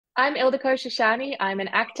I'm Ildiko Shoshani. I'm an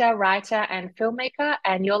actor, writer, and filmmaker,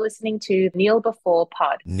 and you're listening to Kneel Before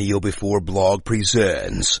Pod. Kneel Before Blog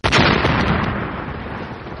presents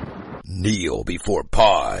Kneel Before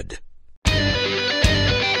Pod.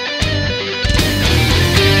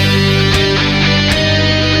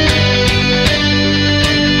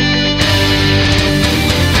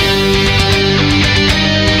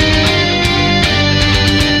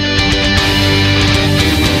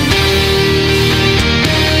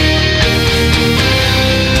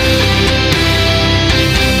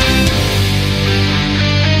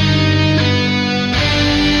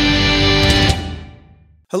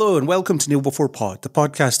 Hello and welcome to Kneel Before Pod, the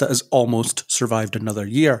podcast that has almost survived another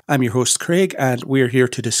year. I'm your host Craig and we're here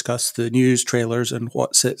to discuss the news, trailers and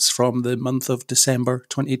what sits from the month of December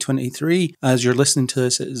 2023. As you're listening to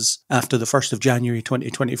this, it is after the 1st of January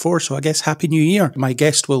 2024, so I guess Happy New Year. My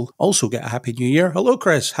guest will also get a Happy New Year. Hello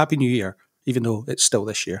Chris, Happy New Year, even though it's still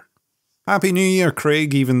this year. Happy New Year,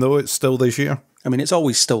 Craig, even though it's still this year. I mean, it's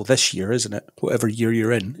always still this year, isn't it? Whatever year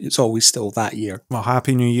you're in, it's always still that year. Well,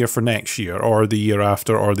 Happy New Year for next year, or the year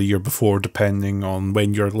after, or the year before, depending on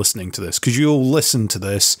when you're listening to this. Because you'll listen to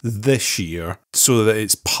this year, so that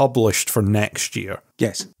it's published for next year.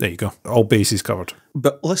 Yes. There you go. All bases covered.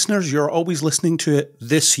 But listeners, you're always listening to it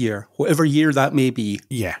this year. Whatever year that may be.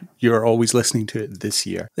 Yeah. You're always listening to it this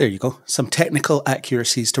year. There you go. Some technical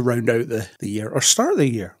accuracies to round out the year, or start the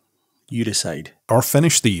year. You decide. Or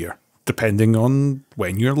finish the year, depending on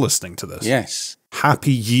when you're listening to this. Yes.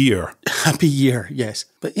 Happy year. Happy year, yes.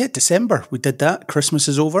 But yeah, December, we did that. Christmas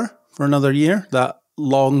is over for another year. That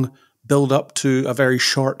long build up to a very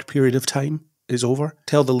short period of time is over.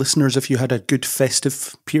 Tell the listeners if you had a good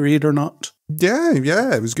festive period or not. Yeah,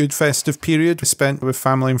 it was a good festive period. I spent with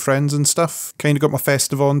family and friends and stuff. Kind of got my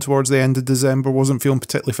festive on towards the end of December. Wasn't feeling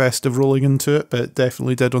particularly festive rolling into it, but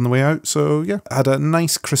definitely did on the way out. So yeah, I had a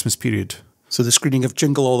nice Christmas period. So the screening of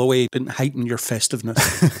Jingle All the Way didn't heighten your festiveness?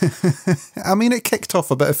 I mean, it kicked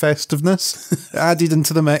off a bit of festiveness. Added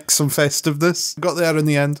into the mix some festiveness. Got there in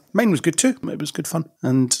the end. Mine was good too. It was good fun.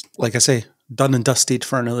 And like I say, done and dusted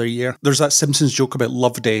for another year. There's that Simpsons joke about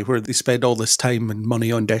Love Day where they spend all this time and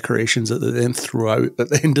money on decorations that they then throw out at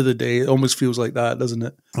the end of the day. It almost feels like that, doesn't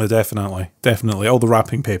it? Oh, definitely. All the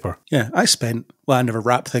wrapping paper. Yeah, I never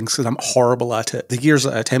wrap things because I'm horrible at it. The years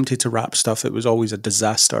that I attempted to wrap stuff, it was always a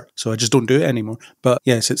disaster. So I just don't do it anymore. But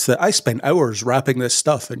yes, it's that I spent hours wrapping this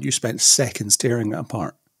stuff and you spent seconds tearing it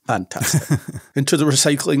apart. Fantastic. Into the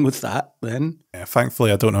recycling with that, then. Yeah,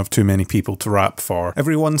 thankfully, I don't have too many people to wrap for.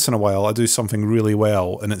 Every once in a while, I do something really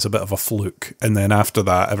well, and it's a bit of a fluke. And then after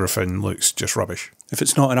that, everything looks just rubbish. If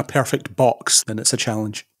it's not in a perfect box, then it's a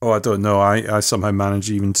challenge. Oh, I don't know. I somehow manage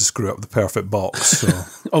even to screw up the perfect box. So.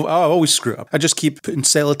 Oh, I always screw up. I just keep putting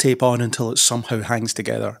sellotape on until it somehow hangs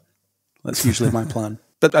together. That's usually my plan.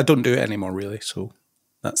 But I don't do it anymore, really, so...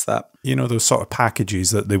 That's that. You know those sort of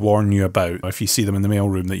packages that they warn you about if you see them in the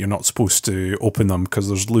mailroom that you're not supposed to open them because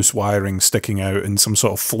there's loose wiring sticking out and some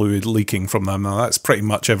sort of fluid leaking from them. Now, that's pretty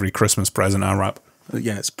much every Christmas present I wrap.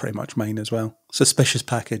 Yeah, it's pretty much mine as well. Suspicious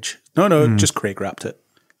package. No, just Craig wrapped it.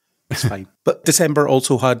 It's fine. But December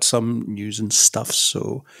also had some news and stuff,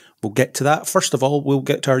 so we'll get to that. First of all, we'll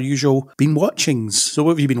get to our usual been watchings. So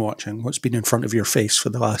what have you been watching? What's been in front of your face for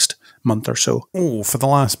the last month or so? Oh, for the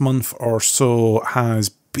last month or so has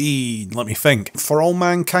been, let me think. For All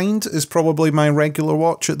Mankind is probably my regular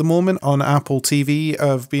watch at the moment on Apple TV.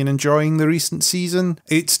 I've been enjoying the recent season.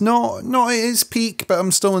 It's not at its peak, but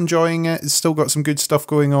I'm still enjoying it. It's still got some good stuff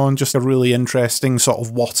going on. Just a really interesting sort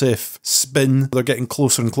of what-if spin. They're getting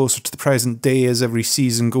closer and closer to the present day as every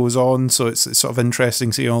season goes on, so it's sort of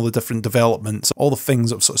interesting seeing all the different developments, all the things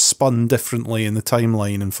that have sort of spun differently in the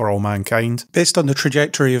timeline and For All Mankind. Based on the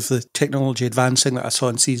trajectory of the technology advancing that I saw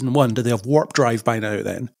in season 1, do they have warp drive by now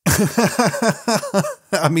then?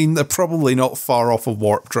 I mean, they're probably not far off of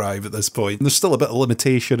warp drive at this point. There's still a bit of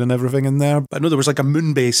limitation and everything in there. I know there was like a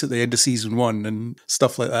moon base at the end of season 1 and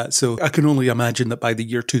stuff like that, so I can only imagine that by the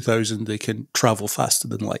year 2000 they can travel faster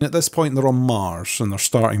than light. At this point they're on Mars and they're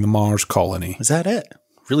starting the Mars colony. Is that it?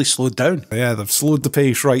 Really slowed down. Yeah, they've slowed the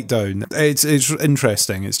pace right down. It's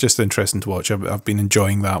interesting. It's just interesting to watch. I've been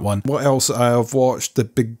enjoying that one. What else? I've watched the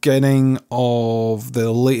beginning of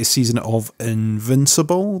the latest season of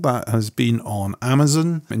Invincible. That has been on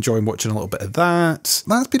Amazon. Enjoying watching a little bit of that.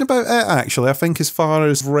 That's been about it, actually. I think as far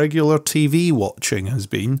as regular TV watching has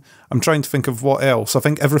been, I'm trying to think of what else. I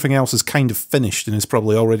think everything else is kind of finished and has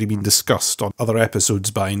probably already been discussed on other episodes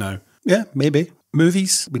by now. Yeah, maybe.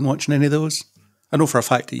 Movies? Been watching any of those? I know for a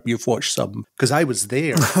fact that you've watched some, because I was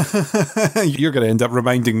there. You're going to end up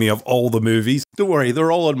reminding me of all the movies. Don't worry,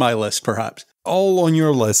 they're all on my list, perhaps. all on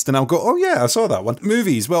your list, and I'll go, oh yeah, I saw that one.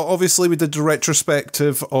 Movies. Well, obviously we did the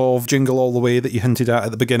retrospective of Jingle All the Way that you hinted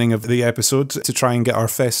at the beginning of the episode to try and get our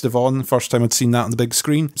festive on. First time I'd seen that on the big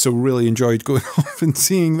screen, so really enjoyed going off and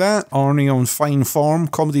seeing that. Arnie on fine form,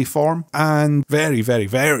 comedy form, and very, very,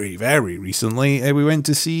 very, very recently we went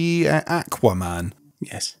to see Aquaman.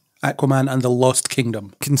 Yes. Aquaman and the Lost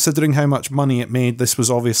Kingdom. Considering how much money it made, this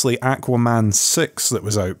was obviously Aquaman 6 that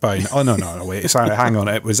was out by... Oh, no, wait, sorry, hang on.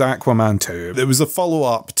 It was Aquaman 2. It was a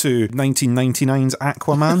follow-up to 1999's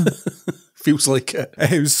Aquaman. Feels like it.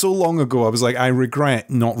 It was so long ago, I was like, I regret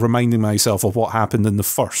not reminding myself of what happened in the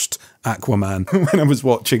first Aquaman when I was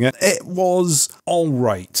watching it. It was all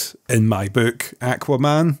right in my book,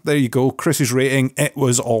 Aquaman. There you go, Chris's rating, it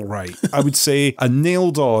was all right. I would say a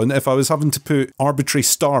nailed on, if I was having to put arbitrary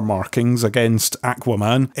star markings against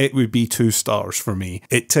Aquaman, it would be 2 stars for me.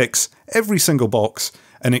 It ticks every single box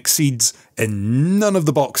and exceeds in none of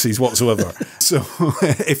the boxes whatsoever. So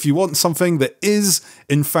if you want something that is,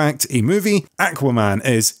 in fact, a movie, Aquaman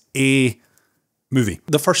is a movie.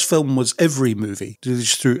 The first film was every movie. They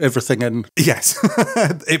just threw everything in. Yes.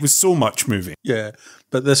 It was so much movie. Yeah.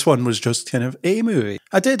 But this one was just kind of a movie.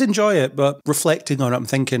 I did enjoy it, but reflecting on it, I'm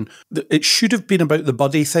thinking that it should have been about the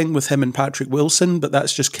buddy thing with him and Patrick Wilson, but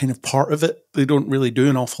that's just kind of part of it. They don't really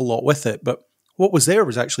do an awful lot with it, but what was there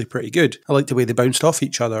was actually pretty good. I liked the way they bounced off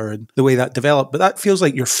each other and the way that developed, but that feels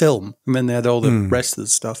like your film. And then they had all the rest of the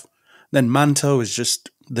stuff. Then Manta was just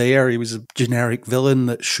there. He was a generic villain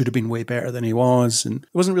that should have been way better than he was. And there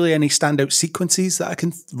wasn't really any standout sequences that I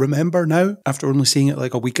can remember now after only seeing it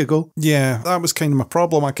like a week ago. Yeah, that was kind of my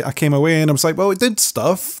problem. I came away and I was like, well, it did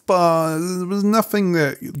stuff, but there was nothing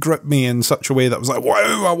that gripped me in such a way that was like,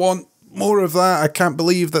 wow, I want more of that. I can't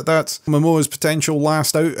believe that that's Momoa's potential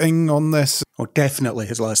last outing on this. Oh, definitely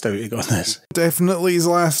his last outing on this. Definitely his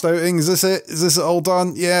last outing. Is this it? Is this it all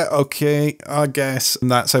done? Yeah, okay, I guess.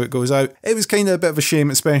 And that's how it goes out. It was kind of a bit of a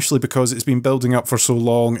shame, especially because it's been building up for so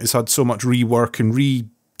long. It's had so much rework and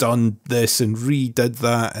redone this and redid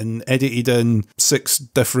that and edited in 6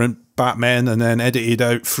 different Batman and then edited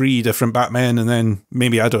out 3 different Batman and then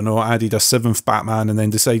maybe, I don't know, added a 7th Batman and then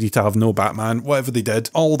decided to have no Batman, whatever they did.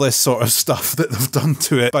 All this sort of stuff that they've done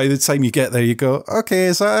to it. By the time you get there, you go, okay,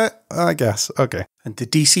 is that it? I guess, okay. And the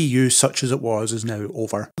DCU, such as it was, is now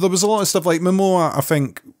over. There was a lot of stuff like Momoa, I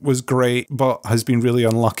think, was great, but has been really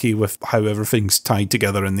unlucky with how everything's tied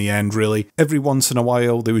together in the end, really. Every once in a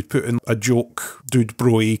while, they would put in a joke, dude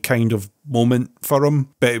bro-y kind of moment for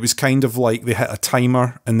him, but it was kind of like they hit a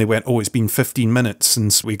timer and they went, oh, it's been 15 minutes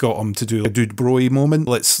since we got him to do a dude bro-y moment.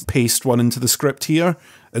 Let's paste one into the script here.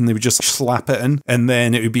 And they would just slap it in, and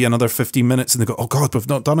then it would be another 15 minutes, and they go, oh God, we've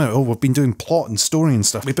not done it. Oh, we've been doing plot and story and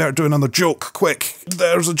stuff. We better do another joke, quick.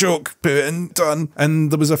 There's a joke, put it in, done. And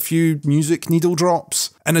there was a few music needle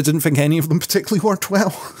drops, and I didn't think any of them particularly worked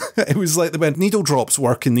well. It was like they went, needle drops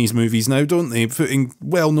work in these movies now, don't they? Putting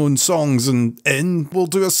well-known songs we'll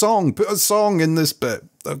do a song, put a song in this bit.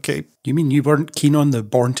 Okay. You mean you weren't keen on the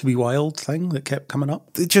Born to be Wild thing that kept coming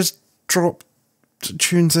up? They just dropped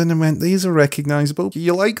tunes in and went, these are recognisable.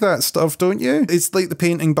 You like that stuff, don't you? It's like the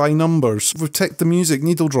painting by numbers. We've ticked the music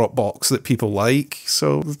needle drop box that people like,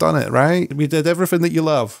 so we've done it, right? We did everything that you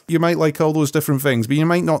love. You might like all those different things, but you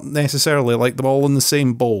might not necessarily like them all in the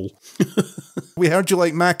same bowl. We heard you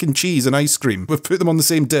like mac and cheese and ice cream. We've put them on the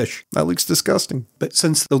same dish. That looks disgusting. But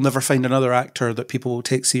since they'll never find another actor that people will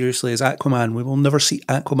take seriously as Aquaman, we will never see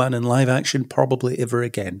Aquaman in live action probably ever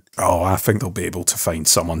again. Oh, I think they'll be able to find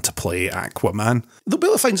someone to play Aquaman. They'll be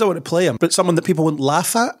able to find someone to play him, but someone that people won't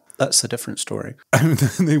laugh at? That's a different story.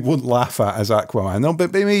 They won't laugh at as Aquaman. No,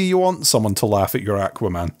 but maybe you want someone to laugh at your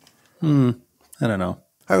Aquaman. I don't know.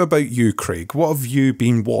 How about you, Craig? What have you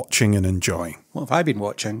been watching and enjoying? What have I been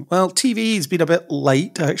watching? Well, TV's been a bit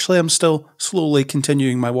light, actually. I'm still slowly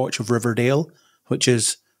continuing my watch of Riverdale, which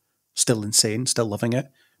is still insane, still loving it.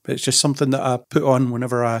 But it's just something that I put on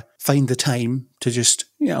whenever I find the time to just,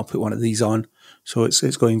 I'll put one of these on. So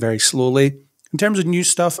it's going very slowly. In terms of new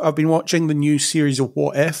stuff, I've been watching the new series of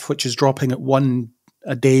What If, which is dropping at 1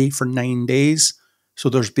 a day for 9 days. So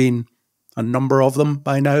there's been a number of them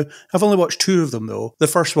by now. I've only watched 2 of them, though. The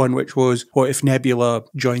first one, which was, what if Nebula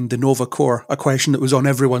joined the Nova Corps? A question that was on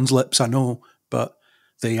everyone's lips, I know, but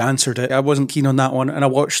they answered it. I wasn't keen on that one. And I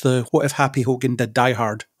watched the What If Happy Hogan Did Die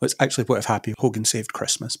Hard. Well, it's actually What If Happy Hogan Saved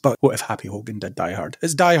Christmas, but What If Happy Hogan Did Die Hard?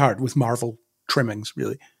 It's Die Hard with Marvel trimmings,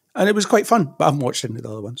 really. And it was quite fun, but I haven't watched any of the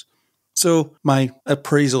other ones. So my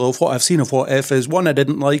appraisal of what I've seen of What If is one I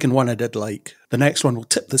didn't like and one I did like. The next one will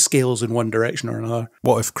tip the scales in one direction or another.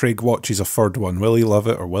 What if Craig watches a third one? Will he love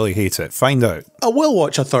it or will he hate it? Find out. I will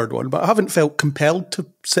watch a third one, but I haven't felt compelled to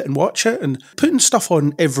sit and watch it. And putting stuff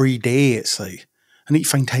on every day, it's like, I need to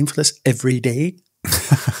find time for this every day.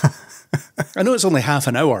 I know it's only half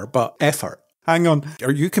an hour, but effort. Hang on,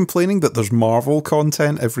 are you complaining that there's Marvel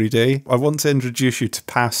content every day? I want to introduce you to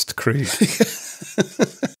past Craig.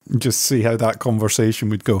 Just see how that conversation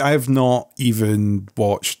would go. I have not even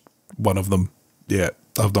watched one of them yet.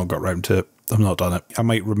 I've not got round to it. I've not done it. I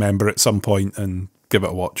might remember at some point and give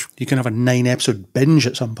it a watch. You can have a 9-episode binge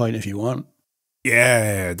at some point if you want.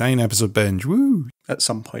 Yeah, 9-episode binge. Woo! At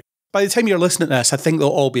some point. By the time you're listening to this, I think they'll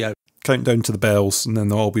all be out. Count down to the bells and then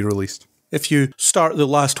they'll all be released. If you start the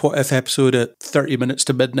last What If episode at 30 minutes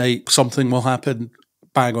to midnight, something will happen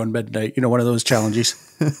bang on midnight. You know, one of those challenges.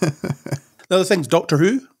 The other thing's Doctor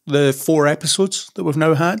Who. The 4 episodes that we've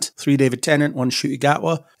now had. 3 David Tennant, 1 Ncuti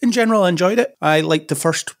Gatwa. In general, I enjoyed it. I liked the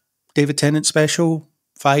first David Tennant special.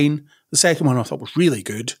 Fine. The second one I thought was really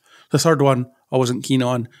good. The third one I wasn't keen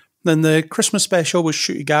on. Then the Christmas special was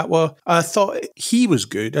Ncuti Gatwa. I thought he was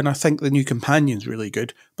good, and I think the new companion's really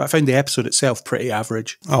good, but I found the episode itself pretty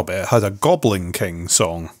average. Oh, but it had a Goblin King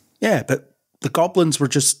song. Yeah, but the goblins were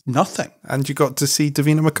just nothing. And you got to see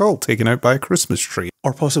Davina McCall taken out by a Christmas tree.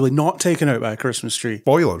 Or possibly not taken out by a Christmas tree.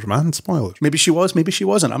 Spoilers, man, spoilers. Maybe she was, maybe she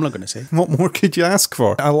wasn't. I'm not going to say. What more could you ask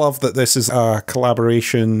for? I love that this is a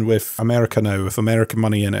collaboration with America now, with American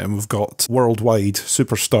money in it, and we've got worldwide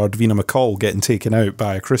superstar Davina McCall getting taken out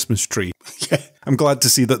by a Christmas tree. Yeah. I'm glad to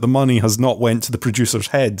see that the money has not went to the producers'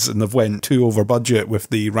 heads and they've went too over budget with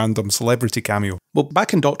the random celebrity cameo. Well,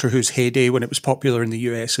 back in Doctor Who's heyday, when it was popular in the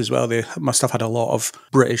US as well, they must have had a lot of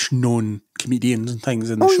British known comedians and things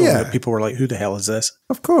in the show that people were like, who the hell is this?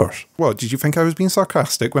 Of course. What, did you think I was being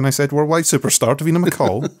sarcastic when I said worldwide superstar Davina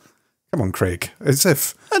McCall? Come on, Craig. As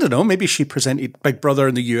if... I don't know, maybe she presented Big Brother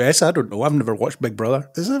in the US. I don't know. I've never watched Big Brother.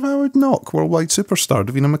 As if I would knock worldwide superstar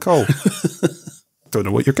Davina McCall. Don't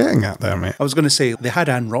know what you're getting at there, mate. I was going to say, they had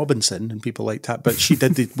Anne Robinson and people like that, but she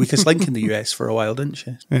did the Weakest Link in the US for a while, didn't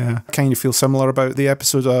she? Yeah. I kind of feel similar about the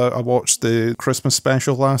episode. I watched the Christmas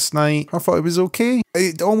special last night. I thought it was okay.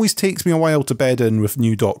 It always takes me a while to bed in with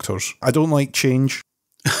new doctors. I don't like change.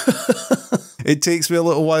 It takes me a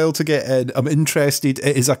little while to get in. I'm interested.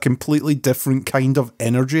 It is a completely different kind of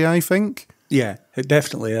energy, I think. Yeah, it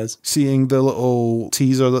definitely is. Seeing the little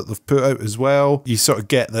teaser that they've put out as well, you sort of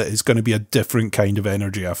get that it's going to be a different kind of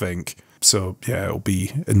energy, I think. So, yeah, it'll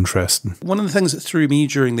be interesting. One of the things that threw me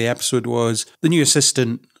during the episode was the new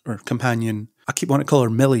assistant or companion. I keep wanting to call her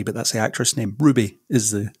Millie, but that's the actress name. Ruby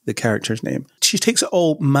is the character's name. She takes it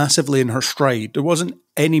all massively in her stride. There wasn't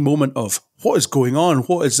any moment of, what is going on?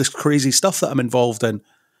 What is this crazy stuff that I'm involved in?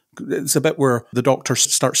 It's a bit where the doctor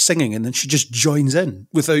starts singing and then she just joins in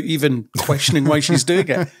without even questioning why she's doing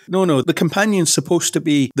it. No, the companion's supposed to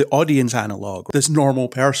be the audience analogue, this normal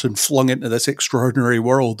person flung into this extraordinary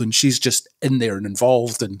world, and she's just in there and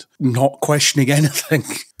involved and not questioning anything.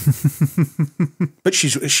 But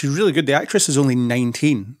she's really good. The actress is only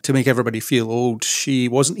 19, to make everybody feel old. She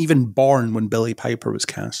wasn't even born when Billie Piper was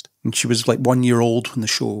cast. And she was like 1 year old when the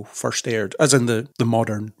show first aired, as in the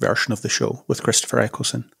modern version of the show with Christopher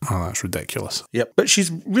Eccleston. Oh, that's ridiculous. Yep. But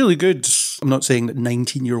she's really good. I'm not saying that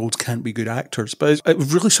 19-year-olds can't be good actors, but it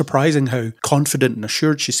was really surprising how confident and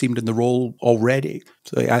assured she seemed in the role already.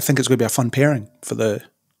 So I think it's going to be a fun pairing for the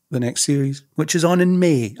next series, which is on in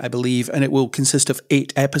May, I believe, and it will consist of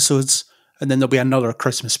 8 episodes, and then there'll be another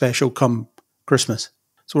Christmas special come Christmas.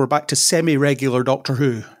 So we're back to semi-regular Doctor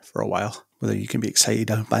Who for a while. Whether you can be excited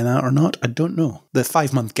by that or not, I don't know. The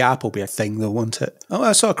 5-month gap will be a thing though, won't it? Oh,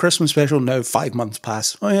 I saw a Christmas special, now 5 months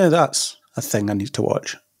pass. Oh yeah, that's a thing I need to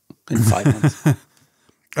watch in 5 months.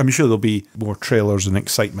 I'm sure there'll be more trailers and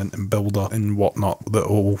excitement and build-up and whatnot that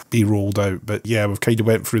will be rolled out. But yeah, we've kind of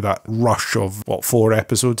went through that rush of, 4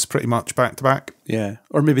 episodes pretty much back to back? Yeah.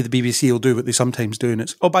 Or maybe the BBC will do what they sometimes do and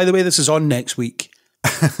it's, oh, by the way, this is on next week.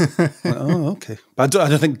 Oh, okay. But I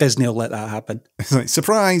don't think Disney will let that happen. It's like,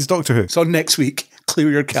 surprise, Doctor Who. It's on next week.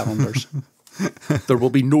 Clear your calendars. There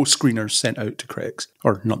will be no screeners sent out to critics.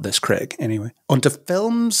 Or not this critic, anyway. On to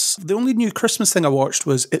films. The only new Christmas thing I watched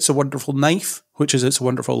was It's a Wonderful Knife, which is It's a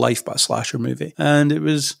Wonderful Life, but a slasher movie. And it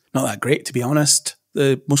was not that great, to be honest.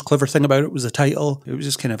 The most clever thing about it was the title. It was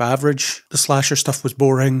just kind of average. The slasher stuff was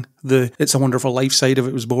boring. The It's a Wonderful Life side of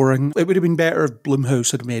it was boring. It would have been better if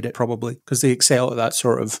Blumhouse had made it, probably, because they excel at that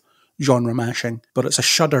sort of genre mashing. But it's a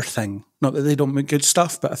Shudder thing. Not that they don't make good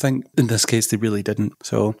stuff, but I think in this case they really didn't.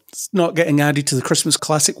 So it's not getting added to the Christmas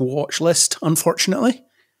classic watch list, unfortunately.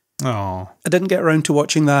 Oh. I didn't get around to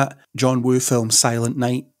watching that John Woo film Silent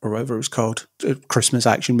Night, or whatever it was called. A Christmas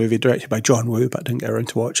action movie directed by John Woo, but I didn't get around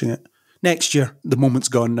to watching it. Next year, the moment's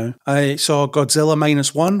gone now. I saw Godzilla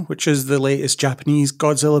Minus One, which is the latest Japanese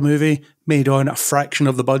Godzilla movie, made on a fraction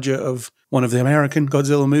of the budget of one of the American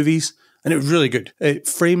Godzilla movies. And it was really good. It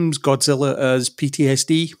frames Godzilla as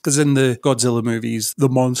PTSD, because in the Godzilla movies, the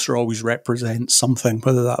monster always represents something,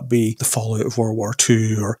 whether that be the fallout of World War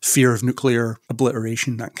II or fear of nuclear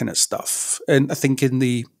obliteration, that kind of stuff. And I think in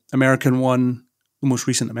the American one, the most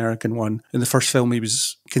recent American one, in the first film, he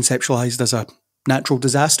was conceptualized as a natural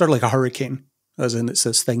disaster, like a hurricane, as in it's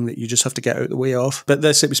this thing that you just have to get out of the way of. But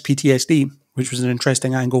this, it was PTSD, which was an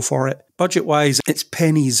interesting angle for it. Budget-wise, it's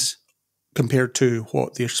pennies compared to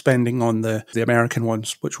what they're spending on the American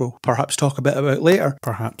ones, which we'll perhaps talk a bit about later.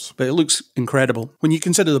 Perhaps. But it looks incredible. When you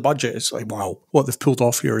consider the budget, it's like, wow, what they've pulled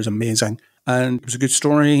off here is amazing. And it was a good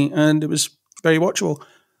story, and it was very watchable.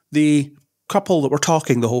 The couple that were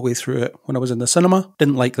talking the whole way through it when I was in the cinema,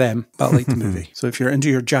 didn't like them, but I liked the movie. So if you're into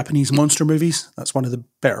your Japanese monster movies, that's one of the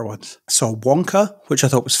better ones. I saw Wonka, which I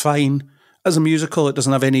thought was fine. As a musical, it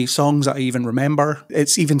doesn't have any songs that I even remember.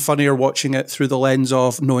 It's even funnier watching it through the lens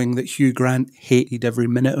of knowing that Hugh Grant hated every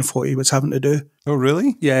minute of what he was having to do. Oh,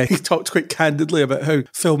 really? Yeah, he talked quite candidly about how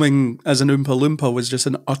filming as an Oompa Loompa was just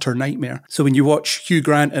an utter nightmare. So when you watch Hugh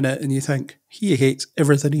Grant in it and you think, he hates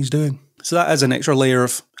everything he's doing. So that adds an extra layer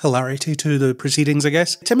of hilarity to the proceedings, I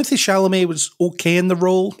guess. Timothée Chalamet was okay in the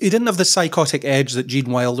role. He didn't have the psychotic edge that Gene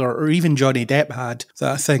Wilder or even Johnny Depp had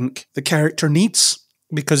that I think the character needs.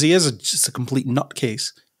 Because he is just a complete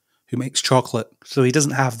nutcase who makes chocolate. So he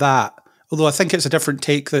doesn't have that. Although I think it's a different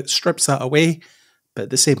take that strips that away. But at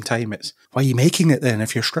the same time, it's, why are you making it then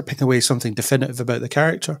if you're stripping away something definitive about the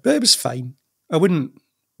character? But it was fine. I wouldn't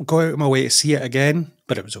go out of my way to see it again,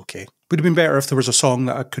 but it was okay. Would have been better if there was a song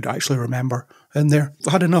that I could actually remember in there.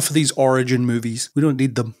 I've had enough of these origin movies. We don't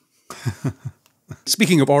need them.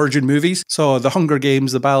 Speaking of origin movies, so The Hunger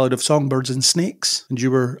Games, The Ballad of Songbirds and Snakes, and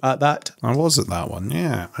you were at that. I was at that one,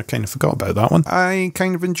 yeah. I kind of forgot about that one. I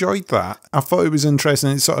kind of enjoyed that. I thought it was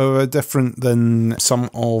interesting. It's sort of different than some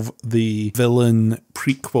of the villain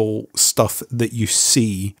prequel stuff that you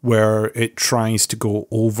see where it tries to go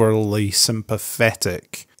overly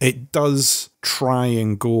sympathetic. It does try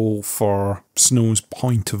and go for Snow's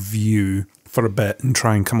point of view for a bit and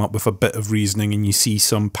try and come up with a bit of reasoning, and you see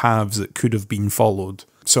some paths that could have been followed.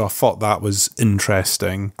 So I thought that was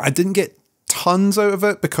interesting. I didn't get tons out of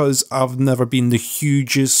it because I've never been the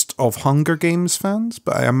hugest of Hunger Games fans,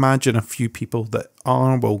 but I imagine a few people that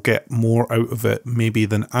are will get more out of it maybe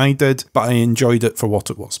than I did, but I enjoyed it for what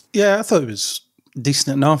it was. Yeah, I thought it was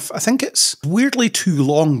decent enough. I think it's weirdly too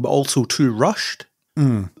long, but also too rushed.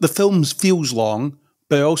 The film feels long,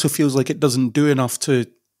 but it also feels like it doesn't do enough to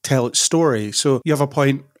tell its story. So you have a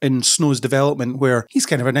point in Snow's development where he's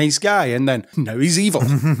kind of a nice guy and then now he's evil.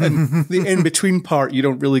 And the in-between part you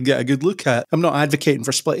don't really get a good look at. I'm not advocating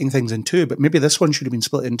for splitting things in two, but maybe this one should have been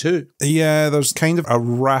split in two. Yeah, there's kind of a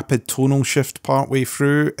rapid tonal shift partway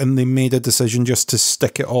through and they made a decision just to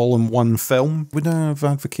stick it all in one film. Would I have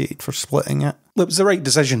advocated for splitting it? Well, it was the right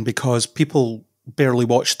decision because people barely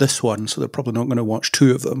watched this one, so they're probably not going to watch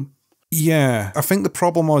two of them. Yeah, I think the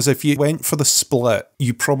problem was if you went for the split,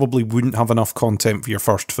 you probably wouldn't have enough content for your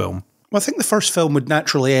first film. Well, I think the first film would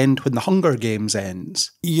naturally end when the Hunger Games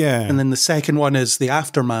ends. Yeah. And then the second one is the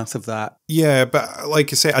aftermath of that. Yeah, but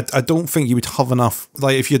like I say, I don't think you would have enough.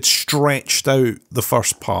 Like if you'd stretched out the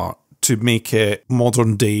first part to make it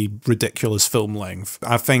modern day ridiculous film length,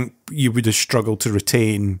 I think you would have struggled to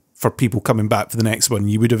retain for people coming back for the next one.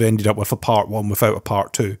 You would have ended up with a part one without a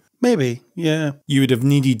part two. Maybe, yeah. You would have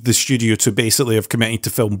needed the studio to basically have committed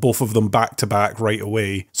to film both of them back to back right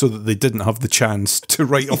away so that they didn't have the chance to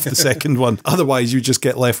write off the second one. Otherwise, you just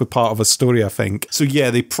get left with part of a story, I think. So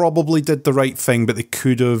yeah, they probably did the right thing, but they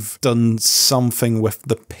could have done something with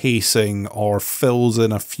the pacing or fills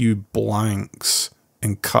in a few blanks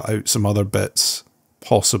and cut out some other bits,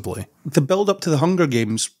 possibly. The build up to the Hunger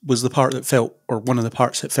Games was the part that felt, or one of the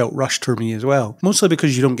parts that felt rushed for me as well. Mostly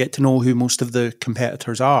because you don't get to know who most of the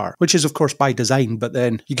competitors are, which is of course by design, but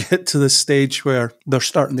then you get to this stage where they're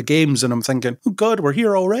starting the games and I'm thinking, oh God, we're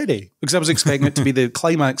here already. Because I was expecting it to be the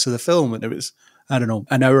climax of the film and it was, I don't know,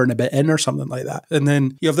 an hour and a bit in or something like that. And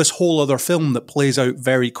then you have this whole other film that plays out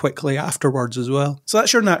very quickly afterwards as well. So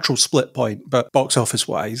that's your natural split point, but box office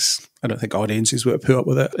wise, I don't think audiences would have put up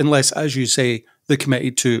with it. Unless, as you say, they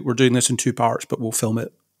committed to, we're doing this in two parts, but we'll film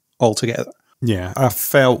it all together. Yeah, I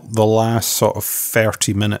felt the last sort of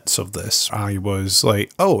 30 minutes of this, I was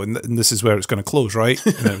like, oh, and this is where it's going to close, right?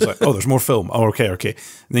 And it was like, oh, there's more film. Oh, okay. And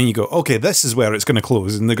then you go, okay, this is where it's going to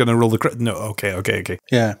close, and they're going to roll the credits. No, okay.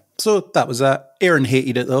 Yeah. So that was that. Aaron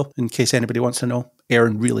hated it, though, in case anybody wants to know.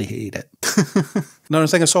 Aaron really hated it. Another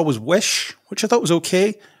thing I saw was Wish, which I thought was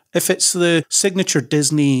okay. If it's the signature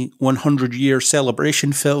Disney 100-year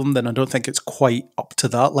celebration film, then I don't think it's quite up to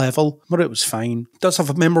that level, but it was fine. It does have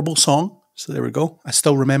a memorable song, so there we go. I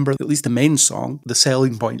still remember at least the main song, the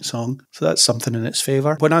selling point song, so that's something in its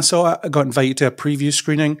favour. When I saw it, I got invited to a preview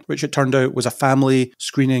screening, which it turned out was a family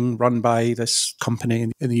screening run by this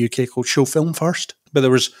company in the UK called Show Film First. But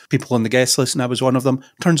there was people on the guest list and I was one of them.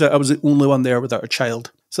 Turns out I was the only one there without a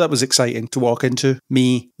child. So that was exciting to walk into.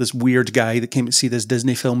 Me, this weird guy that came to see this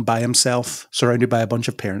Disney film by himself, surrounded by a bunch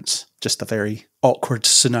of parents. Just a very awkward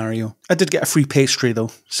scenario. I did get a free pastry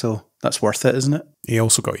though, so that's worth it, isn't it? He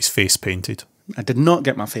also got his face painted. I did not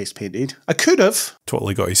get my face painted. I could have.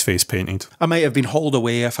 Totally got his face painted. I might have been hauled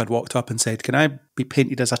away if I'd walked up and said, can I be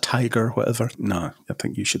painted as a tiger or whatever? No, I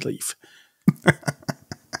think you should leave.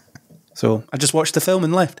 So I just watched the film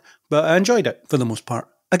and left, but I enjoyed it for the most part.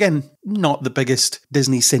 Again, not the biggest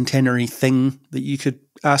Disney centenary thing that you could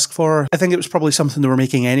ask for. I think it was probably something they were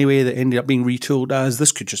making anyway that ended up being retooled as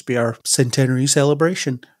this could just be our centenary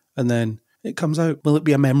celebration. And then it comes out. Will it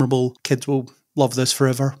be a memorable? Kids will love this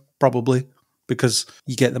forever, probably, because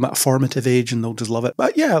you get them at a formative age and they'll just love it.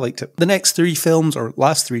 But yeah, I liked it. The next three films, or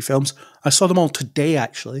last three films, I saw them all today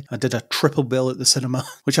actually. I did a triple bill at the cinema,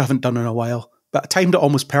 which I haven't done in a while. But I timed it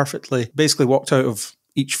almost perfectly. Basically walked out of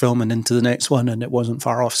each film and into the next one, and it wasn't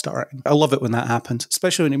far off starting. I love it when that happens,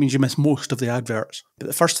 especially when it means you miss most of the adverts. But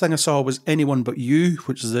the first thing I saw was Anyone But You,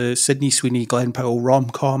 which is the Sydney Sweeney Glenn Powell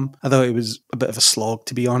rom-com. I thought it was a bit of a slog,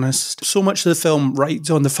 to be honest. So much of the film rides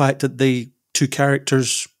on the fact that the two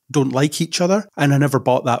characters don't like each other, and I never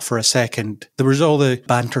bought that for a second. There was all the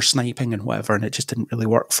banter sniping and whatever, and it just didn't really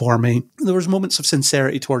work for me. There was moments of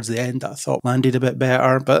sincerity towards the end that I thought landed a bit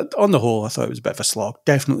better, but on the whole I thought it was a bit of a slog.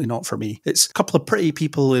 Definitely not for me. It's a couple of pretty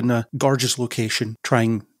people in a gorgeous location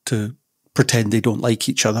trying to pretend they don't like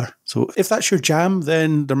each other. So if that's your jam,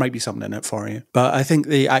 then there might be something in it for you. But I think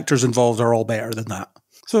the actors involved are all better than that.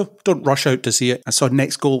 So don't rush out to see it. I saw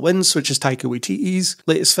Next Goal Wins, which is Taika Waititi's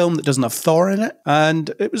latest film that doesn't have Thor in it, and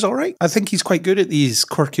it was alright. I think he's quite good at these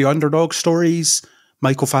quirky underdog stories.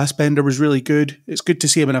 Michael Fassbender was really good. It's good to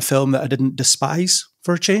see him in a film that I didn't despise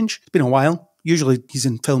for a change. It's been a while. Usually he's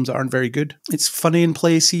in films that aren't very good. It's funny in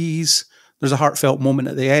places. There's a heartfelt moment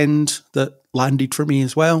at the end that landed for me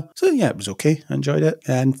as well. So yeah, it was okay. I enjoyed it.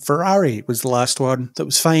 And Ferrari was the last one. That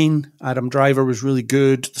was fine. Adam Driver was really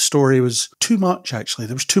good. The story was too much, actually.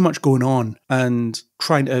 There was too much going on. And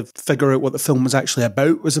trying to figure out what the film was actually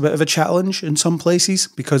about was a bit of a challenge in some places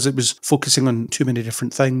because it was focusing on too many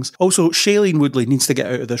different things. Also, Shailene Woodley needs to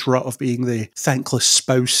get out of this rut of being the thankless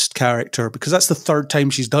spouse character because that's the third time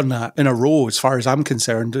she's done that in a row as far as I'm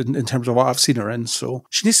concerned in terms of what I've seen her in. So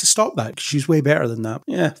she needs to stop that because she's way better than that.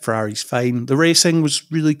 Yeah, Ferrari's fine. The racing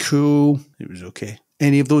was really cool. It was okay.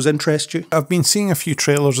 Any of those interest you? I've been seeing a few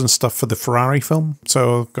trailers and stuff for the Ferrari film,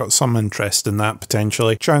 so I've got some interest in that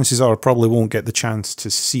potentially. Chances are I probably won't get the chance to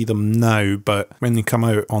see them now, but when they come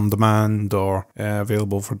out on demand or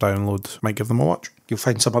available for download, might give them a watch. You'll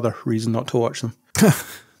find some other reason not to watch them.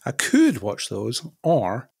 I could watch those,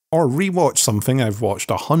 or rewatch something I've watched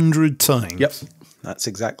 100 times. Yep. That's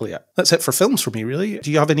exactly it. That's it for films for me, really.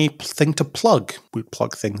 Do you have anything to plug? We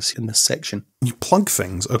plug things in this section. You plug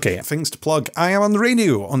things? Okay, things to plug. I am on the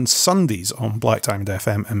radio on Sundays on Black Diamond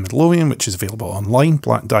FM in Midlothian, which is available online,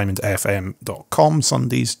 blackdiamondfm.com,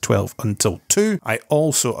 Sundays 12 until 2. I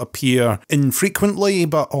also appear infrequently,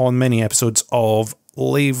 but on many episodes of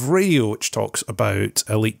Lave Radio, which talks about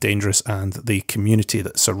Elite Dangerous and the community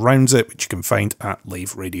that surrounds it, which you can find at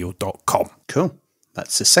laveradio.com. Cool.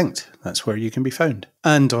 That's succinct. That's where you can be found.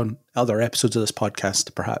 And on other episodes of this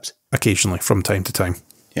podcast, perhaps. Occasionally, from time to time.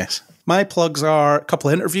 Yes. My plugs are a couple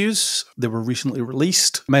of interviews. They were recently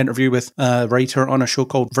released. My interview with a writer on a show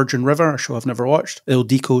called Virgin River, a show I've never watched.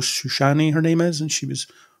 Ildiko Sushani, her name is, and she was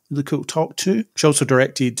really cool to talk to. She also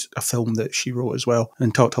directed a film that she wrote as well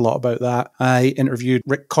and talked a lot about that. I interviewed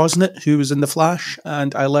Rick Cosnett, who was in The Flash,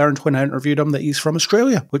 and I learned when I interviewed him that he's from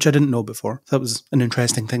Australia, which I didn't know before. That was an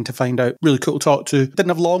interesting thing to find out. Really cool to talk to. Didn't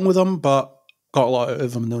have long with him, but got a lot out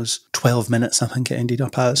of him in those 12 minutes, I think it ended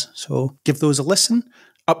up as. So give those a listen.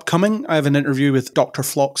 Upcoming, I have an interview with Dr.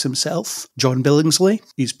 Phlox himself, John Billingsley.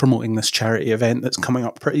 He's promoting this charity event that's coming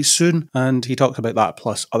up pretty soon, and he talked about that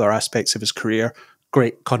plus other aspects of his career.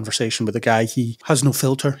 Great conversation with the guy. He has no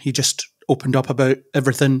filter. He just opened up about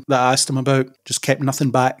everything that I asked him about, just kept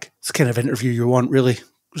nothing back. It's the kind of interview you want, really.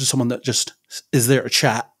 Just someone that just is there to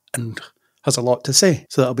chat and has a lot to say.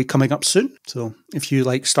 So that'll be coming up soon. So if you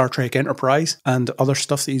like Star Trek Enterprise and other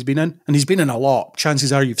stuff that he's been in, and he's been in a lot,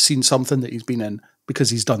 chances are you've seen something that he's been in because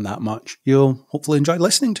he's done that much. You'll hopefully enjoy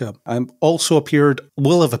listening to him.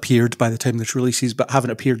 Will have appeared by the time this releases, but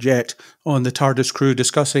haven't appeared yet, on the TARDIS crew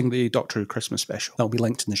discussing the Doctor Who Christmas special. That'll be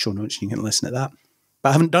linked in the show notes. You can listen to that. But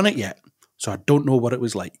I haven't done it yet, so I don't know what it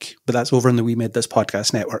was like. But that's over in the We Made This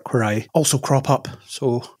Podcast network, where I also crop up.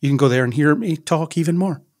 So you can go there and hear me talk even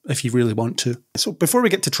more if you really want to. So before we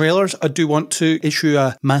get to trailers, I do want to issue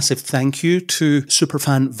a massive thank you to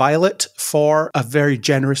superfan Violet for a very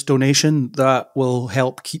generous donation that will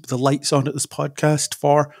help keep the lights on at this podcast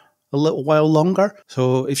for a little while longer.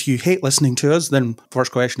 So if you hate listening to us, then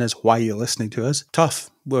first question is, why are you listening to us? Tough.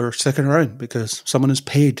 We're sticking around because someone is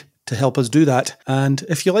paid to help us do that. And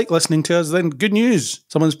if you like listening to us, then good news.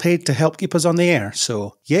 Someone's paid to help keep us on the air.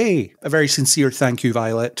 So yay. A very sincere thank you,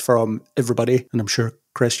 Violet, from everybody. And I'm sure,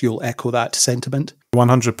 Chris, you'll echo that sentiment.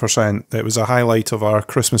 100%. It was a highlight of our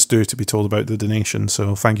Christmas do to be told about the donation.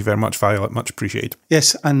 So thank you very much, Violet. Much appreciated.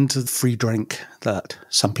 Yes, and the free drink that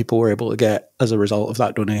some people were able to get as a result of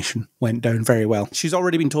that donation went down very well. She's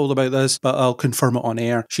already been told about this, but I'll confirm it on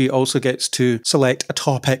air. She also gets to select a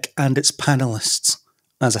topic and its panellists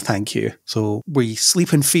as a thank you. So we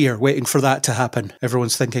sleep in fear waiting for that to happen.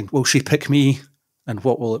 Everyone's thinking, will she pick me? And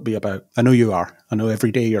what will it be about? I know you are. I know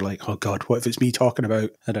every day you're like, oh God, what if it's me talking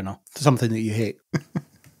about, I don't know, something that you hate.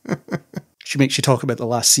 She makes you talk about the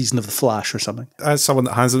last season of The Flash or something. As someone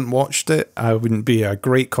that hasn't watched it, I wouldn't be a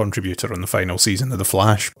great contributor on the final season of The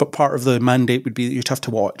Flash. But part of the mandate would be that you'd have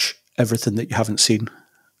to watch everything that you haven't seen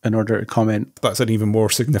in order to comment. That's an even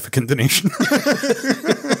more significant donation.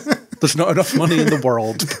 There's not enough money in the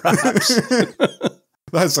world, perhaps.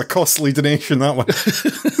 That's a costly donation, that one.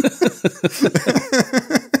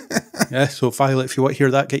 Yeah, so Violet, if you want to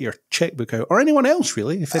hear that, get your checkbook out. Or anyone else,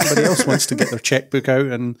 really. If anybody else wants to get their checkbook out.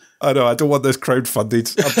 And I know, I don't want this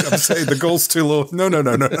crowdfunded. I'm saying the goal's too low. No.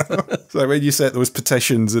 So when you set those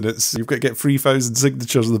petitions and you've got to get 3,000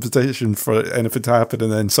 signatures of the petition for anything to happen,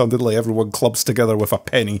 and then suddenly everyone clubs together with a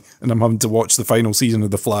penny and I'm having to watch the final season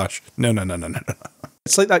of The Flash. No.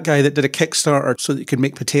 It's like that guy that did a Kickstarter so that he could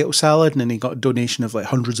make potato salad, and then he got a donation of like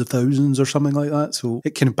hundreds of thousands or something like that. So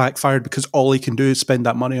it kind of backfired because all he can do is spend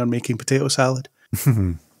that money on making potato salad.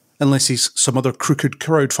 Unless he's some other crooked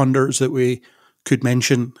crowdfunders that we could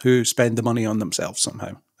mention who spend the money on themselves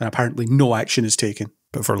somehow. And apparently no action is taken.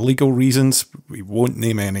 But for legal reasons, we won't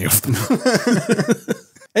name any of them.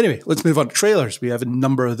 Anyway, let's move on to trailers. We have a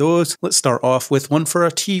number of those. Let's start off with one for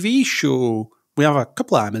a TV show. We have a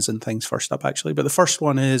couple of Amazon things first up, actually, but the first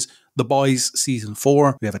one is The Boys Season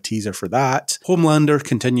 4. We have a teaser for that. Homelander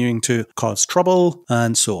continuing to cause trouble,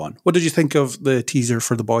 and so on. What did you think of the teaser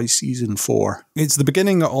for The Boys Season 4? It's the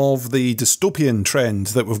beginning of the dystopian trend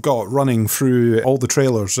that we've got running through all the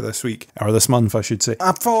trailers this week, or this month, I should say.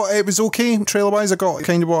 I thought it was okay, trailer-wise. I got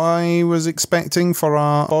kind of what I was expecting for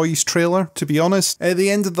a Boys trailer, to be honest. At the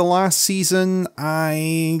end of the last season,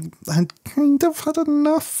 I had kind of had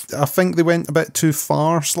enough. I think they went a bit too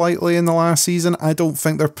far slightly in the last season. I don't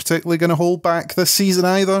think they're particularly going to hold back this season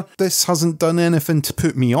either. This hasn't done anything to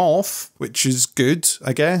put me off, which is good,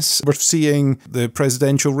 I guess. We're seeing the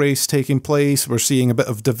presidential race taking place. We're seeing a bit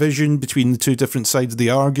of division between the two different sides of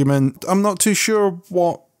the argument. I'm not too sure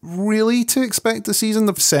what really to expect this season.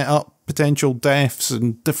 They've set up potential deaths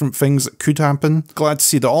and different things that could happen. Glad to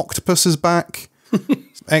see the octopus is back.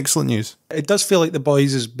 Excellent news. It does feel like The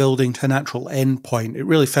Boys is building to a natural end point. It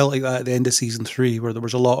really felt like that at the end of season 3, where there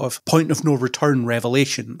was a lot of point of no return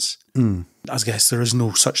revelations. I guess there is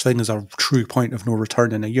no such thing as a true point of no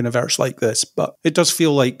return in a universe like this, but it does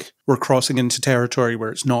feel like we're crossing into territory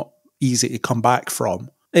where it's not easy to come back from.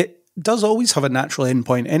 It does always have a natural end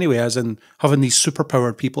point anyway, as in having these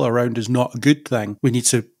superpowered people around is not a good thing. We need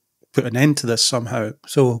to put an end to this somehow.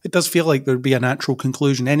 So it does feel like there'd be a natural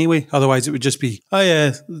conclusion anyway. Otherwise it would just be, oh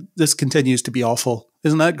yeah, this continues to be awful.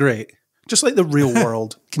 Isn't that great? Just like the real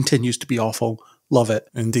world continues to be awful. Love it.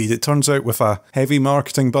 Indeed. It turns out with a heavy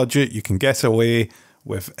marketing budget, you can get away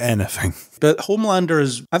with anything. But Homelander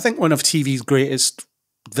is, I think, one of TV's greatest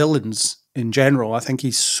villains in general. I think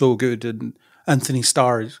he's so good, and Anthony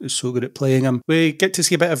Starr is so good at playing him. We get to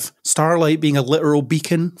see a bit of Starlight being a literal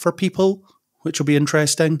beacon for people, which will be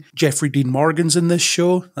interesting. Jeffrey Dean Morgan's in this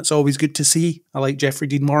show. That's always good to see. I like Jeffrey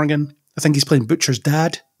Dean Morgan. I think he's playing Butcher's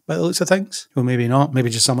dad, by the looks of things. Well, maybe not. Maybe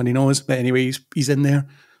just someone he knows. But anyway, he's in there.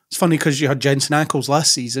 It's funny because you had Jensen Ackles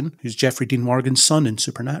last season, who's Jeffrey Dean Morgan's son in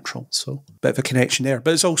Supernatural, so bit of a connection there.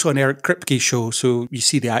 But it's also an Eric Kripke show, so you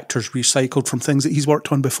see the actors recycled from things that he's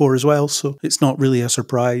worked on before as well, so it's not really a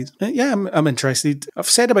surprise. Yeah, I'm interested. I've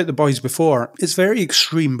said about The Boys before, it's very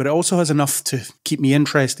extreme, but it also has enough to keep me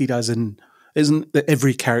interested, as in, isn't that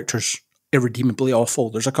every character's irredeemably awful.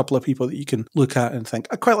 There's a couple of people that you can look at and think,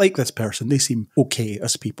 I quite like this person. They seem okay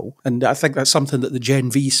as people. And I think that's something that the Gen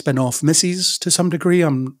V spin-off misses to some degree.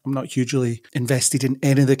 I'm not hugely invested in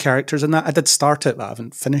any of the characters in that. I did start it, but I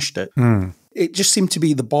haven't finished it. It just seemed to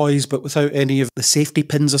be The Boys, but without any of the safety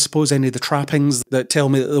pins, I suppose, any of the trappings that tell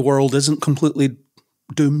me that the world isn't completely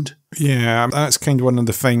doomed. Yeah, that's kind of one of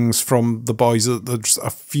the things from The Boys, that there's a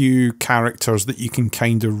few characters that you can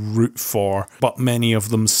kind of root for, but many of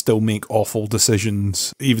them still make awful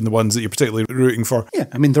decisions, even the ones that you're particularly rooting for. Yeah,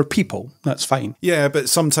 I mean, they're people. That's fine. Yeah, but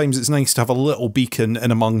sometimes it's nice to have a little beacon in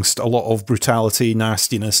amongst a lot of brutality,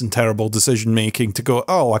 nastiness, and terrible decision-making to go,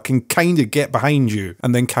 oh, I can kind of get behind you.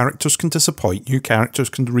 And then characters can disappoint you, characters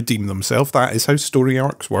can redeem themselves. That is how story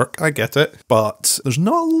arcs work, I get it. But there's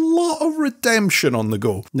not a lot of redemption on the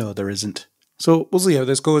go. No, there isn't. So we'll see how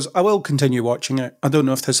this goes. I will continue watching it. I don't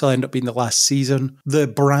know if this will end up being the last season. The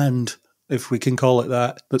brand, if we can call it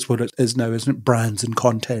that, that's what it is now, isn't it? Brands and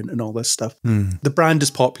content and all this stuff. The brand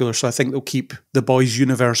is popular, so I think they'll keep the Boys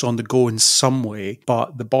universe on the go in some way,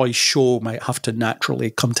 but the Boys show might have to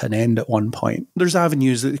naturally come to an end at one point. There's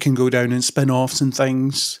avenues that can go down in spin-offs and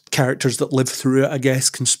things. Characters that live through it, I guess,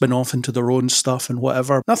 can spin off into their own stuff and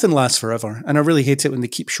whatever. Nothing lasts forever, and I really hate it when they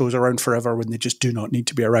keep shows around forever when they just do not need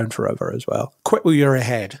to be around forever as well. Quit while you're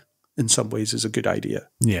ahead, in some ways, is a good idea.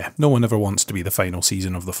 Yeah, no one ever wants to be the final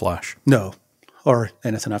season of The Flash. No, or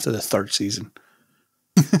anything after the third season.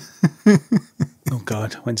 Oh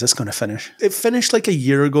God, when's this going to finish? It finished like a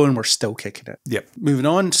year ago and we're still kicking it. Yep. Moving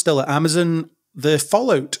on, still at Amazon, the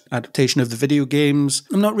Fallout adaptation of the video games.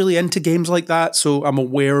 I'm not really into games like that, so I'm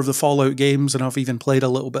aware of the Fallout games and I've even played a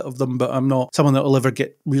little bit of them, but I'm not someone that will ever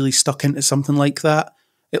get really stuck into something like that.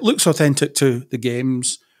 It looks authentic to the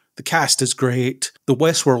games. The cast is great. The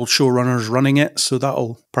Westworld showrunner's running it, so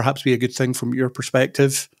that'll perhaps be a good thing from your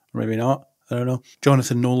perspective. Or maybe not. I don't know.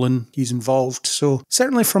 Jonathan Nolan, he's involved. So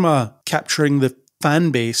certainly from a capturing the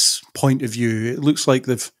fan base point of view, it looks like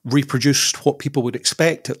they've reproduced what people would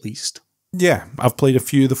expect, at least. Yeah, I've played a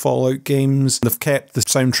few of the Fallout games. They've kept the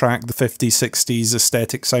soundtrack, the 50s, 60s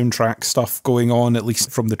aesthetic soundtrack stuff going on, at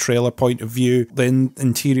least from the trailer point of view. The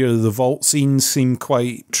interior of the vault scenes seem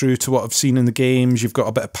quite true to what I've seen in the games. You've got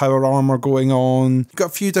a bit of power armor going on. You've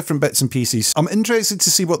got a few different bits and pieces. I'm interested to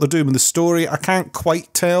see what they're doing with the story. I can't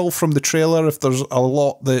quite tell from the trailer if there's a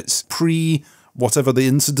lot that's whatever the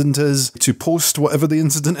incident is, to post whatever the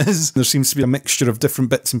incident is. There seems to be a mixture of different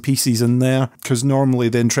bits and pieces in there, because normally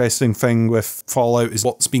the interesting thing with Fallout is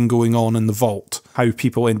what's been going on in the vault, how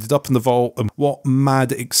people ended up in the vault, and what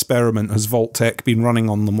mad experiment has Vault Tech been running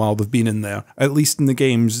on them while they've been in there. At least in the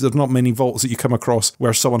games, there's not many vaults that you come across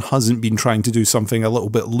where someone hasn't been trying to do something a little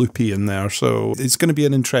bit loopy in there, so it's going to be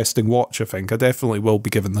an interesting watch, I think. I definitely will be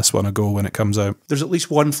giving this one a go when it comes out. There's at least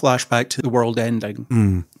one flashback to the world ending.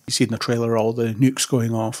 You see in the trailer all the nukes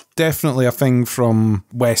going off. Definitely a thing from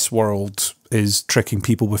Westworld is tricking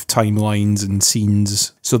people with timelines and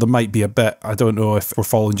scenes. So there might be a bit, I don't know if we're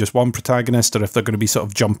following just one protagonist or if they're going to be sort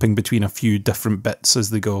of jumping between a few different bits as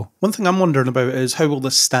they go. One thing I'm wondering about is how will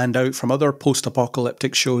this stand out from other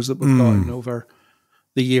post-apocalyptic shows that we've gotten over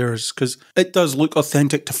the years? Because it does look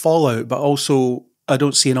authentic to Fallout, but also I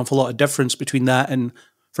don't see an awful lot of difference between that and,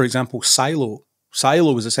 for example, Silo.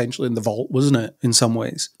 Silo was essentially in the vault, wasn't it, in some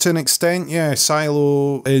ways? To an extent, yeah.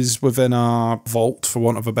 Silo is within a vault, for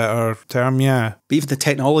want of a better term, yeah. But even the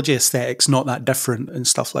technology aesthetic's not that different and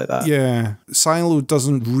stuff like that. Yeah. Silo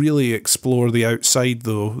doesn't really explore the outside,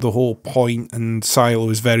 though. The whole point in Silo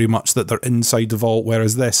is very much that they're inside the vault,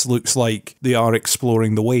 whereas this looks like they are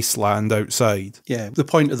exploring the wasteland outside. Yeah, the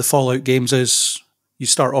point of the Fallout games is you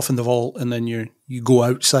start off in the vault and then you go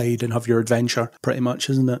outside and have your adventure, pretty much,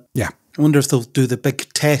 isn't it? Yeah. I wonder if they'll do the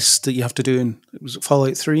big test that you have to do in, was it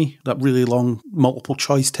Fallout 3? That really long multiple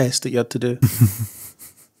choice test that you had to do.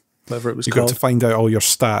 Whatever it was You've called. got to find out all your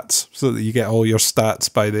stats so that you get all your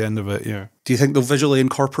stats by the end of it, yeah. Do you think they'll visually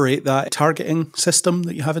incorporate that targeting system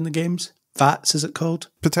that you have in the games? VATS, is it called?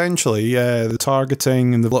 Potentially, yeah. The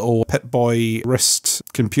targeting and the little Pip-Boy wrist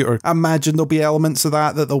computer. I imagine there'll be elements of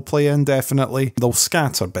that they'll play in, definitely. They'll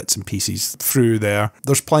scatter bits and pieces through there.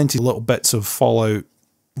 There's plenty of little bits of Fallout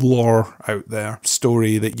lore out there,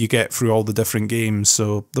 story that you get through all the different games,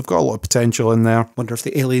 so they've got a lot of potential in there. Wonder if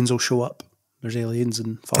the aliens will show up. There's aliens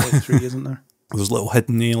in Fallout 3, isn't there? There's little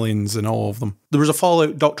hidden aliens in all of them. There was a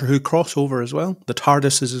Fallout Doctor Who crossover as well. The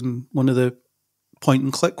TARDIS is in one of the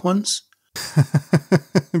point-and-click ones.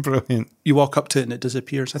 Brilliant. You walk up to it and it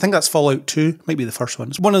disappears. I think that's Fallout 2, might be the first one.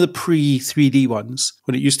 It's one of the pre-3D ones,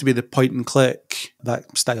 when it used to be the point-and-click,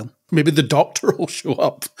 that style. Maybe the Doctor will show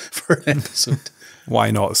up for an episode.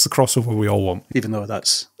 Why not? It's the crossover we all want. Even though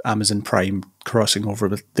that's Amazon Prime crossing over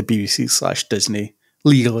with the BBC/Disney.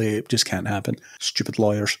 Legally, it just can't happen. Stupid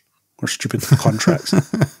lawyers or stupid contracts.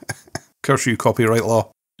 Curse you, copyright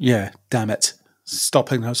law. Yeah, damn it.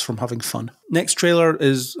 Stopping us from having fun. Next trailer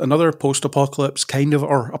is another post-apocalypse kind of,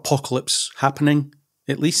 or apocalypse happening,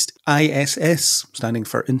 at least. ISS, standing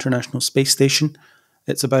for International Space Station.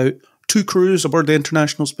 It's about 2 crews aboard the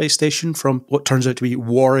International Space Station from what turns out to be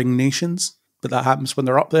warring nations. But that happens when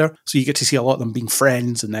they're up there. So you get to see a lot of them being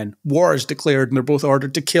friends, and then war is declared and they're both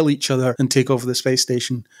ordered to kill each other and take over the space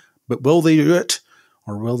station. But will they do it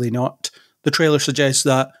or will they not? The trailer suggests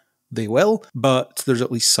that they will, but there's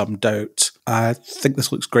at least some doubt. I think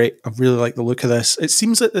this looks great. I really like the look of this. It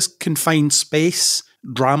seems like this confined space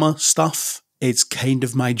drama stuff is kind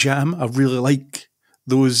of my jam. I really like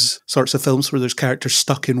those sorts of films where there's characters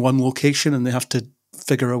stuck in one location and they have to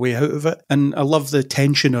figure a way out of it. And I love the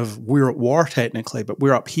tension of we're at war technically, but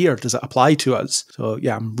we're up here. Does it apply to us? So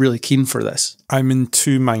yeah, I'm really keen for this. I'm in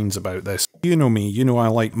 2 minds about this. You know me, you know I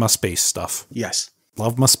like my space stuff. Yes.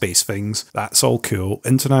 Love my space things. That's all cool.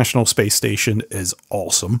 International Space Station is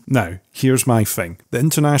awesome. Now, here's my thing. The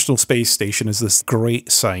International Space Station is this great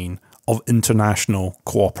sign of international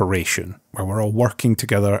cooperation, where we're all working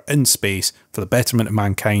together in space for the betterment of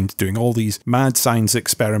mankind, doing all these mad science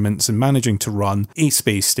experiments and managing to run a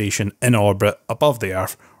space station in orbit above the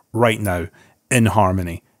Earth right now in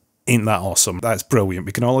harmony. Ain't that awesome? That's brilliant.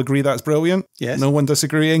 We can all agree that's brilliant? Yes. No one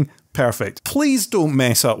disagreeing? Perfect. Please don't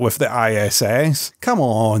mess up with the ISS. Come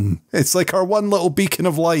on. It's like our one little beacon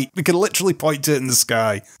of light. We can literally point to it in the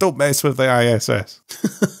sky. Don't mess with the ISS.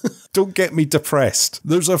 Don't get me depressed.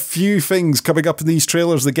 There's a few things coming up in these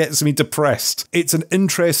trailers that gets me depressed. It's an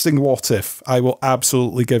interesting what if. I will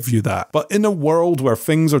absolutely give you that. But in a world where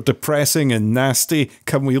things are depressing and nasty,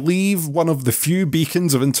 can we leave one of the few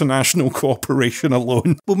beacons of international cooperation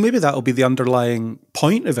alone? Well, maybe that'll be the underlying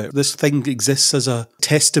point of it. This thing exists as a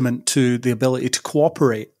testament to the ability to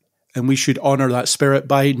cooperate. And we should honour that spirit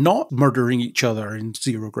by not murdering each other in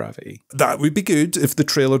zero gravity. That would be good if the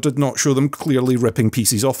trailer did not show them clearly ripping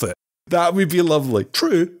pieces off it. That would be lovely.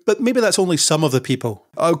 True, but maybe that's only some of the people.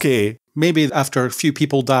 Okay. Maybe after a few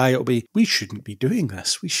people die, it'll be, we shouldn't be doing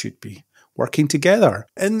this. We should be working together.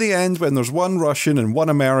 In the end, when there's one Russian and one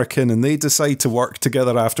American and they decide to work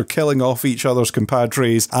together after killing off each other's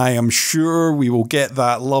compadres, I am sure we will get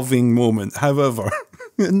that loving moment. However,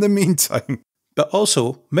 in the meantime... But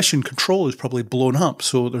also, mission control is probably blown up,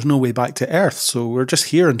 so there's no way back to Earth, so we're just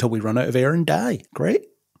here until we run out of air and die. Great.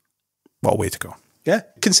 What a way to go. Yeah.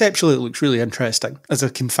 Conceptually, it looks really interesting as a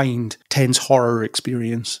confined, tense horror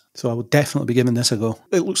experience. So I will definitely be giving this a go.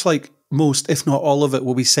 It looks like most, if not all of it,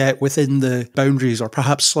 will be set within the boundaries or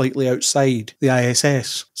perhaps slightly outside the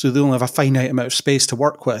ISS. So they only have a finite amount of space to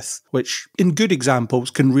work with, which in good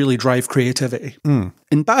examples can really drive creativity.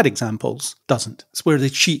 In bad examples, doesn't. It's where they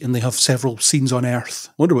cheat and they have several scenes on Earth.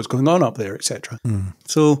 Wonder what's going on up there, etc.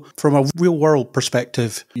 So from a real world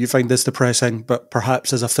perspective, you find this depressing, but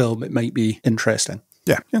perhaps as a film, it might be interesting.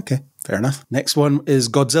 Yeah. Okay, fair enough. Next one is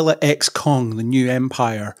Godzilla X Kong, The New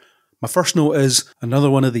Empire. My first note is another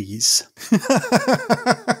one of these.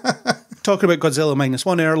 Talking about Godzilla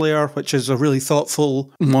 -1 earlier, which is a really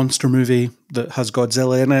thoughtful monster movie that has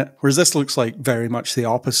Godzilla in it, whereas this looks like very much the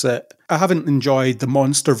opposite. I haven't enjoyed the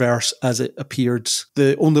Monsterverse as it appeared.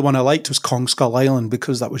 The only one I liked was Kong Skull Island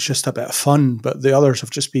because that was just a bit of fun, but the others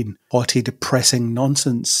have just been haughty, depressing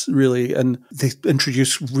nonsense, really. And they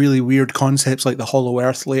introduce really weird concepts like the Hollow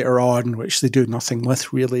Earth later on, which they do nothing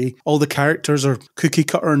with, really. All the characters are cookie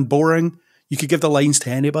cutter and boring. You could give the lines to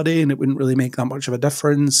anybody and it wouldn't really make that much of a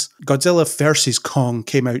difference. Godzilla vs. Kong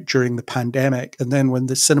came out during the pandemic, and then when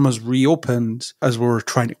the cinemas reopened, as we were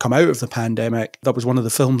trying to come out of the pandemic, that was one of the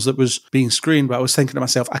films that was being screened. But I was thinking to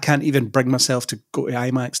myself, I can't even bring myself to go to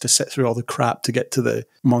IMAX to sit through all the crap to get to the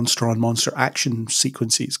monster-on-monster action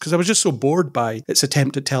sequences, because I was just so bored by its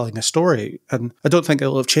attempt at telling a story. And I don't think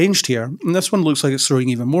it'll have changed here. And this one looks like it's throwing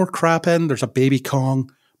even more crap in. There's a baby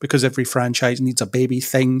Kong, because every franchise needs a baby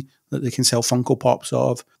thing that they can sell Funko Pops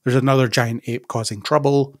of. There's another giant ape causing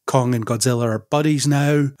trouble. Kong and Godzilla are buddies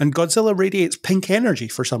now. And Godzilla radiates pink energy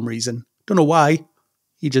for some reason. Don't know why.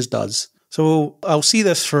 He just does. So I'll see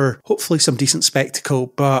this for hopefully some decent spectacle,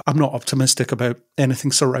 but I'm not optimistic about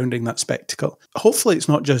anything surrounding that spectacle. Hopefully it's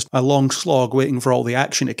not just a long slog waiting for all the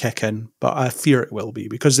action to kick in, but I fear it will be,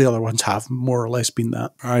 because the other ones have more or less been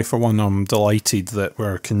that. I, for one, am delighted that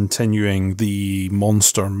we're continuing the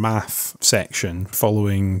monster math section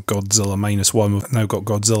following Godzilla -1. We've now got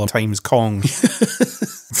Godzilla times Kong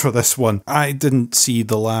for this one. I didn't see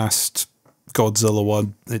the last Godzilla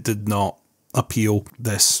one. It did not appeal.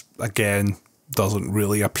 This, again, doesn't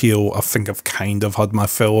really appeal. I think I've kind of had my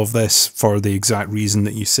fill of this for the exact reason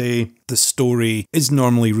that you say. The story is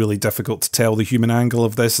normally really difficult to tell the human angle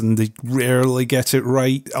of this, and they rarely get it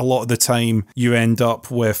right. A lot of the time you end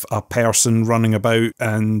up with a person running about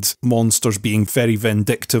and monsters being very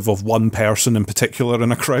vindictive of one person in particular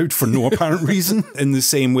in a crowd for no apparent reason, in the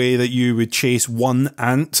same way that you would chase one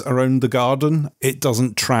ant around the garden. It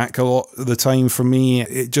doesn't track a lot of the time for me.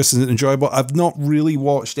 It just isn't enjoyable. I've not really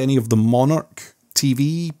watched any of the Monarch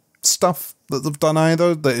TV stuff that they've done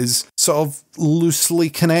either that is sort of loosely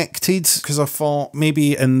connected, because I thought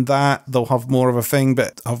maybe in that they'll have more of a thing,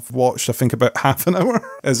 but I've watched I think about half an hour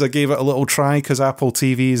as I gave it a little try, because Apple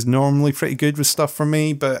TV is normally pretty good with stuff for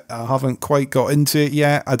me, but I haven't quite got into it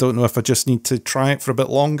yet. I don't know if I just need to try it for a bit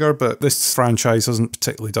longer, but this franchise hasn't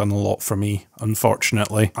particularly done a lot for me,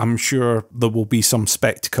 unfortunately. I'm sure there will be some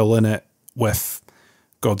spectacle in it with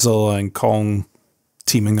Godzilla and Kong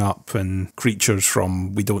teaming up and creatures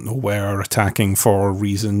from we don't know where attacking for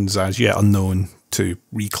reasons as yet unknown to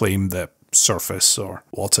reclaim the surface or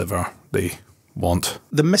whatever they want.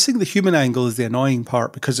 The missing the human angle is the annoying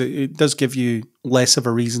part, because it does give you less of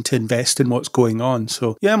a reason to invest in what's going on.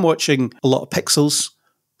 So yeah, I'm watching a lot of pixels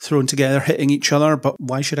thrown together, hitting each other, but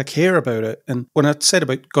why should I care about it? And when I said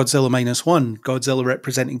about Godzilla -1, Godzilla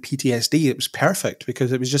representing PTSD, it was perfect,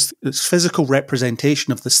 because it was just this physical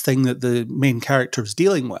representation of this thing that the main character is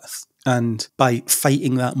dealing with. And by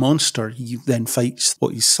fighting that monster, he then fights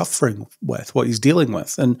what he's suffering with, what he's dealing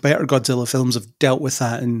with. And better Godzilla films have dealt with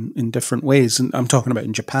that in different ways. And I'm talking about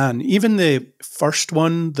in Japan. Even the first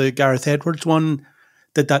one, the Gareth Edwards one,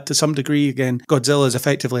 did that to some degree. Again, Godzilla is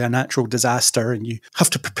effectively a natural disaster and you have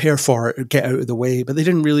to prepare for it or get out of the way, but they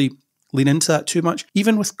didn't really lean into that too much.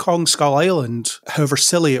 Even with Kong Skull Island, however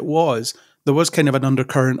silly it was, there was kind of an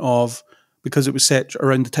undercurrent of, because it was set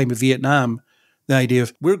around the time of Vietnam, the idea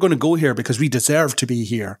of, we're going to go here because we deserve to be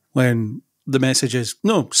here, when the message is,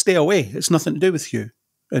 no, stay away, it's nothing to do with you.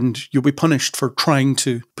 And you'll be punished for trying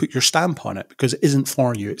to put your stamp on it because it isn't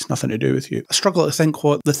for you. It's nothing to do with you. I struggle to think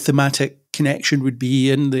what the thematic connection would be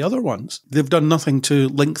in the other ones. They've done nothing to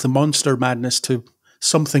link the monster madness to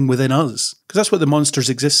something within us, because that's what the monsters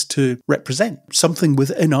exist to represent. Something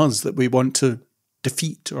within us that we want to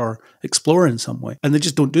defeat or explore in some way. And they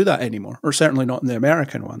just don't do that anymore, or certainly not in the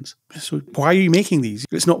American ones. So why are you making these?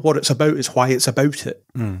 It's not what it's about, it's why it's about it.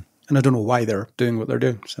 And I don't know why they're doing what they're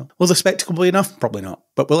doing. So will the spectacle be enough? Probably not.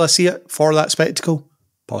 But will I see it for that spectacle?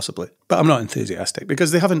 Possibly. But I'm not enthusiastic,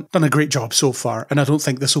 because they haven't done a great job so far, and I don't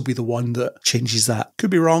think this will be the one that changes that.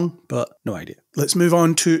 Could be wrong, but no idea. Let's move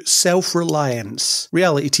on to self-reliance.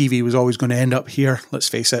 Reality TV was always going to end up here, let's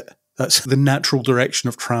face it. That's the natural direction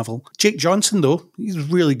of travel. Jake Johnson, though, he's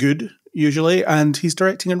really good, usually, and he's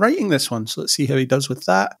directing and writing this one, so let's see how he does with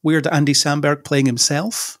that. Weird Andy Samberg playing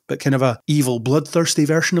himself, but kind of a evil, bloodthirsty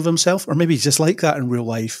version of himself, or maybe he's just like that in real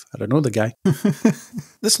life. I don't know the guy.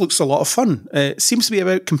 This looks a lot of fun. It seems to be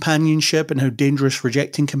about companionship and how dangerous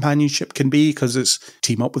rejecting companionship can be, because it's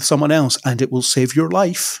team up with someone else and it will save your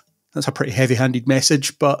life. That's a pretty heavy-handed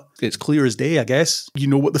message, but it's clear as day, I guess. You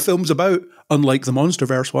know what the film's about, unlike the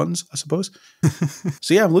MonsterVerse ones, I suppose.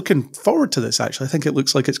 So yeah, I'm looking forward to this, actually. I think it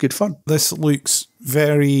looks like it's good fun. This looks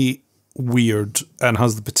very weird and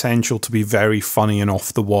has the potential to be very funny and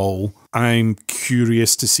off the wall. I'm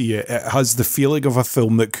curious to see it. It has the feeling of a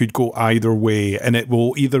film that could go either way, and it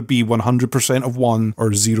will either be 100% of one or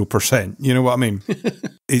 0%. You know what I mean?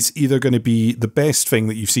 It's either going to be the best thing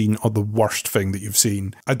that you've seen or the worst thing that you've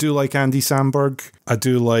seen. I do like Andy Samberg. I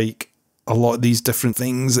do like a lot of these different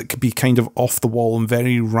things that could be kind of off the wall and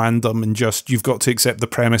very random, and just, you've got to accept the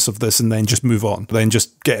premise of this and then just move on. Then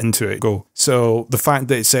just get into it, go. So the fact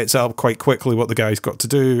that it sets up quite quickly what the guy's got to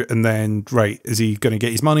do, and then, right, is he going to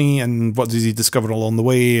get his money, and what does he discover along the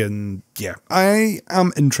way? And yeah, I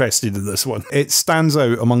am interested in this one. It stands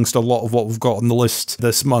out amongst a lot of what we've got on the list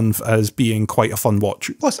this month as being quite a fun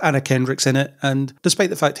watch. Plus Anna Kendrick's in it, and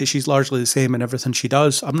despite the fact that she's largely the same in everything she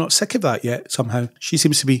does, I'm not sick of that yet somehow. She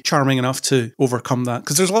seems to be charming enough to overcome that,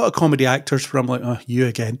 because there's a lot of comedy actors where I'm like, oh, you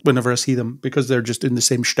again, whenever I see them, because they're just in the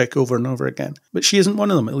same shtick over and over again. But she isn't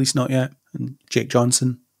one of them, at least not yet. And Jake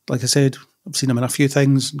Johnson, like I said, I've seen him in a few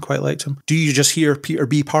things and quite liked him. Do you just hear Peter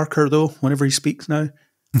B. Parker, though, whenever he speaks now?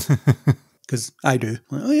 Because I do.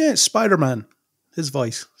 Like, oh yeah, it's Spider-Man. His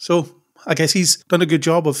voice. So I guess he's done a good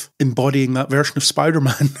job of embodying that version of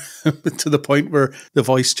Spider-Man to the point where the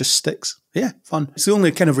voice just sticks. Yeah, fun. It's the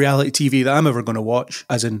only kind of reality TV that I'm ever going to watch,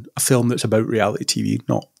 as in a film that's about reality TV,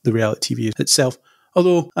 not the reality TV itself.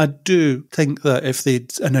 Although I do think that if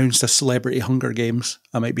they'd announced a celebrity Hunger Games,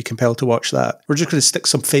 I might be compelled to watch that. We're just going to stick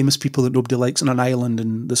some famous people that nobody likes on an island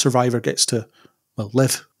and the survivor gets to, well,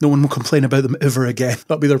 live. No one will complain about them ever again.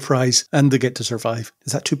 That'll be their prize. And they get to survive.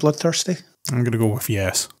 Is that too bloodthirsty? I'm going to go with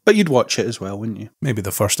yes. But you'd watch it as well, wouldn't you? Maybe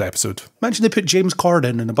the first episode. Imagine they put James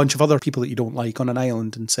Corden and a bunch of other people that you don't like on an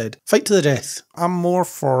island and said, fight to the death. I'm more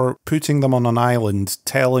for putting them on an island,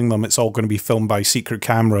 telling them it's all going to be filmed by secret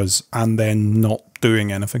cameras, and then not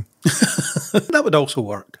doing anything. That would also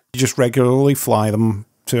work. You just regularly fly them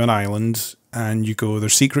to an island and you go,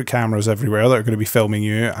 there's secret cameras everywhere that are going to be filming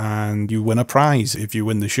you, and you win a prize if you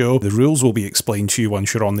win the show. The rules will be explained to you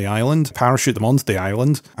once you're on the island. Parachute them onto the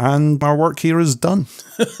island, and our work here is done.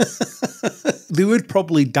 They would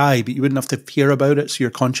probably die, but you wouldn't have to hear about it, so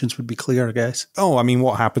your conscience would be clear, I guess. Oh, I mean,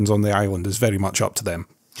 what happens on the island is very much up to them.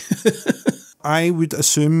 I would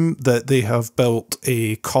assume that they have built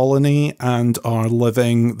a colony and are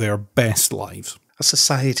living their best lives. A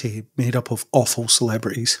society made up of awful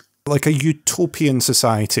celebrities. Like a utopian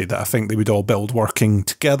society that I think they would all build, working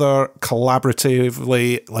together,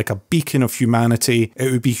 collaboratively, like a beacon of humanity.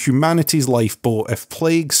 It would be humanity's lifeboat. If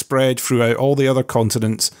plague spread throughout all the other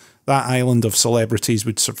continents, that island of celebrities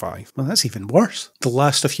would survive. Well, that's even worse. The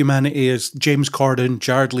last of humanity is James Corden,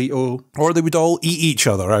 Jared Leto. Or they would all eat each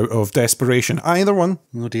other out of desperation. Either one.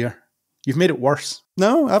 Oh dear. You've made it worse.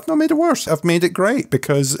 No, I've not made it worse. I've made it great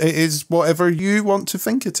because it is whatever you want to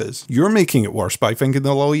think it is. You're making it worse by thinking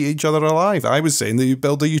they'll all eat each other alive. I was saying that you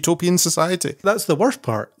build a utopian society. That's the worst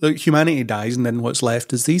part. That humanity dies and then what's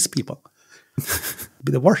left is these people. It'd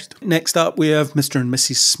be the worst. Next up, we have Mr. and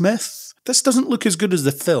Mrs. Smith. This doesn't look as good as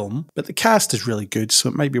the film, but the cast is really good, so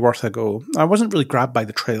it might be worth a go. I wasn't really grabbed by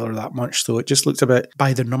the trailer that much, though. It just looked a bit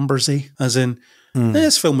by the numbersy, as in,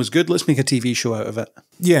 this film was good, let's make a TV show out of it.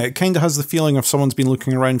 Yeah, it kind of has the feeling of someone's been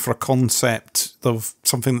looking around for a concept of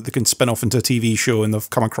something that they can spin off into a TV show, and they've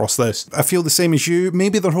come across this. I feel the same as you.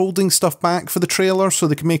 Maybe they're holding stuff back for the trailer so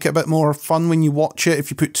they can make it a bit more fun when you watch it.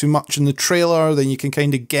 If you put too much in the trailer, then you can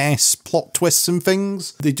kind of guess plot twists and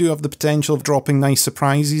things. They do have the potential of dropping nice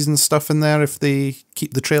surprises and stuff in there if they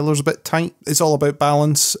keep the trailers a bit tight. It's all about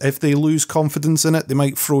balance. If they lose confidence in it, they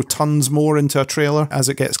might throw tons more into a trailer as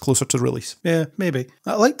it gets closer to release. Yeah, maybe.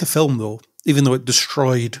 I like the film, though, even though it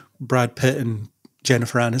destroyed Brad Pitt and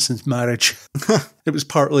Jennifer Aniston's marriage. It was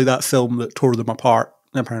partly that film that tore them apart,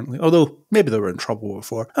 apparently. Although, maybe they were in trouble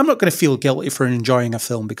before. I'm not going to feel guilty for enjoying a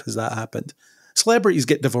film because that happened. Celebrities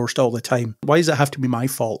get divorced all the time. Why does it have to be my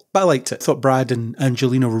fault? But I liked it. I thought Brad and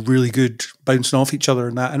Angelina were really good, bouncing off each other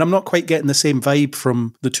and that. And I'm not quite getting the same vibe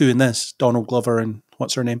from the two in this. Donald Glover and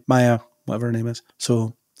what's her name? Maya, whatever her name is.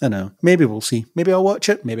 So, I don't know. Maybe we'll see. Maybe I'll watch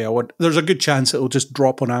it. Maybe I won't. There's a good chance it'll just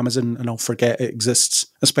drop on Amazon and I'll forget it exists.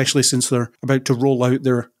 Especially since they're about to roll out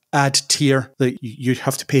their ad tier that you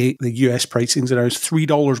have to pay the US pricings around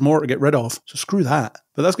 $3 more to get rid of. So screw that.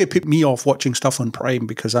 But that's going to put me off watching stuff on Prime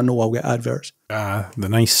because I know I'll get adverts. The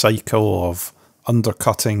nice cycle of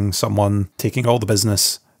undercutting someone, taking all the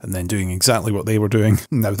business, and then doing exactly what they were doing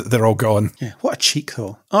now that they're all gone. Yeah, what a cheek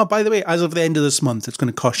though. Oh, by the way, as of the end of this month, it's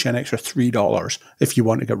going to cost you an extra $3 if you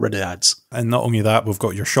want to get rid of ads. And not only that, we've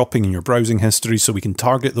got your shopping and your browsing history, so we can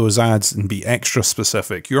target those ads and be extra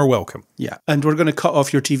specific. You're welcome. Yeah, and we're going to cut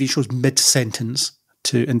off your TV shows mid-sentence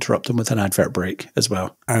to interrupt them with an advert break as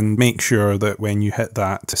well. And make sure that when you hit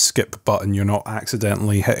that skip button, you're not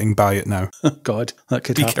accidentally hitting buy it now. God, that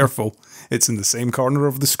could Be happen. careful. It's in the same corner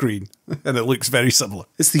of the screen, and it looks very similar.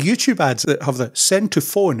 It's the YouTube ads that have the send to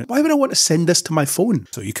phone. Why would I want to send this to my phone?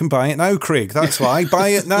 So you can buy it now, Craig. That's why. Buy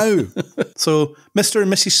it now. So, Mr.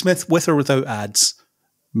 and Mrs. Smith, with or without ads.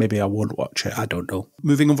 Maybe I won't watch it. I don't know.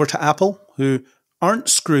 Moving over to Apple, who aren't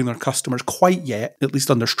screwing their customers quite yet, at least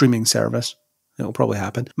on their streaming service. It'll probably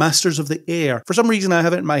happen. Masters of the Air. For some reason, I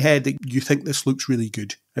have it in my head that you think this looks really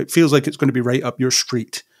good. It feels like it's going to be right up your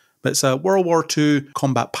street. But it's a World War II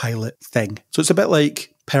combat pilot thing. So it's a bit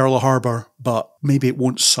like Pearl Harbor, but maybe it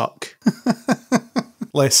won't suck.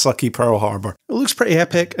 Less sucky Pearl Harbor. It looks pretty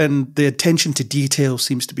epic, and the attention to detail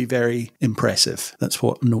seems to be very impressive. That's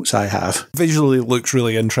what notes I have. Visually, it looks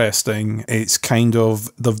really interesting. It's kind of,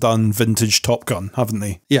 they've done vintage Top Gun, haven't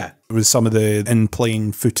they? Yeah. With some of the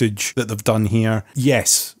in-plane footage that they've done here.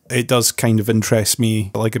 Yes, it does kind of interest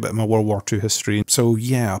me. I like a bit of my World War II history. So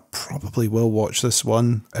yeah, I probably will watch this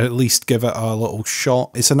one. At least give it a little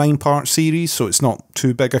shot. It's a 9-part series, so it's not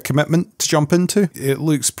too big a commitment to jump into. It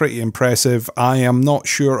looks pretty impressive. I am not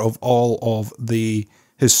sure of all of the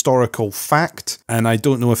historical fact, and I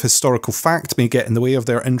don't know if historical fact may get in the way of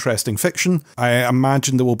their interesting fiction. I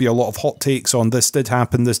imagine there will be a lot of hot takes on this did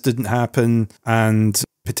happen, this didn't happen, and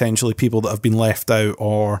potentially people that have been left out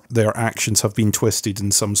or their actions have been twisted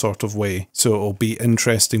in some sort of way. So it'll be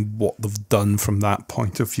interesting what they've done from that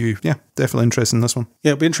point of view. Yeah, definitely interested in this one.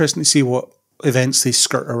 Yeah, it'll be interesting to see what events they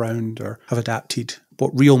skirt around or have adapted.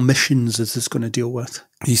 What real missions is this going to deal with?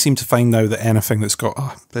 You seem to find now that anything that's got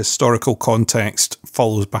a historical context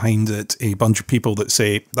follows behind it a bunch of people that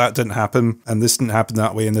say that didn't happen and this didn't happen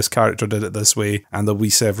that way and this character did it this way, and there'll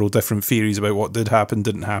be several different theories about what did happen,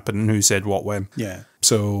 didn't happen, and who said what when. Yeah.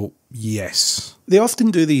 So, yes. They often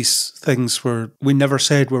do these things where we never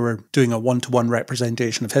said we were doing a one-to-one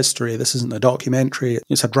representation of history. This isn't a documentary,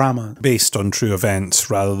 it's a drama. Based on true events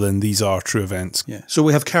rather than these are true events. Yeah. So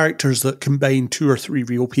we have characters that combine 2 or 3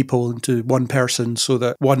 real people into one person so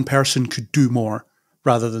that one person could do more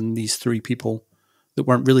rather than these 3 people that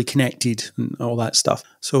weren't really connected and all that stuff.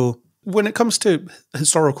 So when it comes to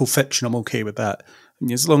historical fiction, I'm okay with that.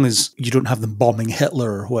 As long as you don't have them bombing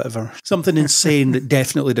Hitler or whatever. Something insane that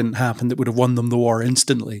definitely didn't happen that would have won them the war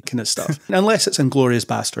instantly kind of stuff. Unless it's Inglourious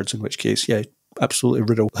Bastards, in which case, yeah, absolutely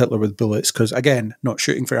riddle Hitler with bullets. Because again, not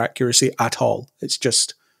shooting for accuracy at all. It's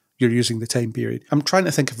just you're using the time period. I'm trying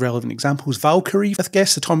to think of relevant examples. Valkyrie, I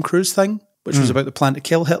guess, the Tom Cruise thing, which was about the plan to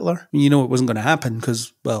kill Hitler. You know it wasn't going to happen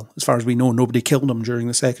because, well, as far as we know, nobody killed him during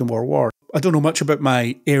the Second World War. I don't know much about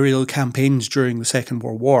my aerial campaigns during the Second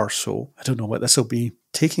World War, so I don't know what this will be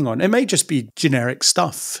taking on. It might just be generic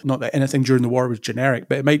stuff. Not that anything during the war was generic,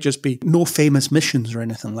 but it might just be no famous missions or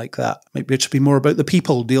anything like that. It might just be more about the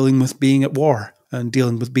people dealing with being at war and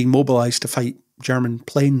dealing with being mobilised to fight German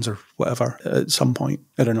planes or whatever at some point.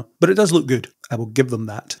 I don't know. But it does look good. I will give them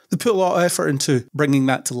that. They put a lot of effort into bringing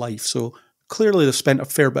that to life, so clearly they've spent a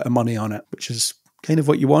fair bit of money on it, which is kind of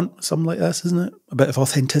what you want, something like this, isn't it? A bit of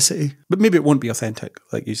authenticity. But maybe it won't be authentic,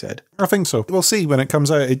 like you said. I think so. We'll see when it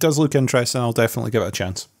comes out. It does look interesting. I'll definitely give it a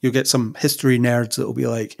chance. You'll get some history nerds that will be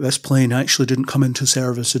like, this plane actually didn't come into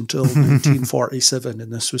service until 1947,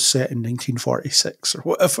 and this was set in 1946 or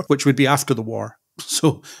whatever, which would be after the war.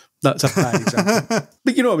 So that's a bad example.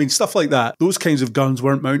 But you know what I mean? Stuff like that. Those kinds of guns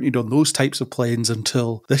weren't mounted on those types of planes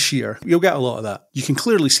until this year. You'll get a lot of that. You can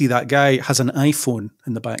clearly see that guy has an iPhone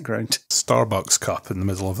in the background. Starbucks cup in the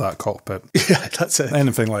middle of that cockpit. Yeah, that's it.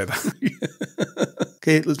 Anything like that.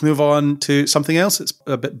 Okay, let's move on to something else. It's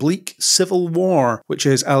a bit bleak. Civil War, which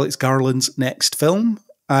is Alex Garland's next film.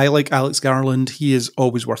 I like Alex Garland. He is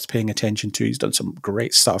always worth paying attention to. He's done some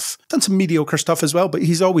great stuff. Done some mediocre stuff as well, but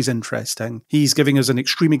he's always interesting. He's giving us an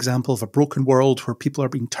extreme example of a broken world where people are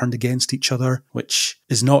being turned against each other, which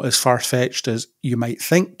is not as far-fetched as you might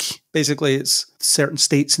think. Basically, it's certain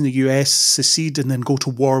states in the US secede and then go to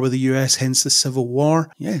war with the US, hence the Civil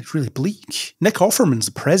War. Yeah, it's really bleak. Nick Offerman's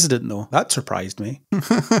the president, though. That surprised me.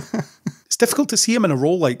 It's difficult to see him in a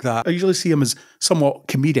role like that. I usually see him as somewhat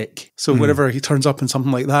comedic. So whenever he turns up in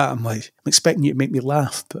something like that, I'm like, I'm expecting you to make me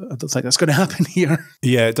laugh, but I don't think that's going to happen here.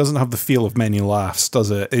 Yeah, it doesn't have the feel of many laughs,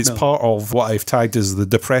 does it? It's part of what I've tagged as the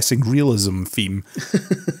depressing realism theme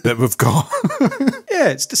that we've got. Yeah,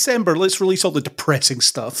 it's December. Let's release all the depressing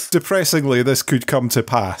stuff. Depressingly, this could come to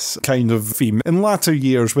pass kind of theme. In latter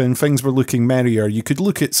years, when things were looking merrier, you could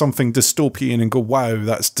look at something dystopian and go, wow,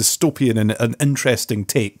 that's dystopian and an interesting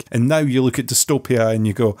take. And now you look at dystopia and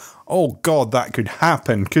you go, oh God, that could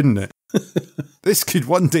happen, couldn't it? This could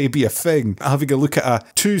one day be a thing. Having a look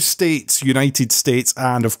at 2 states, United States,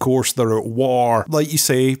 and of course they're at war. Like you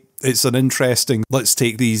say, it's an interesting, let's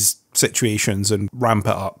take these situations and ramp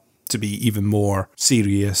it up to be even more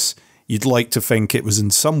serious. You'd like to think it was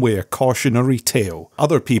in some way a cautionary tale.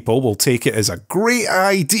 Other people will take it as a great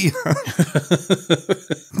idea.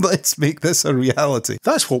 Let's make this a reality.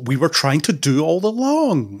 That's what we were trying to do all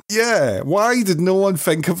along. Yeah, why did no one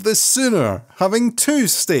think of this sooner? Having 2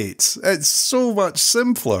 states. It's so much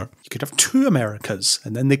simpler. You could have 2 Americas,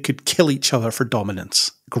 and then they could kill each other for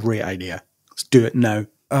dominance. Great idea. Let's do it now.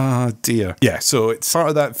 Ah, dear. Yeah, so it's part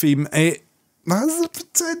of that theme. has the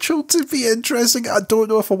potential to be interesting. I don't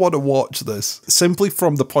know if I want to watch this, simply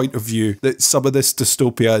from the point of view that some of this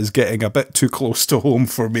dystopia is getting a bit too close to home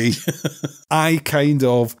for me. I kind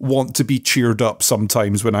of want to be cheered up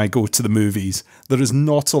sometimes when I go to the movies. There is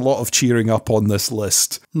not a lot of cheering up on this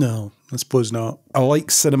list. No, I suppose not. I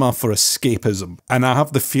like cinema for escapism, and I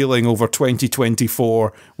have the feeling over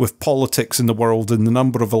 2024, with politics in the world and the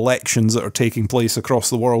number of elections that are taking place across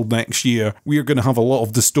the world next year, we are going to have a lot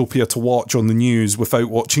of dystopia to watch on the news without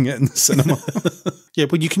watching it in the cinema. Yeah,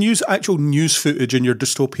 when you can use actual news footage in your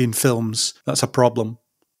dystopian films, that's a problem.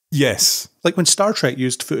 Yes. Like when Star Trek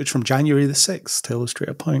used footage from January the 6th to illustrate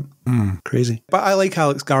a point. Crazy. But I like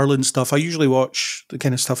Alex Garland's stuff. I usually watch the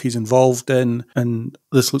kind of stuff he's involved in, and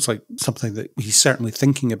this looks like something that he's certainly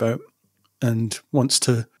thinking about and wants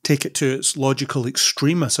to take it to its logical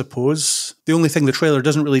extreme, I suppose. The only thing the trailer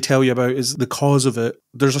doesn't really tell you about is the cause of it.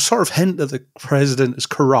 There's a sort of hint that the president is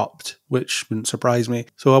corrupt, which wouldn't surprise me.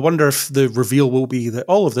 So I wonder if the reveal will be that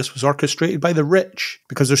all of this was orchestrated by the rich,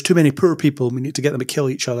 because there's too many poor people and we need to get them to kill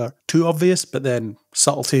each other. Too obvious, but then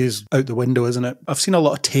subtlety is out the window, isn't it? I've seen a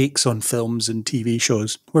lot of takes on films and TV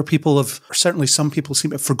shows where people have, certainly some people seem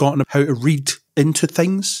to have forgotten how to read into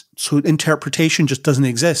things. So interpretation just doesn't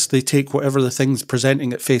exist. They take whatever the thing's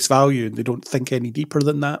presenting at face value and they don't think any deeper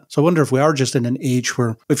than that. So I wonder if we are just in an age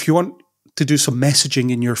where if you want to do some messaging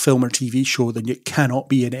in your film or TV show, then it cannot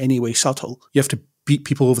be in any way subtle. You have to beat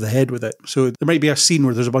people over the head with it. So there might be a scene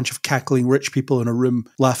where there's a bunch of cackling rich people in a room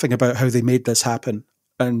laughing about how they made this happen.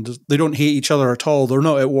 And they don't hate each other at all. They're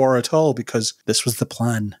not at war at all because this was the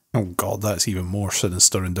plan. Oh God, that's even more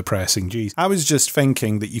sinister and depressing. Geez. I was just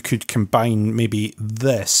thinking that you could combine maybe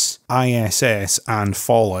this, ISS, and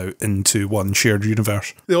Fallout into one shared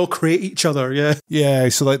universe. They all create each other, yeah. Yeah,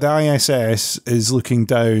 so like the ISS is looking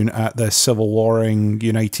down at the civil warring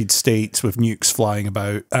United States with nukes flying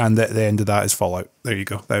about, and at the end of that is Fallout. There you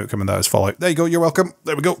go. The outcome of that is Fallout. There you go, you're welcome.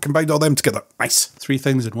 There we go, combined all them together. Nice. 3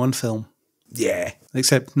 things in one film. Yeah.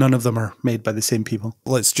 Except none of them are made by the same people.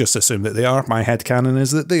 Let's just assume that they are. My headcanon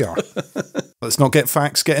is that they are. Let's not get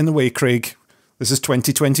facts get in the way, Craig. This is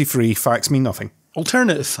 2023. Facts mean nothing.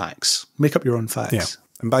 Alternative facts. Make up your own facts. Yeah.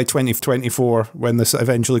 And by 2024, when this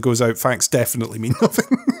eventually goes out, facts definitely mean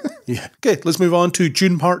nothing. Yeah. Okay, let's move on to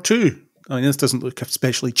Dune Part 2. I mean, this doesn't look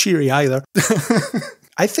especially cheery either.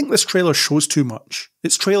 I think this trailer shows too much.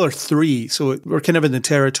 It's trailer 3, so we're kind of in the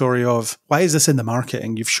territory of, why is this in the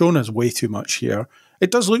marketing? You've shown us way too much here.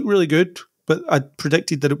 It does look really good, but I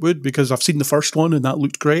predicted that it would because I've seen the first one and that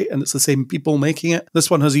looked great and it's the same people making it.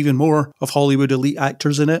 This one has even more of Hollywood elite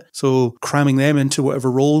actors in it, so cramming them into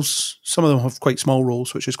whatever roles. Some of them have quite small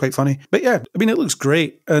roles, which is quite funny. But yeah, I mean, it looks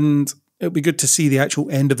great and it'll be good to see the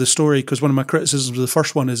actual end of the story because one of my criticisms of the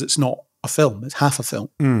first one is it's not a film, it's half a film.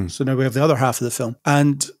 So now we have the other half of the film.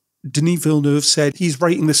 And Denis Villeneuve said he's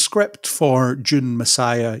writing the script for Dune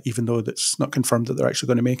Messiah, even though it's not confirmed that they're actually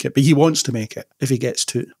going to make it, but he wants to make it if he gets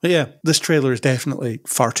to. But yeah, this trailer is definitely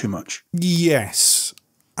far too much. Yes.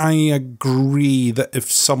 I agree that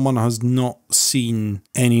if someone has not seen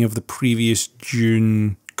any of the previous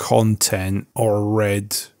Dune content or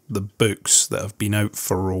read the books that have been out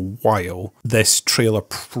for a while, this trailer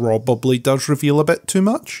probably does reveal a bit too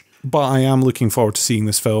much. But I am looking forward to seeing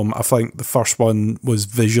this film. I think the first one was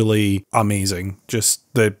visually amazing. Just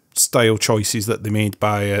the style choices that they made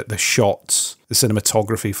by it, the shots, the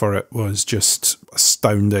cinematography for it was just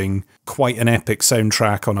astounding. Quite an epic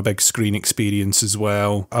soundtrack on a big screen experience as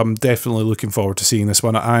well. I'm definitely looking forward to seeing this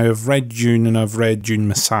one. I have read Dune and I've read Dune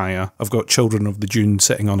Messiah. I've got Children of the Dune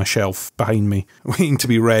sitting on a shelf behind me, waiting to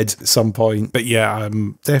be read at some point. But yeah,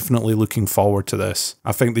 I'm definitely looking forward to this.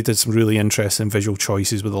 I think they did some really interesting visual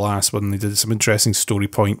choices with the last one. They did some interesting story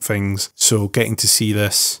point things. So getting to see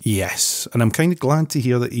this, yes. And I'm kind of glad to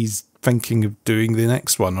hear that he's thinking of doing the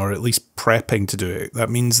next one, or at least prepping to do it. That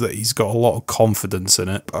means that he's got a lot of confidence in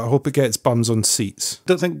it. I hope it gets bums on seats. I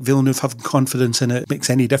don't think Villeneuve having confidence in it makes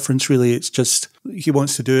any difference, really. It's just he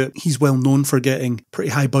wants to do it. He's well known for getting pretty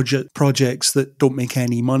high budget projects that don't make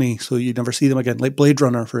any money, so you never see them again. Like Blade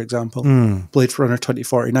Runner, for example. Blade Runner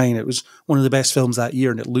 2049. It was one of the best films that year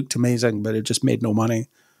and it looked amazing, but it just made no money.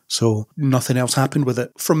 So nothing else happened with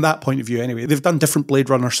it from that point of view anyway. They've done different Blade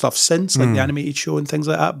Runner stuff since, like the animated show and things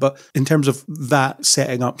like that. But in terms of that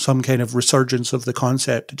setting up some kind of resurgence of the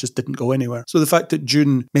concept, it just didn't go anywhere. So the fact that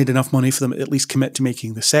Dune made enough money for them to at least commit to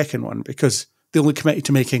making the second one, because they only committed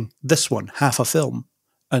to making this one, half a film.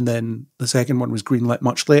 And then the second one was greenlit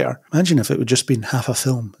much later. Imagine if it would just been half a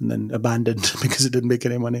film and then abandoned because it didn't make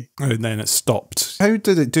any money. And then it stopped. How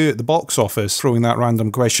did it do at the box office? Throwing that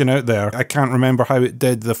random question out there. I can't remember how it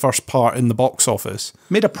did the first part in the box office.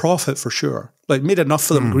 Made a profit for sure. Like, made enough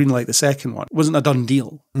for them to greenlight the second one. It wasn't a done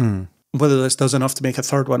deal. Whether this does enough to make a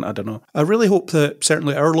third one, I don't know. I really hope that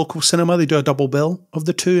certainly our local cinema, they do a double bill of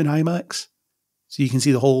the two in IMAX. So you can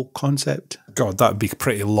see the whole concept. God, that'd be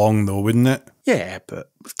pretty long though, wouldn't it? Yeah,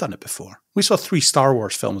 but we've done it before. We saw 3 Star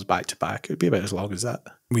Wars films back to back. It'd be about as long as that.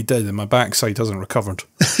 We did, and my backside hasn't recovered.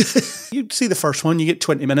 You see the first one, you get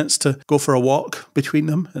 20 minutes to go for a walk between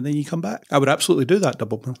them, and then you come back. I would absolutely do that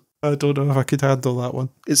double bill. I don't know if I could handle that one.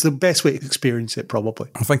 It's the best way to experience it, probably.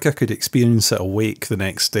 I think I could experience it awake the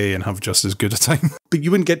next day and have just as good a time. But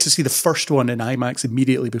you wouldn't get to see the first one in IMAX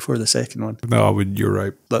immediately before the second one. No, I would. You're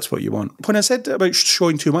right. That's what you want. When I said about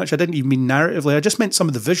showing too much, I didn't even mean narratively. I just meant some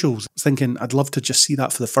of the visuals. I was thinking I'd love to just see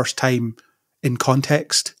that for the first time in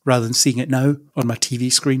context rather than seeing it now on my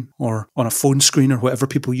TV screen or on a phone screen or whatever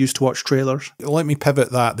people use to watch trailers. Let me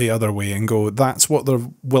pivot that the other way and go, that's what they're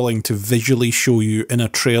willing to visually show you in a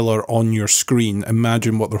trailer on your screen.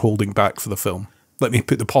 Imagine what they're holding back for the film. Let me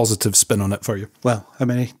put the positive spin on it for you. Well, how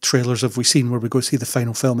many trailers have we seen where we go see the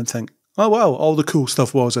final film and think, oh wow, all the cool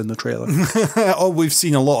stuff was in the trailer? Oh, we've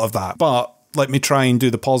seen a lot of that. But let me try and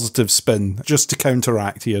do the positive spin just to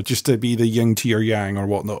counteract here, just to be the yin to your yang or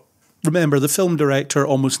whatnot. Remember, the film director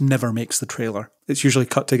almost never makes the trailer. It's usually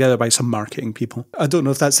cut together by some marketing people. I don't know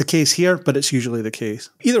if that's the case here, but it's usually the case.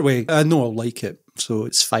 Either way, I know I'll like it, so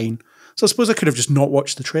it's fine. So I suppose I could have just not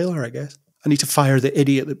watched the trailer, I guess. I need to fire the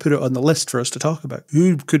idiot that put it on the list for us to talk about.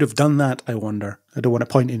 Who could have done that, I wonder? I don't want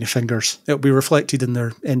to point any fingers. It'll be reflected in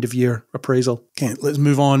their end-of-year appraisal. Okay, let's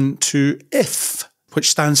move on to If, which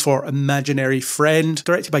stands for Imaginary Friend,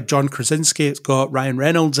 directed by John Krasinski. It's got Ryan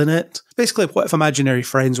Reynolds in it. Basically, what if imaginary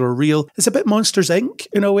friends were real? It's a bit Monsters, Inc.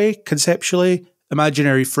 in a way, conceptually.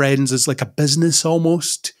 Imaginary friends is like a business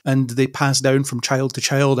almost, and they pass down from child to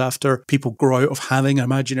child after people grow out of having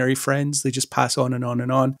imaginary friends. They just pass on and on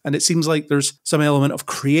and on. And it seems like there's some element of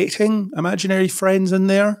creating imaginary friends in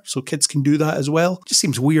there, so kids can do that as well. It just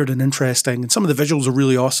seems weird and interesting, and some of the visuals are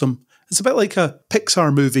really awesome. It's a bit like a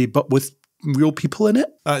Pixar movie, but with real people in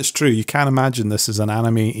it. That's true. You can't imagine this as an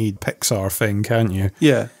animated Pixar thing, can't you?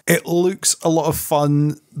 Yeah. It looks a lot of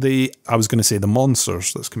fun. I was going to say the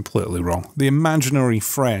monsters, that's completely wrong. The imaginary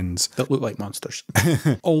friends that look like monsters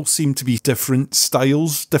all seem to be different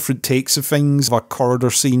styles, different takes of things. A corridor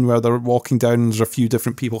scene where they're walking down and there's a few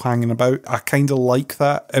different people hanging about. I kind of like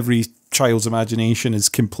that. Every child's imagination is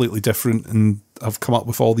completely different, and I've come up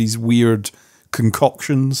with all these weird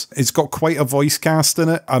concoctions. It's got quite a voice cast in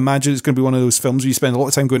it. I imagine it's going to be one of those films where you spend a lot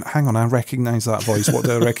of time going, hang on, I recognise that voice. What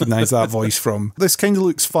do I recognise that voice from? This kind of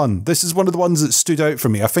looks fun. This is one of the ones that stood out for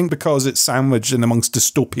me. I think because it's sandwiched in amongst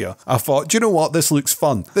dystopia. I thought, do you know what? This looks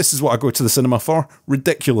fun. This is what I go to the cinema for.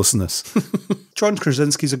 Ridiculousness. John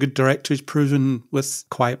Krasinski's a good director. He's proven with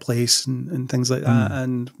Quiet Place and things like that.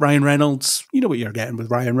 And Ryan Reynolds, you know what you're getting with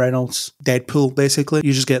Ryan Reynolds. Deadpool, basically.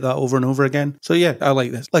 You just get that over and over again. So yeah, I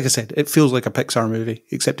like this. Like I said, it feels like a Pixar movie,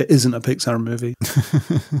 except it isn't a Pixar movie.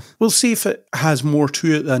 We'll see if it has more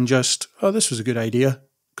to it than just, oh, this was a good idea.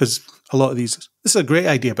 Because a lot of these, this is a great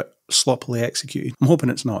idea, but sloppily executed. I'm hoping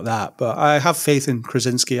it's not that, but I have faith in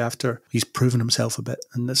Krasinski after he's proven himself a bit,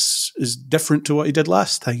 and this is different to what he did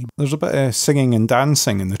last time. There's a bit of singing and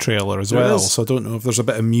dancing in the trailer as well, so I don't know if there's a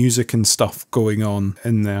bit of music and stuff going on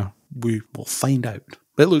in there. We will find out.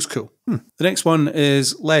 But it looks cool. The next one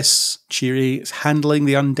is less cheery. It's Handling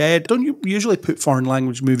the Undead. Don't usually put foreign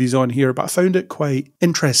language movies on here, but I found it quite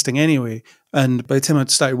interesting anyway. And by the time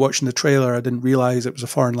I'd started watching the trailer, I didn't realise it was a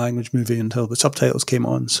foreign language movie until the subtitles came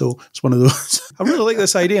on. So it's one of those. I really like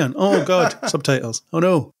this idea. And, oh God, subtitles. Oh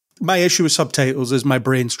no. My issue with subtitles is my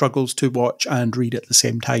brain struggles to watch and read at the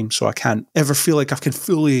same time. So I can't ever feel like I can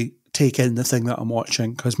fully take in the thing that I'm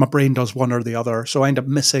watching because my brain does one or the other. So I end up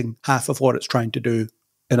missing half of what it's trying to do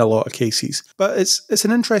in a lot of cases. But it's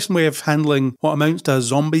an interesting way of handling what amounts to a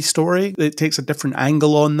zombie story. It takes a different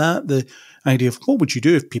angle on that. The idea of what would you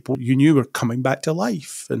do if people you knew were coming back to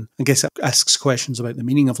life? And I guess it asks questions about the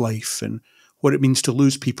meaning of life and what it means to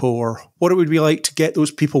lose people, or what it would be like to get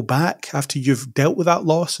those people back after you've dealt with that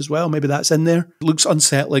loss as well. Maybe that's in there. It looks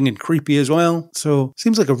unsettling and creepy as well. So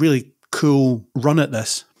seems like a really cool run at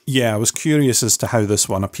this. Yeah, I was curious as to how this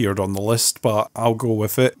one appeared on the list, but I'll go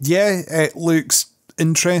with it. Yeah, it looks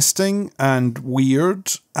interesting and weird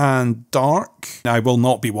and dark. I will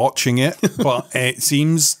not be watching it, but it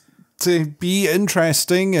seems to be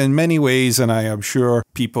interesting in many ways, and I am sure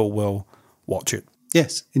people will watch it.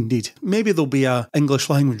 Yes, indeed. Maybe there'll be a English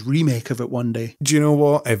language remake of it one day. Do you know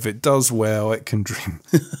what? If it does well, it can dream.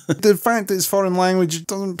 The fact that it's foreign language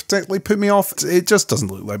doesn't particularly put me off. It just doesn't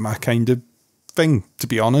look like my kind of thing, to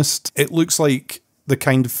be honest. It looks like the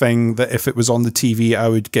kind of thing that if it was on the TV, I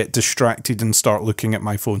would get distracted and start looking at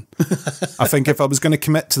my phone. I think if I was going to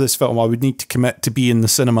commit to this film, I would need to commit to be in the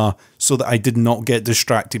cinema so that I did not get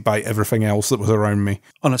distracted by everything else that was around me.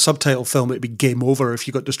 On a subtitle film, it'd be game over if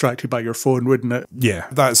you got distracted by your phone, wouldn't it? Yeah,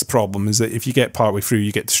 that's the problem, is that if you get partway through,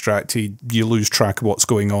 you get distracted, you lose track of what's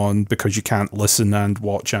going on because you can't listen and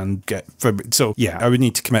watch and get... So, yeah, I would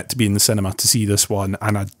need to commit to be in the cinema to see this one,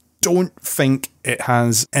 and I don't think it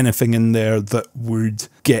has anything in there that would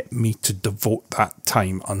get me to devote that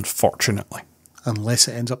time, unfortunately. Unless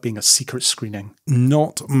it ends up being a secret screening.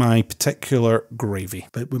 Not my particular gravy.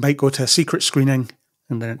 But we might go to a secret screening,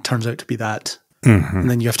 and then it turns out to be that. Mm-hmm.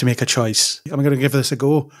 And then you have to make a choice. Am I going to give this a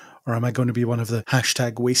go? Or am I going to be one of the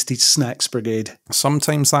hashtag wasted snacks brigade?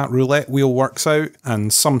 Sometimes that roulette wheel works out,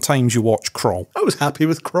 and sometimes you watch Crawl. I was happy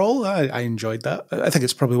with Crawl. I enjoyed that. I think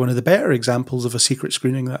it's probably one of the better examples of a secret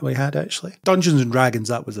screening that we had, actually. Dungeons and Dragons,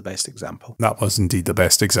 that was the best example. That was indeed the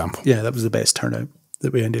best example. Yeah, that was the best turnout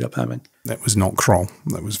that we ended up having. It was not Crawl.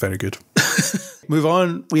 That was very good. Move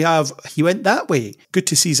on. We have He Went That Way. Good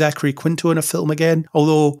to see Zachary Quinto in a film again,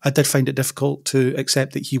 although I did find it difficult to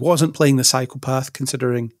accept that he wasn't playing the psychopath,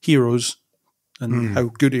 considering Heroes and how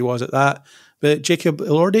good he was at that. But Jacob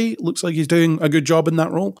Elordi looks like he's doing a good job in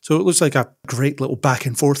that role. So it looks like a great little back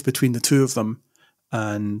and forth between the two of them,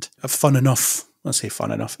 and a fun enough, I say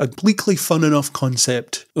fun enough, a bleakly fun enough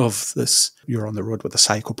concept of this you're on the road with a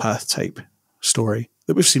psychopath type story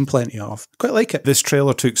that we've seen plenty of. Quite like it. This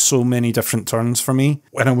trailer took so many different turns for me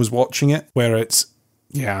when I was watching it, where it's,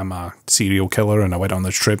 yeah, I'm a serial killer and I went on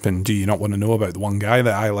this trip, and do you not want to know about the one guy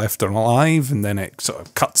that I left alive? And then it sort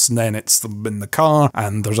of cuts, and then it's them in the car,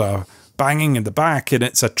 and there's a banging in the back, and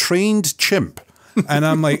it's a trained chimp. And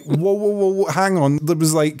I'm like, whoa, hang on. There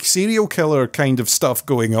was like serial killer kind of stuff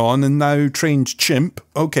going on, and now trained chimp.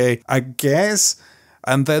 Okay, I guess.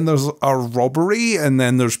 And then there's a robbery, and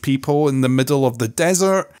then there's people in the middle of the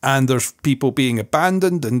desert, and there's people being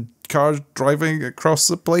abandoned, and cars driving across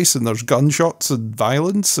the place, and there's gunshots and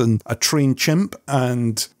violence and a trained chimp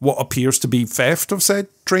and what appears to be theft of said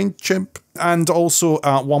trained chimp. And also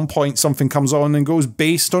at one point something comes on and goes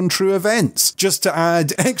based on true events, just to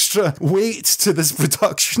add extra weight to this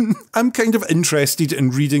production. I'm kind of interested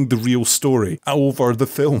in reading the real story over the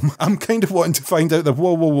film. I'm kind of wanting to find out that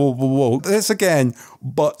whoa, this again,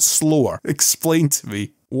 but slower. Explain to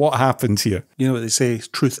me what happened here. You know what they say,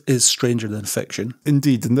 truth is stranger than fiction.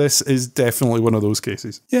 Indeed, and this is definitely one of those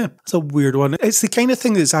cases. Yeah, it's a weird one. It's the kind of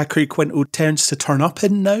thing that Zachary Quinto tends to turn up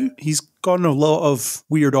in now. He's gotten a lot of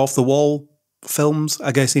weird off-the-wall films.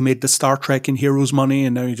 I guess he made the Star Trek and Heroes money,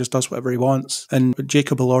 and now he just does whatever he wants. And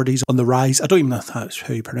Jacob Elordi's on the rise. I don't even know if that's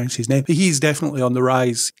how you pronounce his name, but he's definitely on the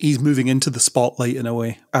rise. He's moving into the spotlight in a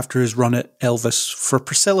way after his run at Elvis for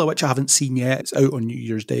Priscilla, which I haven't seen yet. It's out on New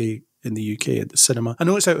Year's Day in the UK at the cinema. I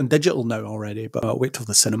know it's out on digital now already, but I'll wait till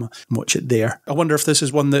the cinema and watch it there. I wonder if this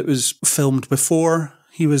is one that was filmed before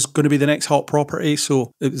he was going to be the next hot property,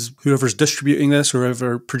 so it was whoever's distributing this or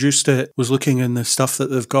whoever produced it was looking in the stuff that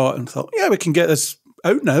they've got and thought, yeah, we can get this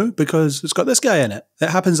out now because it's got this guy in it. It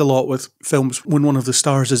happens a lot with films when one of the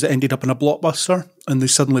stars has ended up in a blockbuster and they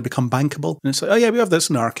suddenly become bankable. And it's like, oh yeah, we have this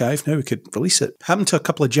in archive, now we could release it. Happened to a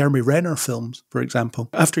couple of Jeremy Renner films, for example.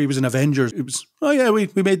 After he was in Avengers, it was, oh yeah, we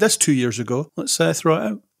made this 2 years ago. Let's throw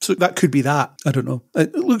it out. So that could be that. I don't know.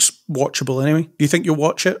 It looks watchable anyway. Do you think you'll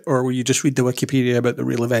watch it, or will you just read the Wikipedia about the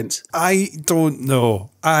real events? I don't know.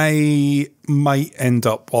 I might end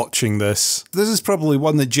up watching this. This is probably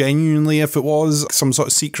one that genuinely, if it was some sort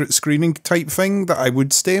of secret screening type thing, that I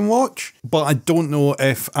would stay and watch. But I don't know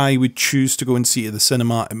if I would choose to go and see it at the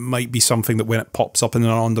cinema. It might be something that when it pops up in an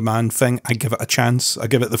on-demand thing, I give it a chance. I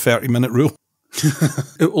give it the 30-minute rule.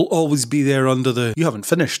 It will always be there under the you haven't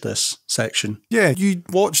finished this section. Yeah, you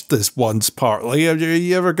watched this once partly. Are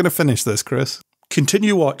you ever going to finish this, Chris?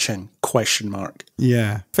 Continue watching, question mark.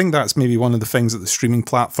 Yeah. I think that's maybe one of the things that the streaming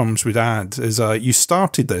platforms would add is you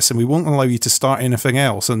started this and we won't allow you to start anything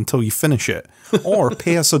else until you finish it. Or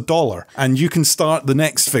pay us $1 and you can start the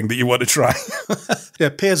next thing that you want to try. Yeah,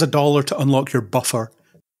 pay us $1 to unlock your buffer.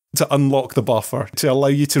 To unlock the buffer, to allow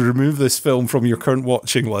you to remove this film from your current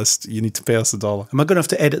watching list, you need to pay us $1. Am I going to have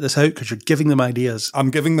to edit this out because you're giving them ideas?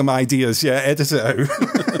 I'm giving them ideas, yeah, edit it out.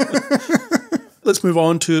 Let's move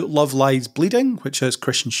on to Love Lies Bleeding, which has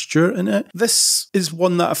Christian Stewart in it. This is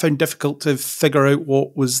one that I found difficult to figure out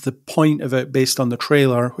what was the point of it based on the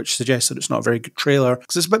trailer, which suggests that it's not a very good trailer,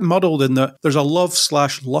 because it's a bit muddled in that there's a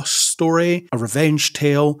love/lust story, a revenge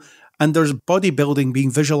tale, and there's bodybuilding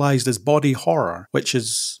being visualized as body horror, which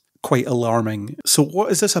is quite alarming. So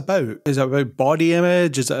what is this about? Is it about body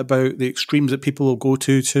image? Is it about the extremes that people will go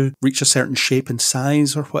to reach a certain shape and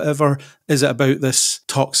size or whatever? Is it about this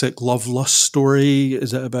toxic love lust story?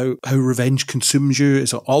 Is it about how revenge consumes you?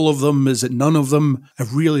 Is it all of them? Is it none of them? I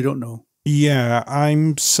really don't know. Yeah,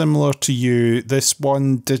 I'm similar to you. This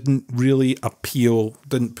one didn't really appeal,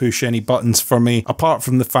 didn't push any buttons for me, apart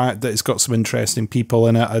from the fact that it's got some interesting people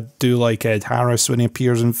in it. I do like Ed Harris when he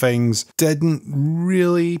appears in things. Didn't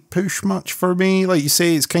really push much for me. Like you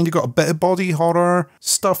say, it's kind of got a bit of body horror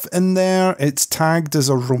stuff in there. It's tagged as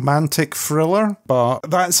a romantic thriller, but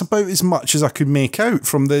that's about as much as I could make out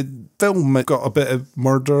from the film. It got a bit of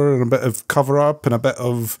murder and a bit of cover-up and a bit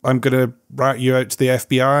of, I'm going to rat you out to the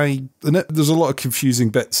FBI. And there's a lot of confusing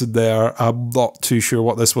bits in there. I'm not too sure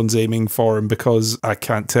what this one's aiming for, and because I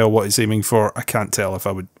can't tell what it's aiming for, I can't tell if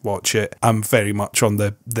I would watch it. I'm very much on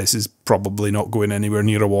the this is probably not going anywhere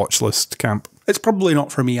near a watch list camp. It's probably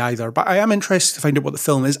not for me either, but I am interested to find out what the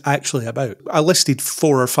film is actually about. I listed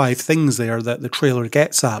 4 or 5 things there that the trailer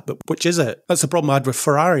gets at, but which is it? That's the problem I had with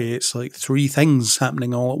Ferrari. It's like 3 things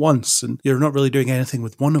happening all at once, and you're not really doing anything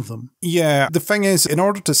with one of them. Yeah, the thing is, in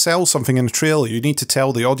order to sell something in a trailer, you need to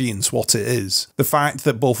tell the audience what it is. The fact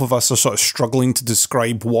that both of us are sort of struggling to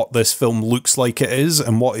describe what this film looks like it is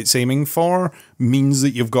and what it's aiming for means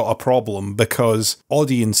that you've got a problem, because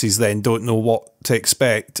audiences then don't know what to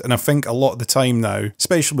expect. And I think a lot of the time now,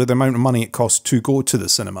 especially with the amount of money it costs to go to the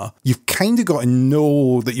cinema, you've kind of got to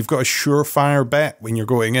know that you've got a surefire bet when you're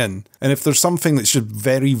going in. And if there's something that's just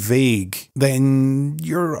very vague, then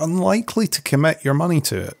you're unlikely to commit your money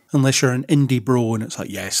to it. Unless you're an indie bro and it's like,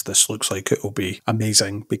 yes, this looks like it will be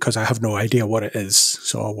amazing because I have no idea what it is,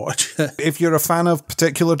 so I'll watch it. If you're a fan of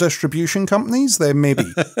particular distribution companies, then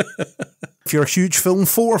maybe. If you're a huge Film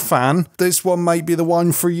 4 fan, this one might be the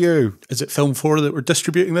one for you. Is it Film 4 that were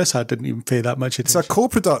distributing this? I didn't even pay that much attention. It's a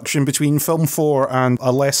co-production between Film 4 and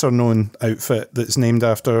a lesser-known outfit that's named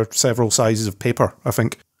after several sizes of paper, I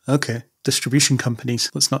think. Okay, distribution companies.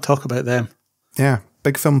 Let's not talk about them. Yeah,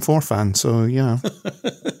 big Film 4 fan, so, you know.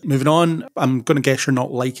 Moving on, I'm going to guess you're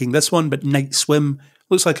not liking this one, but Night Swim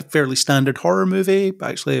looks like a fairly standard horror movie, but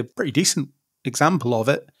actually a pretty decent example of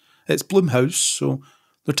it. It's Blumhouse, so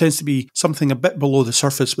there tends to be something a bit below the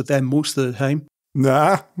surface with them most of the time.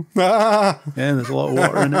 Nah. Yeah, there's a lot of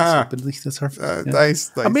water in it so beneath the surface. Yeah.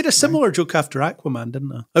 Nice. I made a similar joke after Aquaman,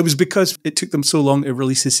 didn't I? It was because it took them so long to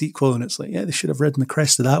release a sequel, and it's like, yeah, they should have ridden the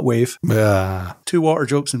crest of that wave. 2 water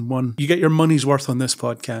jokes in one. You get your money's worth on this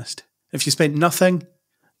podcast. If you spent nothing,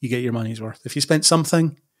 you get your money's worth. If you spent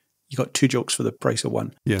something, you got 2 jokes for the price of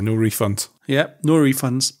 1. Yeah, no refunds. Yeah, no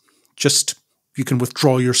refunds. Just you can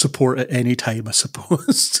withdraw your support at any time, I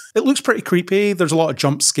suppose. It looks pretty creepy. There's a lot of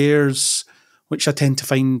jump scares, which I tend to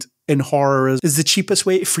find in horror is the cheapest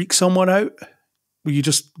way to freak someone out. Where you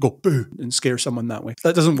just go boo and scare someone that way.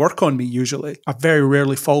 That doesn't work on me usually. I very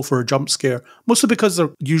rarely fall for a jump scare, mostly because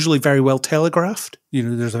they're usually very well telegraphed. You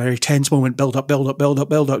know, there's a very tense moment, build up,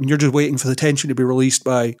 and you're just waiting for the tension to be released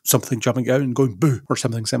by something jumping out and going boo or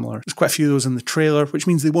something similar. There's quite a few of those in the trailer, which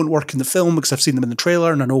means they won't work in the film because I've seen them in the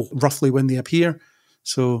trailer and I know roughly when they appear.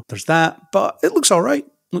 So there's that, but it looks all right.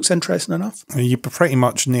 Looks interesting enough. You pretty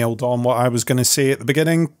much nailed on what I was going to say at the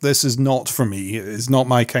beginning. This is not for me. It's not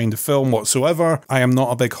my kind of film whatsoever. I am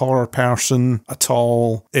not a big horror person at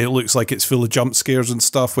all. It looks like it's full of jump scares and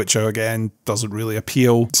stuff, which again doesn't really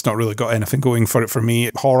appeal. It's not really got anything going for it for me.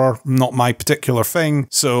 Horror, not my particular thing.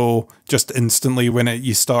 So just instantly when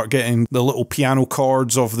you start getting the little piano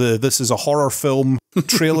chords of the this is a horror film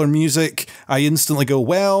trailer music, I instantly go,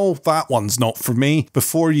 well, that one's not for me,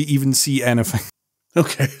 before you even see anything.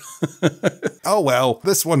 Okay. Oh well,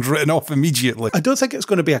 this one's written off immediately. I don't think it's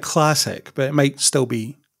going to be a classic, but it might still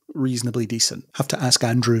be reasonably decent. Have to ask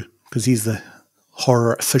Andrew, because he's the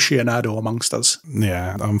horror aficionado amongst us.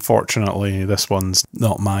 Yeah, unfortunately, this one's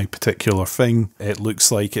not my particular thing. It looks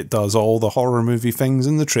like it does all the horror movie things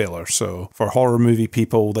in the trailer, so for horror movie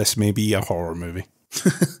people, this may be a horror movie.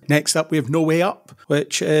 Next up, we have No Way Up,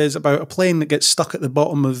 which is about a plane that gets stuck at the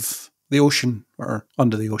bottom of the ocean, or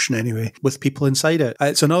under the ocean anyway, with people inside it.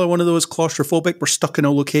 It's another one of those claustrophobic, we're stuck in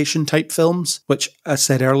a location type films, which I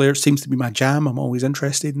said earlier seems to be my jam. I'm always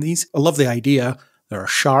interested in these. I love the idea. There are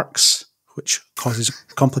sharks, which causes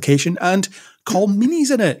complication, and Col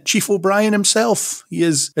Meany's in it. Chief O'Brien himself, he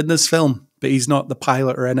is in this film, but he's not the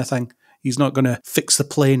pilot or anything. He's not going to fix the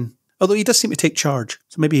plane. Although he does seem to take charge.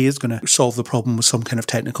 So maybe he is going to solve the problem with some kind of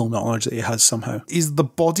technical knowledge that he has somehow. He's the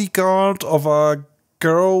bodyguard of a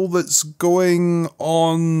girl that's going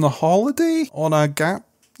on holiday on a gap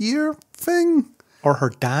year thing. Or her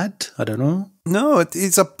dad? I don't know. No,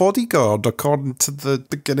 it's a bodyguard, according to the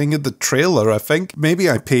beginning of the trailer, I think. Maybe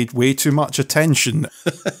I paid way too much attention.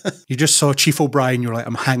 You just saw Chief O'Brien, you're like,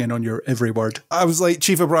 I'm hanging on your every word. I was like,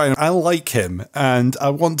 Chief O'Brien, I like him, and I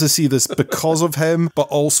want to see this because of him, but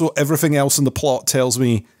also everything else in the plot tells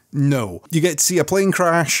me, no. You get to see a plane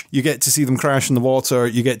crash, you get to see them crash in the water,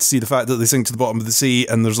 you get to see the fact that they sink to the bottom of the sea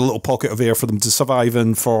and there's a little pocket of air for them to survive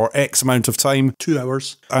in for X amount of time. 2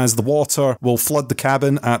 hours. As the water will flood the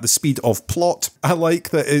cabin at the speed of plot. I like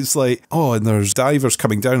that it's like, oh, and there's divers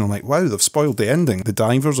coming down. I'm like, wow, they've spoiled the ending. The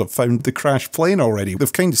divers have found the crashed plane already.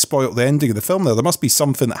 They've kind of spoiled the ending of the film there. There must be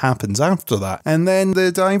something that happens after that. And then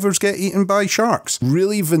the divers get eaten by sharks.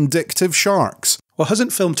 Really vindictive sharks. Well,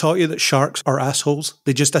 hasn't film taught you that sharks are assholes?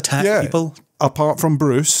 They just attack people? Apart from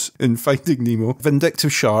Bruce in Finding Nemo,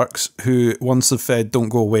 vindictive sharks who, once they've fed, don't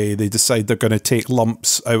go away. They decide they're going to take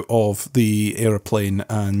lumps out of the aeroplane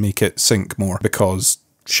and make it sink more because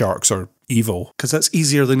sharks are evil. Because that's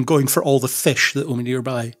easier than going for all the fish that will be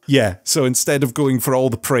nearby. Yeah, so instead of going for all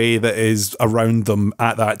the prey that is around them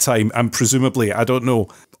at that time, and presumably, I don't know,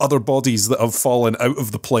 other bodies that have fallen out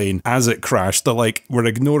of the plane as it crashed, they're like, we're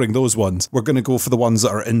ignoring those ones. We're going to go for the ones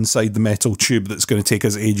that are inside the metal tube that's going to take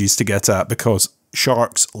us ages to get at because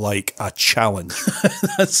sharks like a challenge.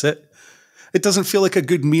 That's it. It doesn't feel like a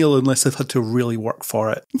good meal unless they've had to really work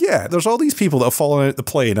for it. Yeah, there's all these people that have fallen out the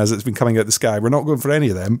plane as it's been coming out the sky. We're not going for any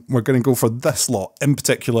of them. We're going to go for this lot in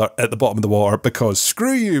particular at the bottom of the water because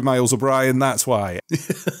screw you, Miles O'Brien, that's why.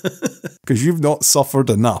 Because you've not suffered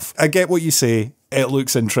enough. I get what you say. It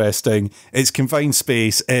looks interesting. It's confined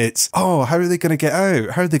space. It's, oh, how are they going to get out?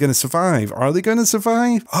 How are they going to survive? Are they going to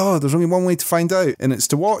survive? Oh, there's only one way to find out. And it's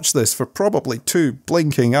to watch this for probably 2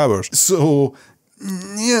 blinking hours. So,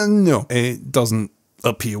 yeah, no, it doesn't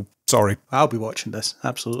appeal. Sorry. I'll be watching this,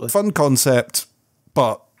 absolutely. Fun concept,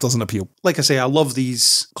 but doesn't appeal. Like I say, I love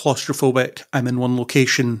these claustrophobic, I'm in one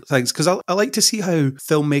location things, because I like to see how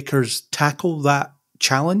filmmakers tackle that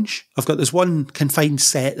challenge. I've got this one confined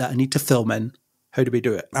set that I need to film in. How do we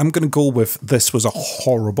do it? I'm going to go with this was a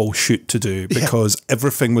horrible shoot to do because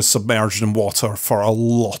everything was submerged in water for a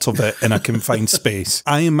lot of it in a confined space.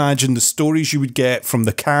 I imagine the stories you would get from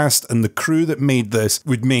the cast and the crew that made this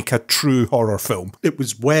would make a true horror film. It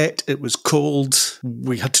was wet, it was cold,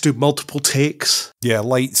 we had to do multiple takes. Yeah,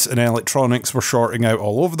 lights and electronics were shorting out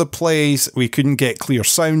all over the place. We couldn't get clear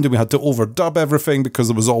sound and we had to overdub everything because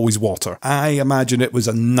there was always water. I imagine it was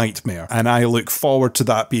a nightmare and I look forward to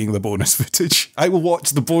that being the bonus footage. I will watch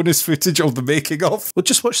the bonus footage of the making of. We'll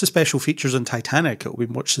just watch the special features on Titanic. It'll be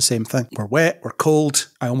much the same thing. We're wet, we're cold.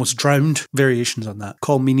 I almost drowned. Variations on that.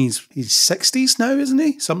 Call Meany's, he's 60s now, isn't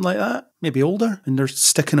he? Something like that. Maybe older. And they're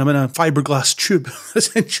sticking him in a fiberglass tube,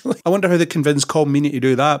 essentially. I wonder how they convinced Call Meany to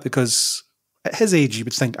do that because at his age, you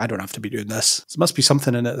would think, I don't have to be doing this. There must be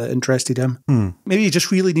something in it that interested him. Maybe he just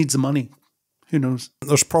really needs the money. Who knows?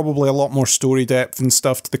 There's probably a lot more story depth and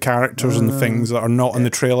stuff to the characters and the things that are not in the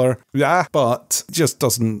trailer. Yeah, but it just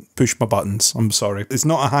doesn't push my buttons. I'm sorry. It's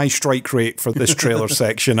not a high strike rate for this trailer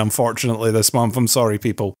section, unfortunately, this month. I'm sorry,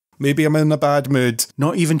 people. Maybe I'm in a bad mood.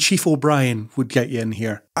 Not even Chief O'Brien would get you in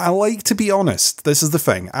here. I like to be honest. This is the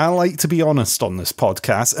thing. I like to be honest on this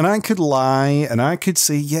podcast. And I could lie and I could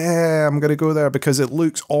say, yeah, I'm going to go there because it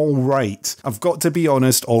looks all right. I've got to be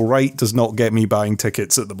honest. All right does not get me buying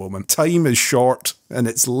tickets at the moment. Time is short and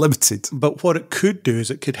it's limited. But what it could do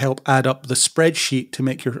is it could help add up the spreadsheet to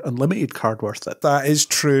make your unlimited card worth it. That is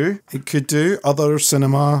true. It could do. Other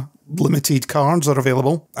cinema limited cards are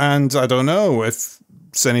available. And I don't know if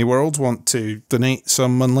Cineworld want to donate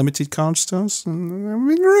some unlimited cards to us, that would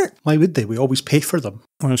be great. Why would they? We always pay for them.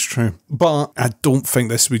 That's true. But I don't think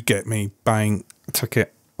this would get me buying a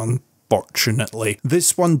ticket, unfortunately.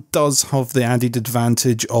 This one does have the added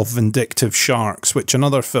advantage of vindictive sharks, which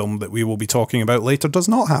another film that we will be talking about later does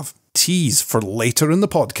not have. Tease for later in the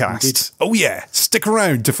podcast. Indeed. Oh yeah, stick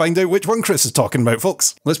around to find out which one Chris is talking about,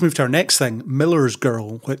 folks. Let's move to our next thing, Miller's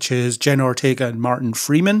Girl, which is Jenna Ortega and Martin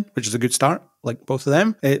Freeman, which is a good start. Like both of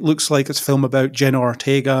them. It looks like it's a film about Jenna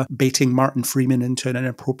Ortega baiting Martin Freeman into an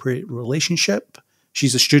inappropriate relationship.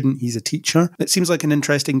 She's a student, he's a teacher. It seems like an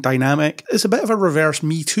interesting dynamic. It's a bit of a reverse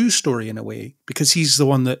Me Too story in a way, because he's the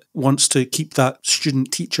one that wants to keep that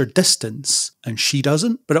student-teacher distance, and she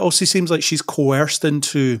doesn't. But it also seems like she's coerced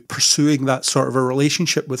into pursuing that sort of a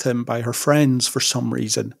relationship with him by her friends for some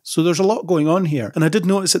reason. So there's a lot going on here. And I did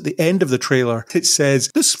notice at the end of the trailer, it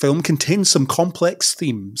says, this film contains some complex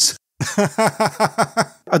themes.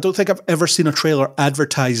 I don't think I've ever seen a trailer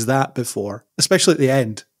advertise that before, especially at the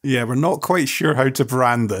end. Yeah, we're not quite sure how to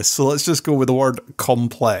brand this, so let's just go with the word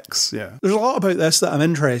complex. Yeah. There's a lot about this that I'm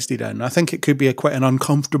interested in. I think it could be quite an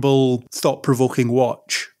uncomfortable, thought-provoking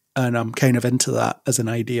watch, and I'm kind of into that as an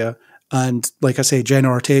idea. And like I say, Jenna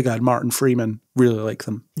Ortega and Martin Freeman, really like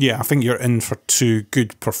them. Yeah, I think you're in for two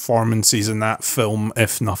good performances in that film,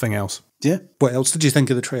 if nothing else. Yeah. What else did you think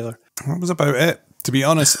of the trailer? That was about it, to be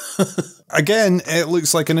honest. Again, it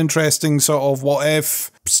looks like an interesting sort of what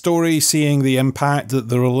if story, seeing the impact that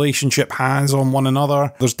the relationship has on one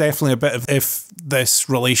another. There's definitely a bit of if this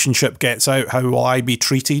relationship gets out, how will I be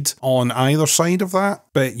treated on either side of that?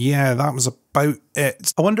 But yeah, that was about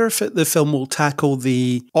it. I wonder if the film will tackle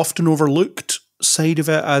the often overlooked side of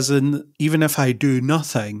it, as in, even if I do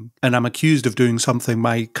nothing and I'm accused of doing something,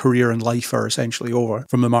 my career and life are essentially over,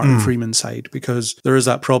 from the Martin Freeman side, because there is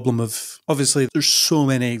that problem of, obviously there's so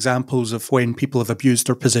many examples of when people have abused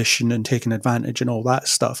their position and taken advantage and all that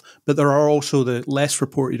stuff, but there are also the less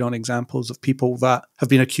reported on examples of people that have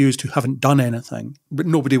been accused who haven't done anything, but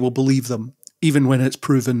nobody will believe them, even when it's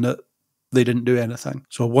proven that they didn't do anything.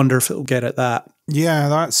 So I wonder if it'll get at that. Yeah,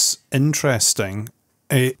 that's interesting.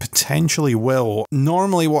 It potentially will.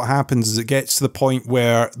 Normally what happens is it gets to the point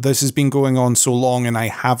where this has been going on so long and I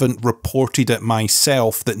haven't reported it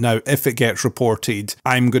myself that now if it gets reported,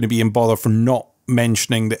 I'm going to be in bother for not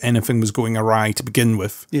mentioning that anything was going awry to begin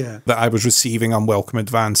with. Yeah. That I was receiving unwelcome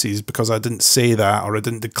advances because I didn't say that or I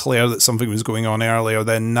didn't declare that something was going on earlier.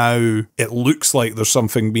 Then now it looks like there's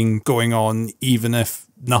something being going on even if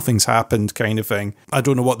nothing's happened, kind of thing. I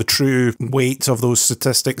don't know what the true weight of those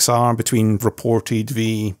statistics are between reported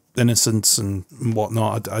v innocence and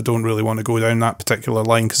whatnot. I don't really want to go down that particular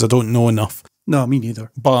line because I don't know enough. No, me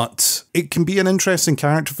neither. But it can be an interesting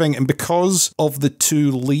character thing, and because of the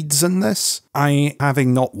two leads in this, I,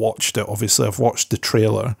 having not watched it, obviously I've watched the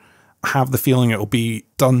trailer, have the feeling it'll be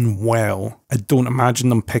done well. I don't imagine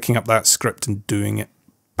them picking up that script and doing it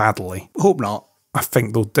badly. Hope not. I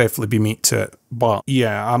think there'll definitely be meat to it. But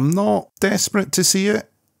yeah, I'm not desperate to see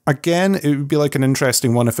it. Again, it would be like an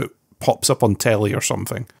interesting one if it pops up on telly or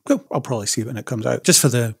something. Well, I'll probably see it when it comes out. Just for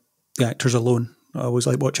the actors alone. I always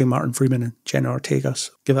like watching Martin Freeman and Jenna Ortega,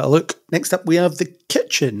 so give it a look. Next up, we have The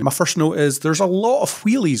Kitchen. My first note is there's a lot of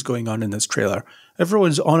wheelies going on in this trailer.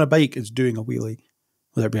 Everyone's on a bike is doing a wheelie.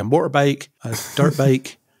 Whether it be a motorbike, a dirt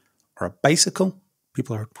bike, or a bicycle.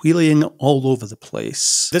 People are wheeling all over the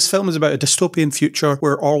place. This film is about a dystopian future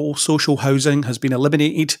where all social housing has been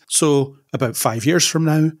eliminated. So about 5 years from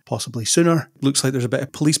now, possibly sooner. Looks like there's a bit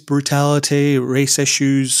of police brutality, race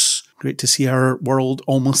issues. Great to see our world,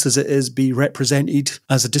 almost as it is, be represented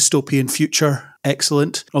as a dystopian future.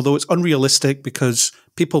 Excellent. Although it's unrealistic because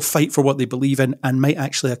people fight for what they believe in and might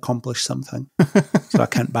actually accomplish something. So I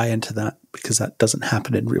can't buy into that because that doesn't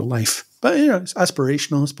happen in real life. But, you know, it's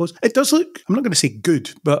aspirational, I suppose. It does look, I'm not going to say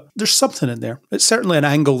good, but there's something in there. It's certainly an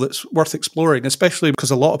angle that's worth exploring, especially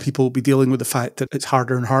because a lot of people will be dealing with the fact that it's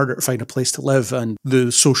harder and harder to find a place to live and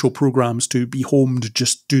the social programs to be homed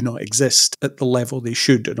just do not exist at the level they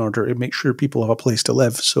should in order to make sure people have a place to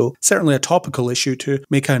live. So certainly a topical issue to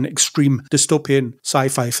make an extreme dystopian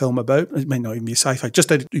sci-fi film about. It might not even be sci-fi,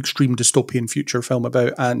 just an extreme dystopian future film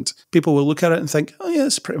about, and people will look at it and think, oh yeah,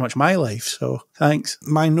 it's pretty much my life, so thanks.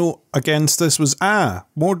 My note against this was,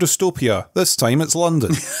 more dystopia. This time it's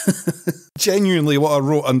London. Genuinely what I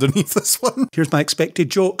wrote underneath this one. Here's my expected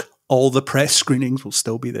joke. All the press screenings will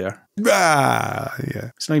still be there. Yeah.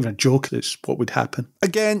 It's not even a joke, it's what would happen.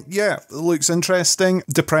 Again, yeah, it looks interesting,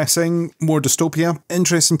 depressing, more dystopia.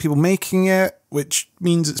 Interesting people making it, which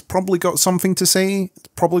means it's probably got something to say. It's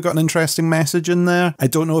probably got an interesting message in there. I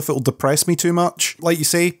don't know if it'll depress me too much. Like you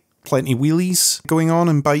say, plenty of wheelies going on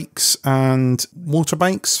in bikes and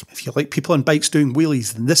motorbikes. If you like people on bikes doing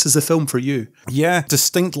wheelies, then this is the film for you. Yeah,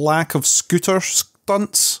 distinct lack of scooter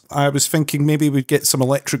stunts. I was thinking maybe we'd get some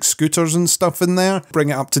electric scooters and stuff in there, bring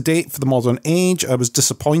it up to date for the modern age. I was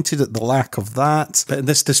disappointed at the lack of that. But in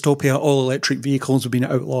this dystopia, all electric vehicles have been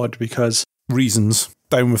outlawed because... reasons.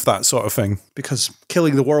 Down with that sort of thing. Because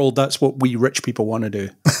killing the world, that's what we rich people want to do.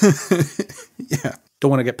 Yeah. Don't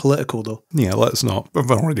want to get political, though. Yeah, let's not. I've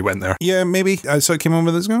already went there. Yeah, maybe. I sort of came on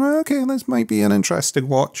with this going, okay, this might be an interesting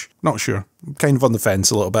watch. Not sure. I'm kind of on the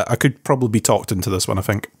fence a little bit. I could probably be talked into this one, I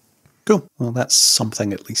think. Cool. Well, that's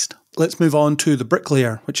something at least. Let's move on to The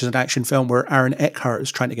Bricklayer, which is an action film where Aaron Eckhart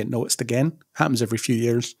is trying to get noticed again. Happens every few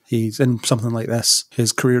years. He's in something like this.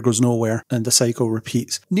 His career goes nowhere and the cycle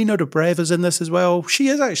repeats. Nina Dobrev is in this as well. She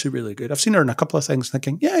is actually really good. I've seen her in a couple of things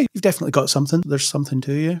thinking, yeah, you've definitely got something. There's something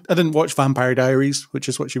to you. I didn't watch Vampire Diaries, which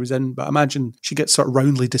is what she was in, but I imagine she gets sort of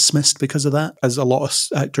roundly dismissed because of that, as a lot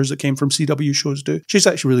of actors that came from CW shows do. She's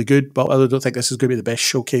actually really good, but I don't think this is going to be the best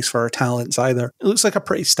showcase for her talents either. It looks like a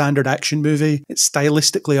pretty standard action movie. It's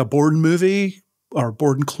stylistically a Bourne movie, or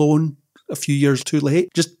Bourne clone, a few years too late.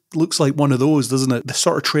 Just looks like one of those, doesn't it? The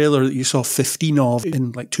sort of trailer that you saw 15 of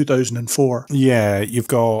in like 2004. Yeah, you've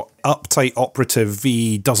got uptight operative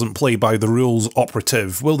v doesn't play by the rules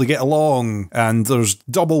operative. Will they get along? And there's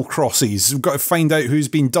double crosses. We've got to find out who's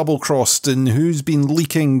been double crossed and who's been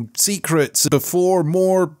leaking secrets before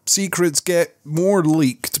more secrets get more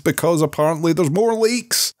leaked, because apparently there's more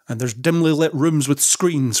leaks. And there's dimly lit rooms with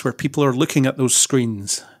screens where people are looking at those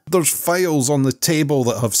screens. There's files on the table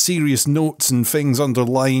that have serious notes and things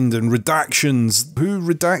underlined and redactions. Who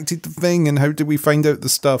redacted the thing and how did we find out the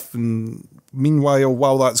stuff? And meanwhile,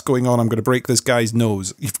 while that's going on, I'm going to break this guy's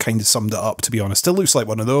nose. You've kind of summed it up, to be honest. It looks like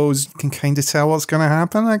one of those. You can kind of tell what's going to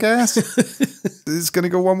happen, I guess. It's going to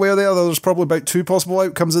go one way or the other. There's probably about 2 possible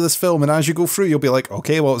outcomes of this film. And as you go through, you'll be like,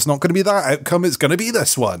 okay, well, it's not going to be that outcome. It's going to be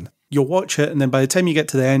this one. You'll watch it, and then by the time you get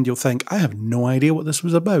to the end, you'll think, I have no idea what this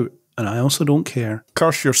was about. And I also don't care.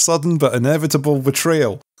 Curse your sudden but inevitable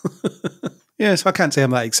betrayal. Yeah, so I can't say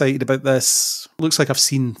I'm that excited about this. Looks like I've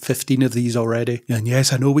seen 15 of these already. And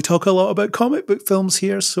yes, I know we talk a lot about comic book films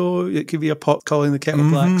here, so it could be a pot calling the kettle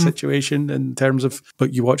black situation in terms of,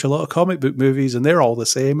 but you watch a lot of comic book movies and they're all the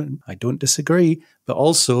same, and I don't disagree. But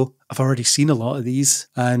also, I've already seen a lot of these,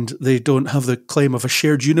 and they don't have the claim of a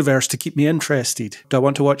shared universe to keep me interested. Do I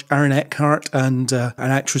want to watch Aaron Eckhart and an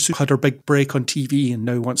actress who had her big break on TV and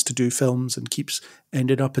now wants to do films and keeps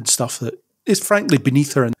ending up in stuff that is frankly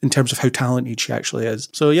beneath her in terms of how talented she actually is.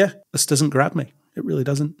 So yeah, this doesn't grab me. It really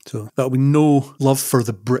doesn't. So that'll be no love for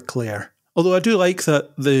the bricklayer. Although I do like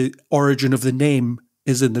that the origin of the name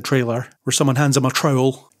is in the trailer, where someone hands him a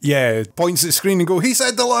trowel. Yeah, points at the screen and go, he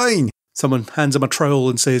said the line! Someone hands him a trowel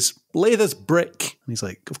and says, lay this brick. And he's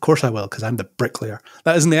like, of course I will, because I'm the bricklayer.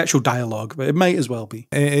 That isn't the actual dialogue, but it might as well be.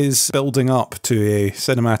 It is building up to a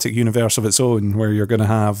cinematic universe of its own, where you're going to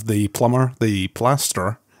have the plumber, the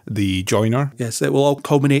plasterer, the joiner. Yes, it will all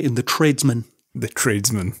culminate in the tradesman. The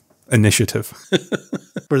tradesman initiative.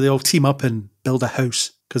 Where they all team up and build a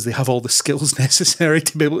house, because they have all the skills necessary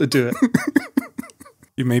to be able to do it.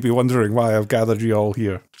 You may be wondering why I've gathered you all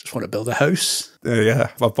here. Just want to build a house.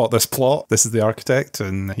 Yeah, I've bought this plot. This is the architect,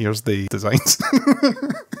 and here's the designs.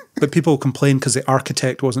 But people complain because the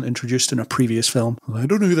architect wasn't introduced in a previous film. I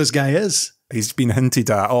don't know who this guy is. He's been hinted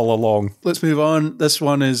at all along. Let's move on. This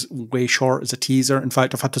one is way short as a teaser. In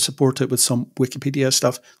fact, I've had to support it with some Wikipedia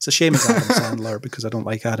stuff. It's a shame it's Adam Sandler, because I don't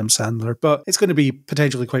like Adam Sandler. But it's going to be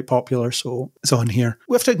potentially quite popular, so it's on here.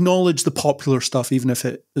 We have to acknowledge the popular stuff, even if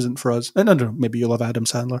it isn't for us. And I don't know, maybe you love Adam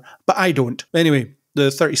Sandler, but I don't. Anyway, the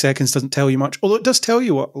 30 seconds doesn't tell you much, although it does tell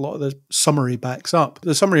you what a lot of the summary backs up.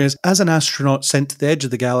 The summary is, as an astronaut sent to the edge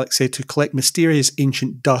of the galaxy to collect mysterious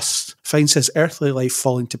ancient dust finds his earthly life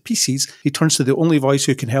falling to pieces, he turns to the only voice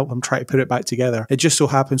who can help him try to put it back together. It just so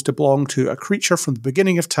happens to belong to a creature from the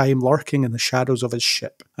beginning of time lurking in the shadows of his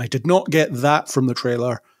ship. I did not get that from the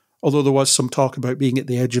trailer, although there was some talk about being at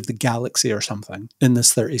the edge of the galaxy or something in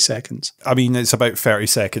this 30 seconds. I mean, it's about 30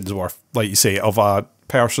 seconds worth, like you say, of a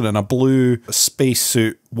person in a blue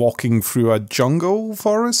spacesuit walking through a jungle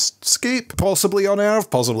forest scape, possibly on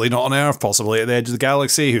Earth, possibly not on Earth, possibly at the edge of the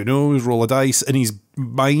galaxy, who knows, roll a dice, in his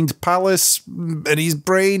mind palace, in his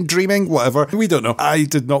brain, dreaming, whatever. We don't know. I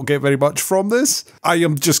did not get very much from this. I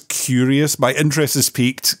am just curious. My interest is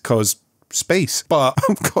piqued because space, but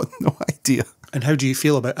I've got no idea. And how do you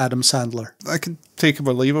feel about Adam Sandler? I can take him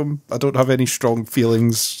or leave him. I don't have any strong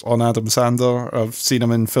feelings on Adam Sandler. I've seen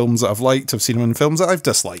him in films that I've liked. I've seen him in films that I've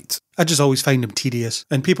disliked. I just always find him tedious.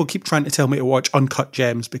 And people keep trying to tell me to watch Uncut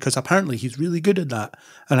Gems because apparently he's really good at that.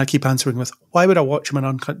 And I keep answering with, why would I watch him in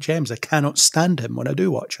Uncut Gems? I cannot stand him when I do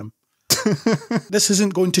watch him. This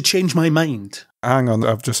isn't going to change my mind. Hang on,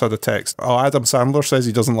 I've just had a text. Oh, Adam Sandler says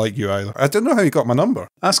he doesn't like you either. I don't know how he got my number.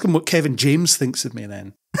 Ask him what Kevin James thinks of me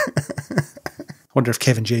then. I wonder if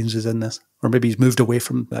Kevin James is in this. Or maybe he's moved away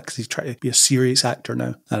from that because he's trying to be a serious actor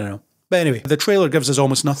now. I don't know. But anyway, the trailer gives us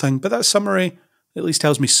almost nothing, but that summary at least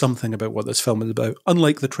tells me something about what this film is about,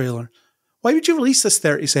 unlike the trailer. Why would you release this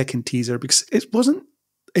 30-second teaser? Because it wasn't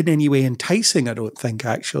in any way enticing, I don't think,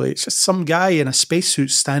 actually. It's just some guy in a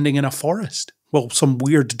spacesuit standing in a forest. Well, some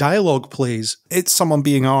weird dialogue plays. It's someone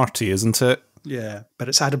being arty, isn't it? Yeah, but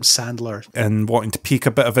it's Adam Sandler. And wanting to pique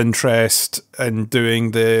a bit of interest and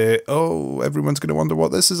doing the, oh, everyone's going to wonder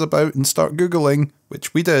what this is about and start Googling,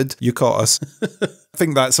 which we did. You caught us. I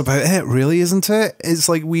think that's about it, really, isn't it? It's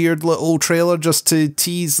like weird little trailer just to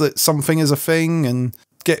tease that something is a thing and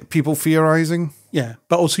get people theorising. Yeah,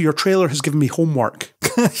 but also your trailer has given me homework.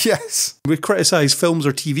 Yes. We criticise films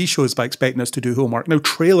or TV shows by expecting us to do homework. Now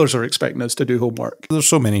trailers are expecting us to do homework. There's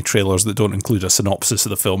so many trailers that don't include a synopsis of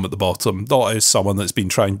the film at the bottom. Not as someone that's been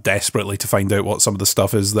trying desperately to find out what some of the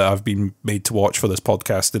stuff is that I've been made to watch for this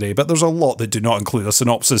podcast today, but there's a lot that do not include a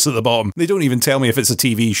synopsis at the bottom. They don't even tell me if it's a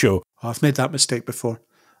TV show. Oh, I've made that mistake before.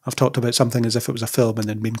 I've talked about something as if it was a film and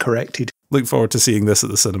then been corrected. Look forward to seeing this at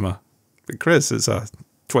the cinema. But Chris, it's a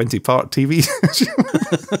 20-part TV show.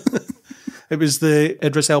 It was the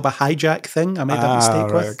Idris Elba hijack thing I made that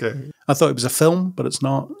mistake right, with. okay. I thought it was a film, but it's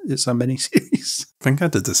not. It's a miniseries. I think I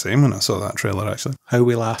did the same when I saw that trailer, actually. How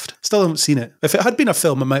we laughed. Still haven't seen it. If it had been a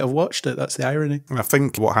film, I might have watched it. That's the irony. I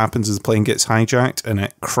think what happens is the plane gets hijacked and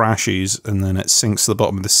it crashes and then it sinks to the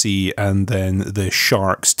bottom of the sea and then the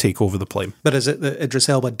sharks take over the plane. But is it that Idris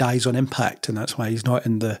Elba dies on impact and that's why he's not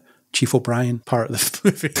in the Chief O'Brien part of the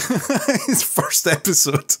movie? His first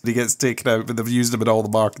episode. He gets taken out, but they've used him in all the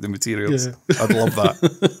marketing materials. Yeah. I'd love that.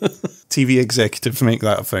 TV executives make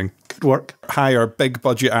that a thing. Good work. Hire big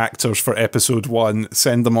budget actors for episode 1,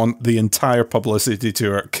 send them on the entire publicity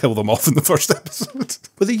tour, kill them off in the first episode.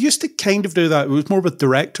 But they used to kind of do that. It was more with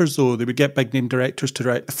directors, though. They would get big name directors to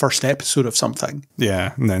direct the first episode of something.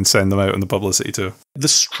 Yeah, and then send them out on the publicity tour. The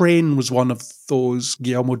Strain was one of those.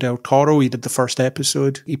 Guillermo del Toro, he did the first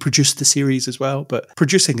episode. He produced the series as well, but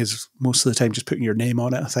producing is most of the time just putting your name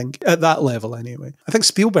on it, I think. At that level, anyway. I think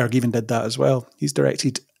Spielberg even did that as well. He's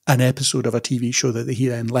directed an episode of a TV show that he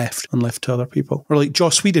then left to other people. Or like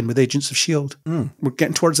Joss Whedon with Agents of S.H.I.E.L.D. We're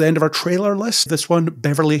getting towards the end of our trailer list. This one,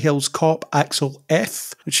 Beverly Hills Cop Axel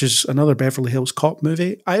F, which is another Beverly Hills Cop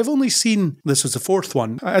movie. I have only seen, this is the fourth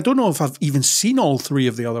one. I don't know if I've even seen all three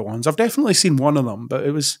of the other ones. I've definitely seen one of them, but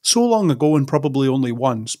it was so long ago and probably only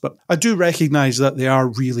once. But I do recognise that they are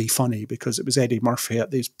really funny because it was Eddie Murphy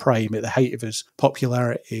at his prime, at the height of his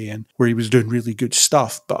popularity and where he was doing really good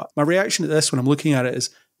stuff. But my reaction to this when I'm looking at it is,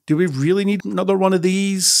 do we really need another one of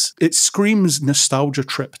these? It screams nostalgia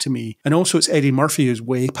trip to me. And also it's Eddie Murphy who's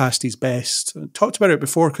way past his best. I talked about it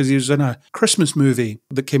before because he was in a Christmas movie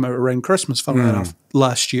that came out around Christmas, funnily enough,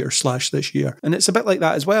 last year / this year. And it's a bit like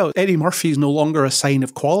that as well. Eddie Murphy is no longer a sign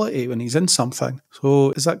of quality when he's in something.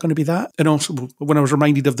 So is that going to be that? And also when I was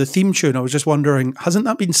reminded of the theme tune, I was just wondering, hasn't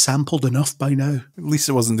that been sampled enough by now? At least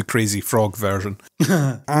it wasn't the Crazy Frog version.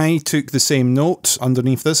 I took the same note.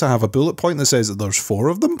 Underneath this, I have a bullet point that says that there's 4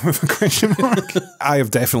 of them with a question mark. I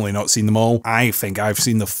have definitely not seen them all. I think I've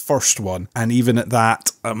seen the first one, and even at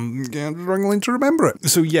that, I'm struggling to remember it.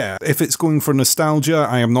 So yeah, if it's going for nostalgia,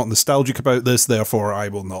 I am not nostalgic about this, therefore I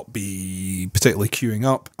will not be particularly queuing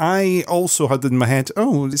up. I also had in my head,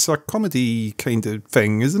 oh, it's a comedy kind of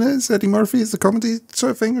thing, isn't it? It's Eddie Murphy, it's a comedy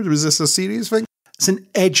sort of thing, or was this a serious thing? It's an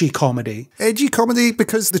edgy comedy. Edgy comedy,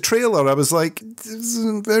 because the trailer, I was like, this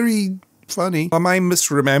isn't very funny. Am I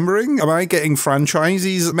misremembering? Am I getting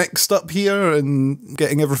franchises mixed up here and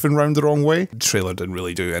getting everything round the wrong way? The trailer didn't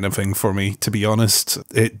really do anything for me, to be honest.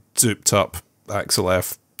 It zooped up Axel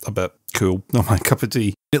F a bit. Cool. Not my cup of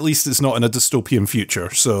tea. At least it's not in a dystopian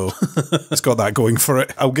future, so it's got that going for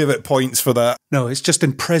it. I'll give it points for that. No, it's just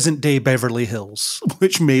in present-day Beverly Hills,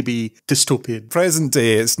 which may be dystopian. Present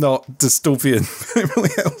day, it's not dystopian Beverly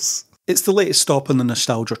Hills. It's the latest stop on the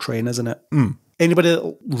nostalgia train, isn't it? Anybody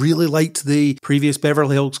that really liked the previous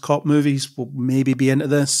Beverly Hills Cop movies will maybe be into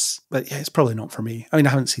this. But yeah, it's probably not for me. I mean, I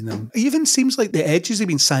haven't seen them. It even seems like the edges have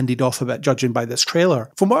been sanded off a bit, judging by this trailer.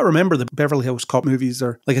 From what I remember, the Beverly Hills Cop movies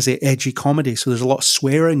are, like I say, edgy comedy. So there's a lot of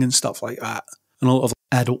swearing and stuff like that. And a lot of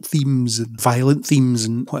adult themes and violent themes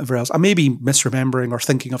and whatever else. I may be misremembering or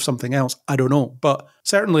thinking of something else. I don't know. But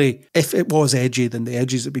certainly, if it was edgy, then the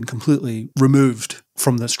edges have been completely removed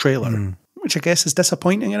from this trailer. Which I guess is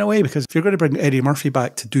disappointing in a way, because if you're going to bring Eddie Murphy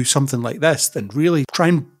back to do something like this, then really try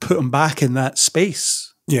and put him back in that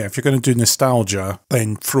space. Yeah, if you're going to do nostalgia,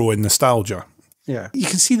 then throw in nostalgia. Yeah. You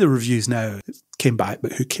can see the reviews now. It came back,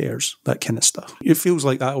 but who cares? That kind of stuff. It feels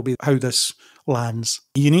like that will be how this lands.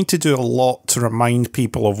 You need to do a lot to remind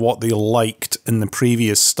people of what they liked in the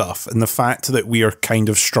previous stuff, and the fact that we are kind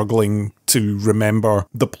of struggling to remember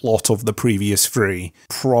the plot of the previous 3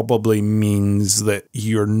 probably means that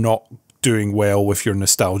you're not doing well with your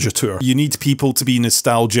nostalgia tour. You need people to be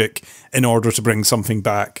nostalgic in order to bring something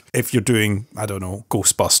back. If you're doing, I don't know,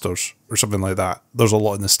 Ghostbusters or something like that, there's a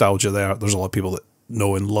lot of nostalgia there. There's a lot of people that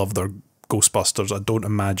know and love their Ghostbusters, I don't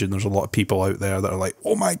imagine there's a lot of people out there that are like,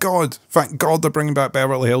 oh my God, thank God they're bringing back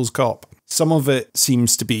Beverly Hills Cop. Some of it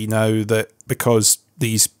seems to be now that because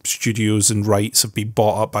these studios and rights have been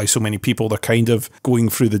bought up by so many people, they're kind of going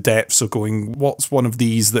through the depths of going, what's one of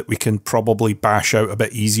these that we can probably bash out a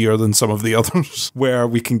bit easier than some of the others, where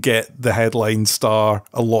we can get the headline star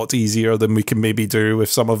a lot easier than we can maybe do with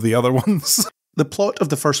some of the other ones. The plot of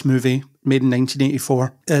the first movie, made in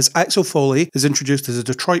 1984, is Axel Foley is introduced as a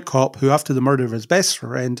Detroit cop who, after the murder of his best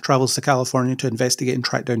friend, travels to California to investigate and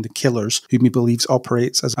track down the killers, whom he believes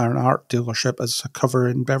operates as an art dealership as a cover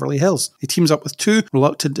in Beverly Hills. He teams up with two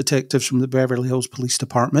reluctant detectives from the Beverly Hills Police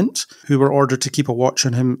Department, who were ordered to keep a watch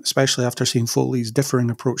on him, especially after seeing Foley's differing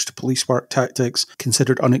approach to police work tactics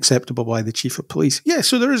considered unacceptable by the chief of police. Yeah,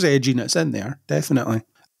 so there is edginess in there, definitely.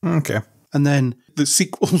 Okay. And then the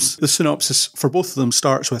sequels, the synopsis for both of them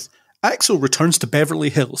starts with, Axel returns to Beverly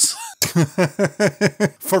Hills.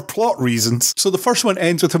 For plot reasons. So the first one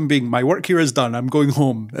ends with him being, my work here is done, I'm going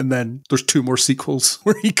home. And then there's two more sequels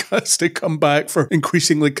where he has to come back for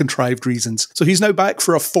increasingly contrived reasons. So he's now back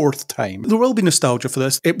for a fourth time. There will be nostalgia for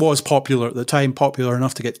this. It was popular at the time, popular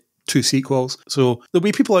enough to get two sequels. So there'll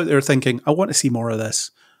be people out there thinking, I want to see more of this.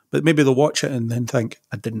 But maybe they'll watch it and then think,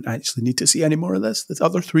 I didn't actually need to see any more of this. The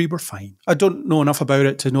other three were fine. I don't know enough about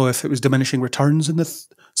it to know if it was diminishing returns in the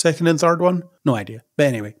second and third one. No idea. But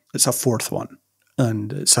anyway, it's a fourth one.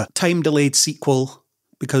 And it's a time-delayed sequel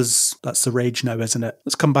because that's the rage now, isn't it?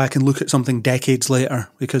 Let's come back and look at something decades later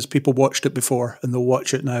because people watched it before and they'll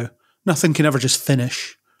watch it now. Nothing can ever just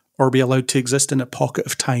finish or be allowed to exist in a pocket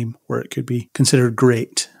of time where it could be considered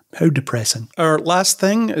great. How depressing. Our last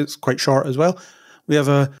thing is quite short as well. We have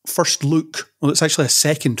a first look, well, it's actually a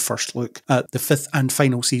second first look at the fifth and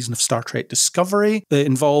final season of Star Trek Discovery. It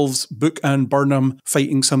involves Book and Burnham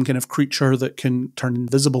fighting some kind of creature that can turn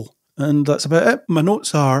invisible. And that's about it. My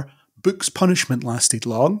notes are, Book's punishment lasted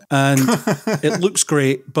long, and it looks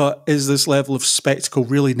great, but is this level of spectacle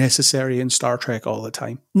really necessary in Star Trek all the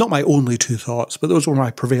time? Not my only two thoughts, but those were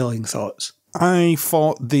my prevailing thoughts. I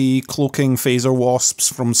thought the cloaking phaser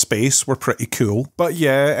wasps from space were pretty cool. But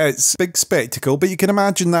yeah, it's big spectacle, but you can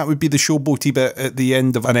imagine that would be the showboaty bit at the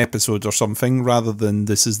end of an episode or something, rather than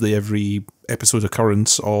this is the every episode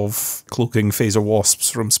occurrence of cloaking phaser wasps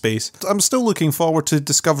from space. I'm still looking forward to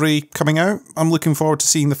Discovery coming out. I'm looking forward to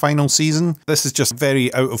seeing the final season. This is just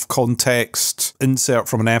very out of context insert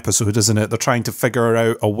from an episode, isn't it? They're trying to figure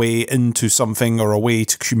out a way into something or a way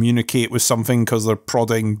to communicate with something because they're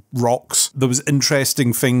prodding rocks. There was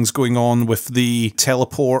interesting things going on with the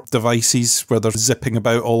teleport devices where they're zipping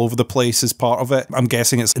about all over the place as part of it. I'm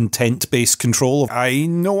guessing it's intent-based control. I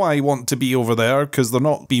know I want to be over there because they're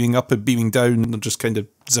not beaming up and beaming down. They're just kind of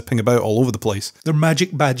zipping about all over the place. They're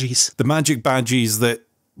magic badgies. The magic badgies that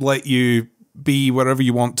let you be wherever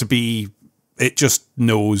you want to be. It just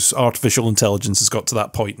knows. Artificial intelligence has got to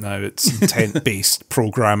that point now. It's intent-based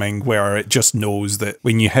programming where it just knows that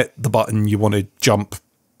when you hit the button, you want to jump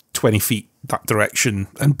 20 feet that direction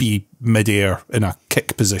and be midair in a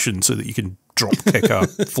kick position so that you can drop kick a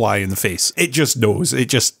fly in the face. It just knows. It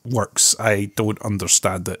just works. I don't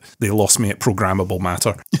understand it. They lost me at programmable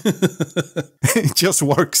matter. It just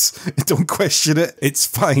works. Don't question it. It's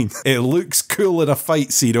fine. It looks cool in a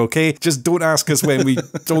fight scene, okay? Just don't ask us when we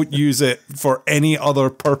don't use it for any other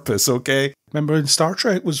purpose, okay? Remember when Star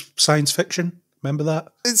Trek was science fiction? Remember that?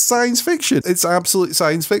 It's science fiction. It's absolute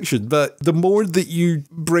science fiction. But the more that you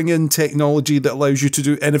bring in technology that allows you to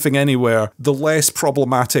do anything anywhere, the less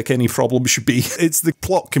problematic any problem should be. It's the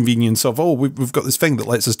plot convenience of, oh, we've got this thing that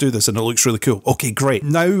lets us do this and it looks really cool. Okay, great.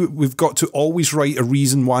 Now we've got to always write a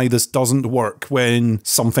reason why this doesn't work when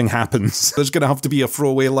something happens. There's going to have to be a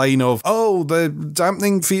throwaway line of, oh, the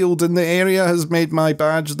dampening field in the area has made my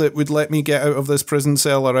badge that would let me get out of this prison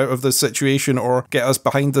cell or out of this situation or get us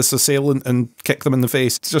behind this assailant and kick them in the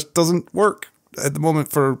face. It just doesn't work at the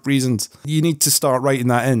moment for reasons. You need to start writing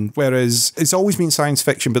that in. Whereas it's always been science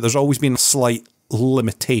fiction, but there's always been a slight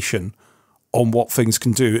limitation on what things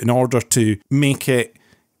can do in order to make it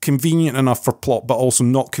convenient enough for plot, but also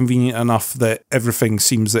not convenient enough that everything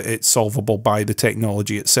seems that it's solvable by the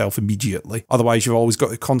technology itself immediately. Otherwise, you've always got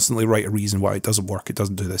to constantly write a reason why it doesn't work, it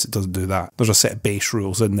doesn't do this, it doesn't do that. There's a set of base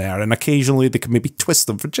rules in there, and occasionally they can maybe twist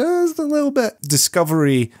them for just a little bit.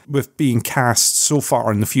 Discovery, with being cast so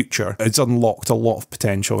far in the future, it's unlocked a lot of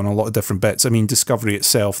potential in a lot of different bits. I mean, Discovery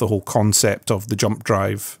itself, the whole concept of the jump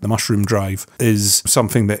drive, the mushroom drive, is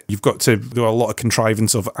something that you've got to do a lot of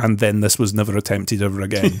contrivance of, and then this was never attempted ever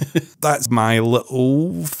again. That's my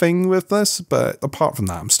little thing with this, but apart from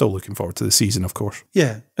that, I'm still looking forward to the season, of course.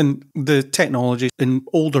 Yeah, and the technology in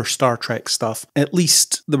older Star Trek stuff, at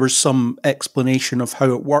least there was some explanation of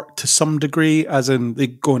how it worked to some degree, as in they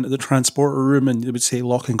go into the transporter room and they would say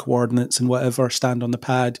locking coordinates and whatever, stand on the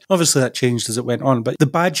pad. Obviously that changed as it went on, but the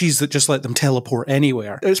badges that just let them teleport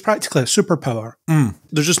anywhere, it was practically a superpower.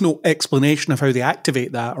 There's just no explanation of how they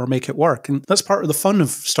activate that or make it work, and that's part of the fun of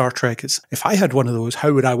Star Trek. It's, if I had one of those,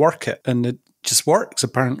 how would I work it? And it just works,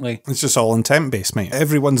 apparently. It's just all intent-based, mate.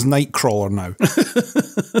 Everyone's Nightcrawler now.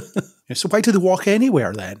 So why do they walk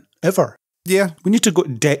anywhere then? Ever? Yeah. We need to go to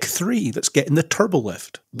deck 3. Let's get in the turbo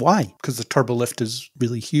lift. Why? Because the turbo lift is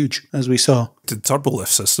really huge, as we saw. The turbo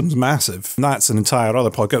lift system's massive. And that's an entire other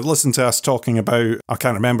podcast. Listen to us talking about, I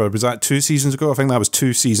can't remember, was that 2 seasons ago? I think that was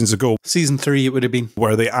 2 seasons ago. Season 3 it would have been.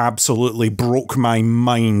 Where they absolutely broke my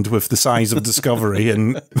mind with the size of Discovery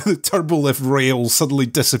and the turbo lift rails suddenly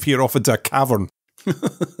disappear off into a cavern.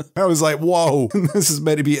 I was like, whoa, this is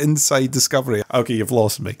meant to be inside Discovery. Okay, you've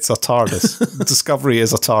lost me. It's a TARDIS. Discovery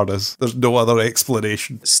is a TARDIS. There's no other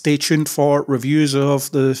explanation. Stay tuned for reviews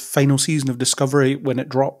of the final season of Discovery when it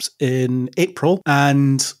drops in April,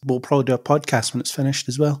 and we'll probably do a podcast when it's finished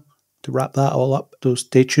as well to wrap that all up. So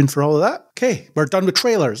stay tuned for all of that. Okay, we're done with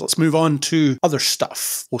trailers. Let's move on to other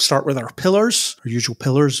stuff. We'll start with our pillars, our usual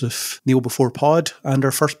pillars of Neil Before Pod, and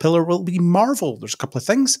our first pillar will be Marvel. There's a couple of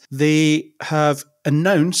things. They have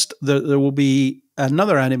announced that there will be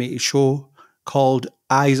another animated show called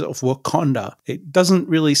Eyes of Wakanda. It doesn't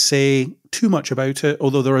really say too much about it,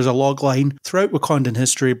 although there is a log line. Throughout Wakandan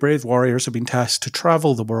history, brave warriors have been tasked to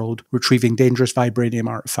travel the world, retrieving dangerous vibranium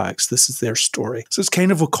artifacts. This is their story. So it's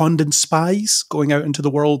kind of Wakandan spies going out into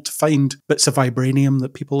the world to find bits of vibranium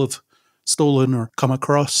that people have stolen or come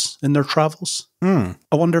across in their travels. I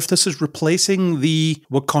wonder if this is replacing the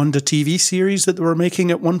Wakanda TV series that they were making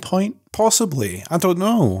at one point. Possibly. I don't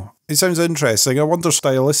know. It sounds interesting. I wonder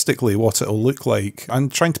stylistically what it'll look like. I'm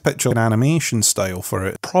trying to picture an animation style for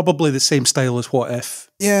it. Probably the same style as What If.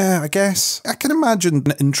 Yeah, I guess. I can imagine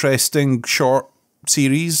an interesting short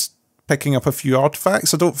series picking up a few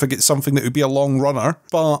artifacts. I don't think it's something that would be a long runner,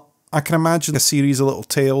 but I can imagine a series of little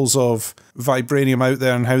tales of vibranium out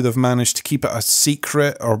there and how they've managed to keep it a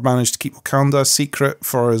secret, or managed to keep Wakanda a secret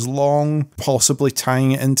for as long, possibly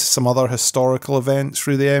tying it into some other historical events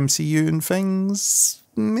through the MCU and things.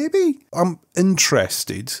 Maybe. I'm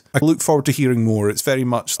interested. I look forward to hearing more. It's very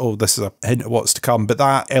much, oh, this is a hint of what's to come, but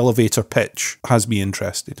that elevator pitch has me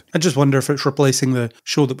interested. I just wonder if it's replacing the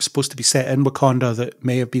show that was supposed to be set in Wakanda that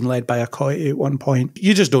may have been led by Okoye at one point.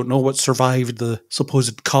 You just don't know what survived the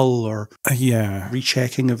supposed cull or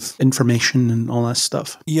rechecking of information and all that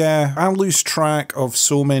stuff. Yeah, I lose track of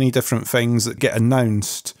so many different things that get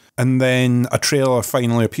announced. And then a trailer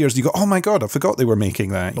finally appears. You go, oh my God, I forgot they were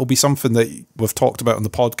making that. It'll be something that we've talked about on the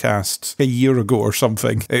podcast a year ago or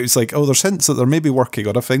something. It was like, oh, there's hints that they're maybe working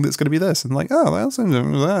on a thing that's going to be this. And like, oh, that sounds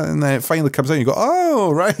like that. And then it finally comes out and you go,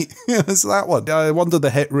 oh, right, it's that one. I wonder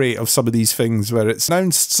the hit rate of some of these things where it's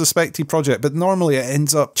announced suspected project, but normally it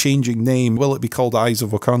ends up changing name. Will it be called Eyes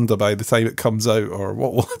of Wakanda by the time it comes out, or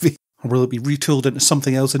what will it be? Or will it be retooled into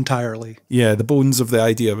something else entirely? Yeah, the bones of the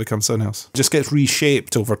idea become something else. It just gets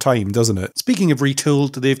reshaped over time, doesn't it? Speaking of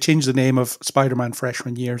retooled, they've changed the name of Spider-Man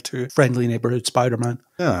Freshman Year to Friendly Neighborhood Spider-Man.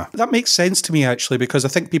 Yeah. That makes sense to me, actually, because I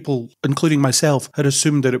think people, including myself, had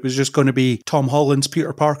assumed that it was just going to be Tom Holland's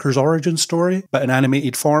Peter Parker's origin story, but in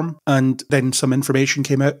animated form. And then some information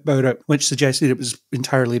came out about it, which suggested it was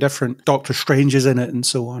entirely different. Doctor Strange is in it and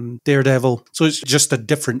so on. Daredevil. So it's just a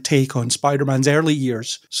different take on Spider-Man's early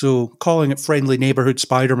years. So calling it Friendly Neighborhood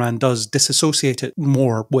Spider-Man does disassociate it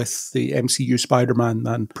more with the MCU Spider-Man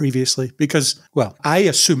than previously. Because, well, I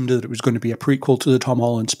assumed that it was going to be a prequel to the Tom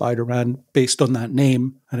Holland Spider-Man based on that name.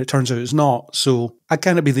 And it turns out it's not, so I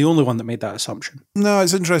can't be the only one that made that assumption. No,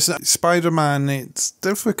 it's interesting. Spider-Man, it's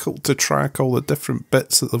difficult to track all the different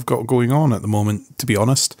bits that they've got going on at the moment, to be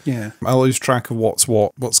honest. Yeah. I lose track of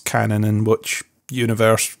what's canon and which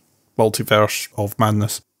universe, multiverse of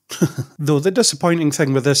madness. Though the disappointing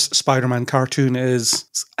thing with this Spider-Man cartoon is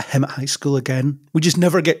him at high school again. We just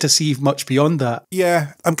never get to see much beyond that.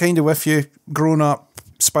 Yeah, I'm kind of with you. Grown up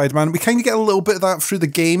Spider-Man. We kind of get a little bit of that through the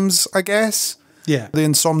games, I guess. Yeah. The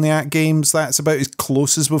Insomniac games, that's about as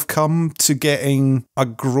close as we've come to getting a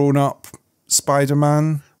grown-up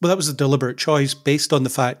Spider-Man. Well, that was a deliberate choice based on the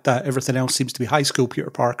fact that everything else seems to be high school Peter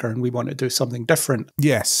Parker and we want to do something different.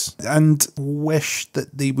 Yes, and wish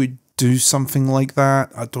that they would do something like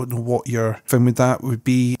that. I don't know what your thing with that would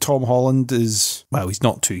be. Tom Holland is, well, he's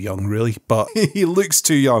not too young really, but he looks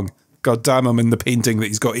too young. God damn him in the painting that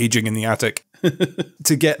he's got aging in the attic.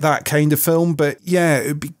 to get that kind of film. But yeah, it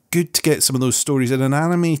would be good to get some of those stories in an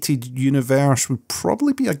animated universe. Would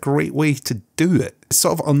probably be a great way to do it. It's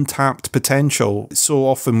sort of untapped potential. So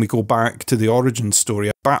often we go back to the origin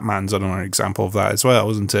story. Batman's another example of that as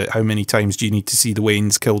well, isn't it? How many times do you need to see the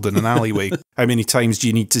Waynes killed in an alleyway? How many times do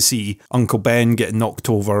you need to see Uncle Ben getting knocked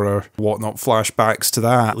over or whatnot? Flashbacks to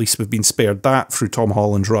that. At least we've been spared that through Tom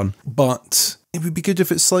Holland's run. But it would be good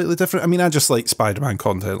if it's slightly different. I mean, I just like Spider-Man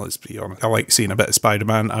content, let's be honest. I like seeing a bit of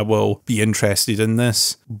Spider-Man. I will be interested in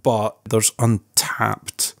this, but there's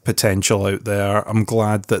untapped potential out there. I'm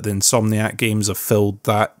glad that the Insomniac games have filled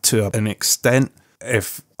that to an extent.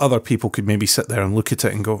 If other people could maybe sit there and look at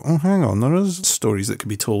it and go, oh, hang on, there is stories that could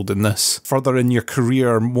be told in this. Further in your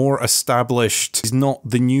career, more established. He's not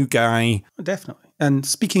the new guy. Definitely. And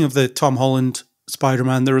speaking of the Tom Holland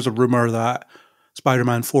Spider-Man, there is a rumour that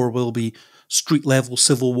Spider-Man 4 will be street-level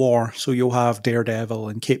Civil War, so you'll have Daredevil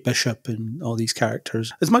and Kate Bishop and all these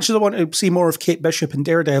characters. As much as I want to see more of Kate Bishop and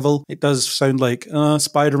Daredevil, it does sound like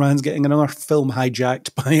Spider-Man's getting another film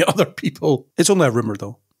hijacked by other people. It's only a rumour,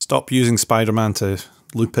 though. Stop using Spider-Man to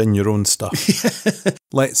loop in your own stuff.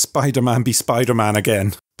 Let Spider-Man be Spider-Man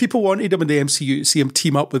again. People wanted him in the MCU to see him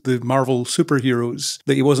team up with the Marvel superheroes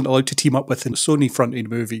that he wasn't allowed to team up with in Sony-fronted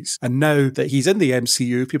movies. And now that he's in the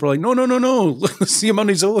MCU, people are like, no, let's see him on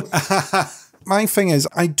his own. My thing is,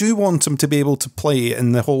 I do want him to be able to play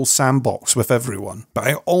in the whole sandbox with everyone, but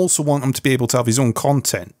I also want him to be able to have his own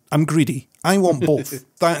content. I'm greedy. I want both.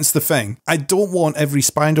 That's the thing. I don't want every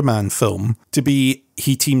Spider-Man film to be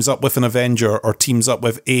he teams up with an Avenger or teams up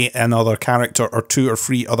with another character or 2 or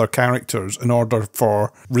 3 other characters in order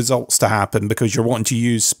for results to happen, because you're wanting to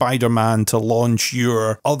use Spider-Man to launch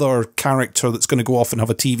your other character that's going to go off and have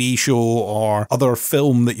a TV show or other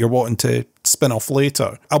film that you're wanting to spin off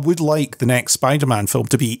later. I would like the next Spider-Man film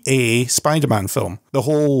to be a Spider-Man film. The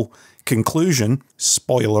whole conclusion,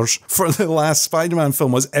 spoilers, for the last Spider-Man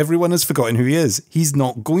film was everyone has forgotten who he is. He's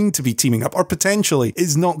not going to be teaming up, or potentially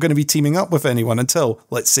is not going to be teaming up with anyone until,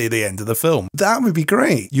 let's say, the end of the film. That would be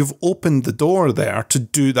great. You've opened the door there to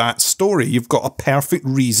do that story. You've got a perfect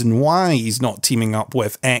reason why he's not teaming up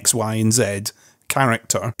with X, Y, and Z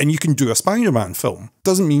character, and you can do a Spider-Man film.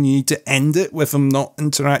 Doesn't mean you need to end it with him not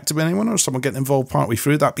interacting with anyone or someone getting involved partway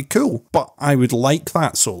through. That'd be cool. But I would like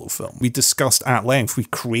that solo film. We discussed at length, we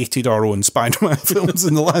created our own Spider-Man films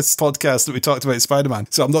in the last podcast that we talked about Spider-Man.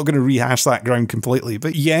 So I'm not going to rehash that ground completely.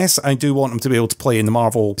 But yes, I do want him to be able to play in the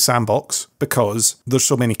Marvel sandbox, because there's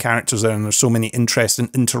so many characters there and there's so many interesting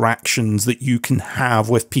interactions that you can have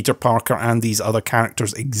with Peter Parker and these other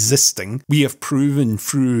characters existing. We have proven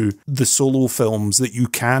through the solo films that you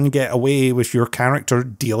can get away with your character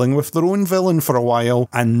dealing with their own villain for a while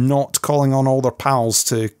and not calling on all their pals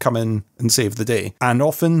to come in and save the day. And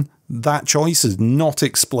often that choice is not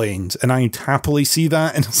explained, and I'd happily see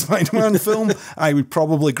that in a Spider-Man film. I would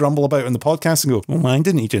probably grumble about it in the podcast and go, well, why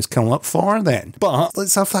didn't he just kill up Thor then? But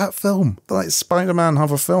let's have that film. Let Spider-Man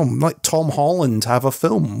have a film. Let Tom Holland have a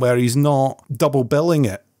film where he's not double billing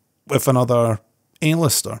it with another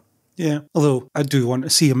A-lister. Yeah, although I do want to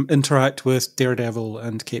see him interact with Daredevil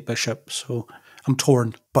and Kate Bishop, so I'm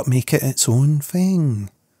torn. But make it its own thing.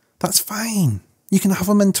 That's fine. You can have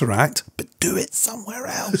them interact, but do it somewhere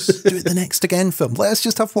else. Do it the next again film. Let's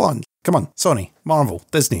just have one. Come on, Sony, Marvel,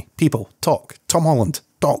 Disney, people, talk. Tom Holland,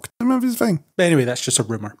 talk. The movie's thing. But anyway, that's just a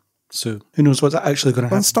rumour. So who knows what's actually going to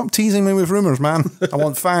happen. Stop teasing me with rumours, man. I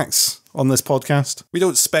want facts on this podcast. We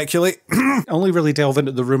don't speculate. I only really delve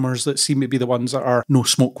into the rumours that seem to be the ones that are no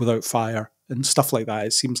smoke without fire and stuff like that.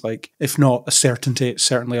 It seems like, if not a certainty, it's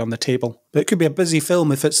certainly on the table. But it could be a busy film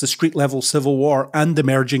if it's the street-level Civil War and the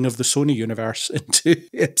merging of the Sony universe into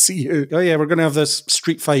MCU. Oh yeah, we're going to have this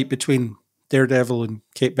street fight between Daredevil and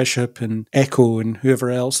Kate Bishop and Echo and whoever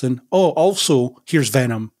else. And also, here's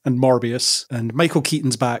Venom and Morbius, and Michael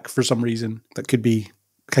Keaton's back for some reason. That could be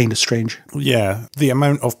kind of strange. Yeah, the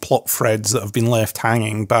amount of plot threads that have been left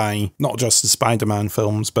hanging by not just the Spider-Man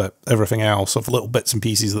films, but everything else, of little bits and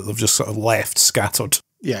pieces that they've just sort of left scattered.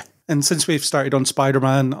 Yeah, and since we've started on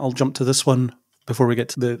Spider-Man, I'll jump to this one before we get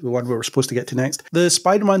to the one we were supposed to get to next. The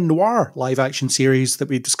Spider-Man Noir live-action series that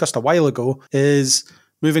we discussed a while ago is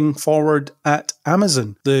moving forward at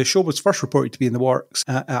Amazon. The show was first reported to be in the works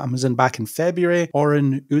at Amazon back in February.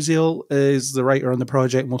 Oren Uziel is the writer on the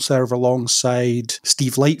project and will serve alongside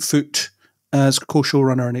Steve Lightfoot as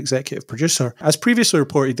co-showrunner and executive producer. As previously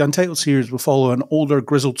reported, the Untitled series will follow an older,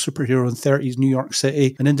 grizzled superhero in 30s New York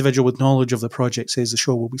City. An individual with knowledge of the project says the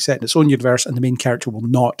show will be set in its own universe and the main character will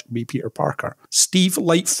not be Peter Parker. Steve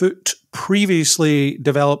Lightfoot previously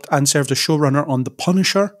developed and served as showrunner on The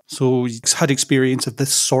Punisher, so he's had experience of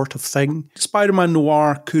this sort of thing. Spider-Man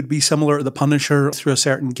Noir could be similar to The Punisher through a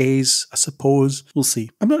certain gaze, I suppose. We'll see.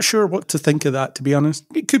 I'm not sure what to think of that, to be honest.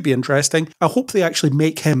 It could be interesting. I hope they actually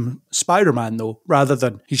make him Spider-Man, though, rather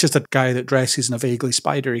than he's just a guy that dresses in a vaguely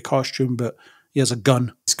spidery costume, but he has a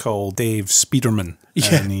gun. He's called Dave Spiderman,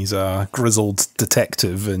 and he's a grizzled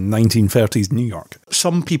detective in 1930s New York.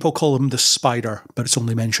 Some people call him the Spider, but it's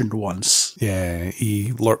only mentioned once. Yeah,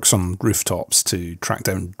 he lurks on rooftops to track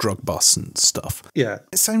down drug busts and stuff. Yeah.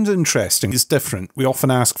 It sounds interesting. It's different. We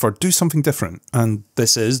often ask for do something different, and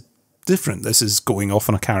this is different. This is going off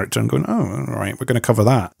on a character and going, oh, all right, we're going to cover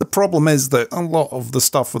that. The problem is that a lot of the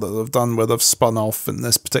stuff that they've done where they've spun off in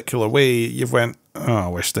this particular way, you've went, oh, I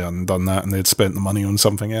wish they hadn't done that and they'd spent the money on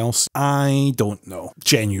something else. I don't know.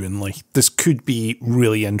 Genuinely. This could be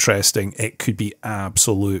really interesting. It could be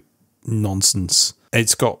absolute nonsense.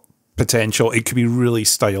 It's got potential. It could be really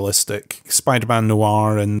stylistic. Spider-Man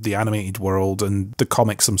Noir and the animated world and the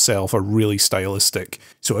comics themselves are really stylistic.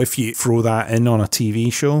 So if you throw that in on a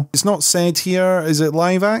TV show, it's not said here, is it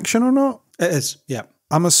live action or not? It is, yeah.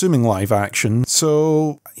 I'm assuming live action.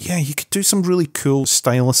 So yeah, you could do some really cool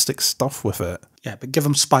stylistic stuff with it. Yeah, but give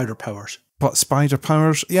him spider powers. But spider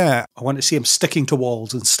powers? Yeah. I want to see him sticking to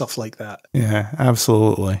walls and stuff like that. Yeah,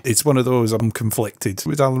 absolutely. It's one of those, I'm conflicted.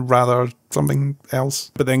 Would I rather something else?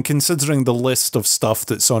 But then considering the list of stuff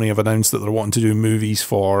that Sony have announced that they're wanting to do movies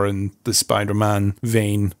for in the Spider-Man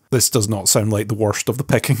vein, this does not sound like the worst of the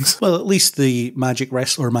pickings. Well, at least the Magic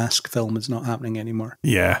Wrestler Mask film is not happening anymore.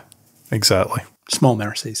 Yeah, exactly. Small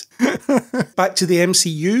mercies. Back to the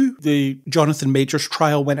MCU, the Jonathan Majors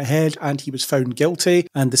trial went ahead and he was found guilty,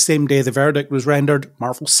 and the same day the verdict was rendered,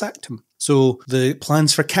 Marvel sacked him. So the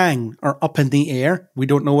plans for Kang are up in the air. We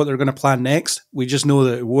don't know what they're going to plan next. We just know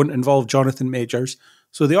that it won't involve Jonathan Majors.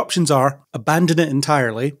 So the options are abandon it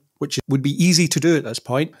entirely, which would be easy to do at this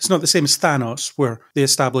point. It's not the same as Thanos, where they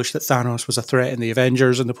established that Thanos was a threat in the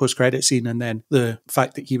Avengers in the post-credit scene, and then the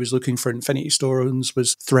fact that he was looking for Infinity Stones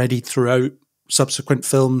was threaded throughout subsequent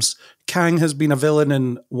films. Kang has been a villain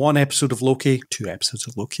in one episode of Loki, 2 episodes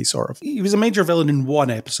of Loki, sort of. He was a major villain in one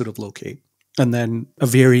episode of Loki, and then a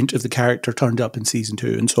variant of the character turned up in season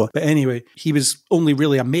 2 and so on. But anyway, he was only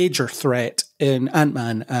really a major threat in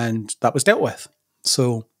Ant-Man, and that was dealt with.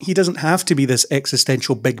 So he doesn't have to be this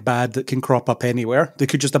existential big bad that can crop up anywhere. They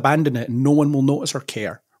could just abandon it and no one will notice or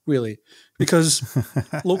care, really. Because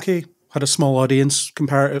Loki had a small audience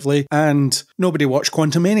comparatively, and nobody watched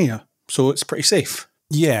Quantumania. So it's pretty safe.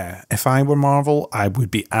 Yeah, if I were Marvel, I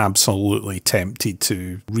would be absolutely tempted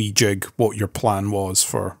to rejig what your plan was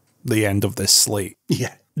for the end of this slate.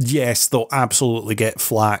 Yeah. Yes, they'll absolutely get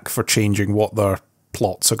flack for changing what their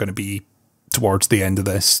plots are going to be towards the end of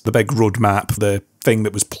this. The big roadmap, the thing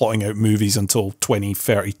that was plotting out movies until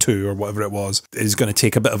 2032 or whatever it was, is going to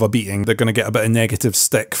take a bit of a beating. They're going to get a bit of negative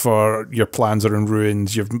stick for your plans are in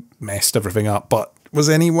ruins, you've messed everything up. But was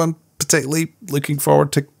anyone particularly looking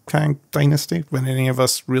forward to Kang Dynasty? Were any of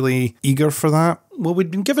us really eager for that? Well,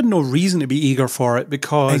 we'd been given no reason to be eager for it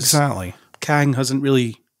because exactly, Kang hasn't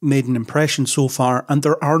really made an impression so far, and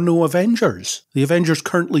there are no Avengers. The Avengers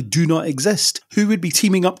currently do not exist. Who would be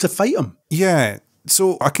teaming up to fight him? Yeah,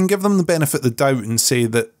 so I can give them the benefit of the doubt and say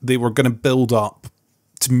that they were going to build up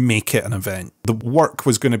to make it an event. The work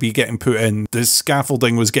was going to be getting put in. The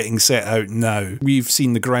scaffolding was getting set out now. We've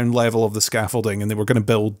seen the ground level of the scaffolding and they were going to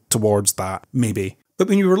build towards that, maybe. But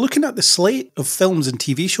when you were looking at the slate of films and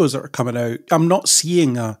TV shows that are coming out, I'm not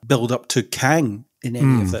seeing a build up to Kang in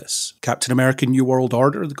any of this. Captain America New World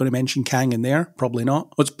Order, they're going to mention Kang in there? Probably not.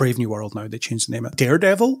 Oh, it's Brave New World now, they changed the name of it.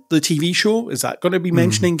 Daredevil, the TV show, is that going to be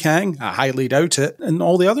mentioning Kang? I highly doubt it. And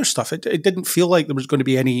all the other stuff, it didn't feel like there was going to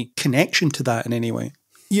be any connection to that in any way.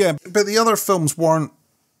 Yeah, but the other films weren't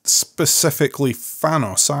specifically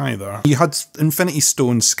Thanos either. You had Infinity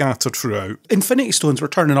Stones scattered throughout. Infinity Stones were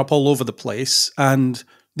turning up all over the place, and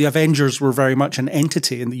the Avengers were very much an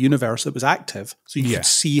entity in the universe that was active. So you could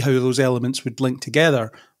see how those elements would link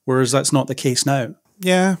together, whereas that's not the case now.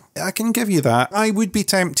 Yeah, I can give you that. I would be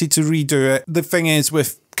tempted to redo it. The thing is,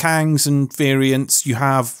 with Kangs and variants, you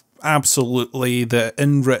have absolutely the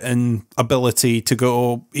in-written ability to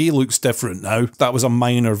go, he looks different now. That was a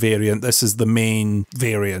minor variant. This is the main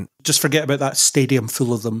variant. Just forget about that stadium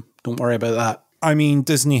full of them. Don't worry about that. I mean,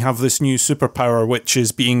 Disney have this new superpower, which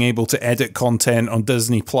is being able to edit content on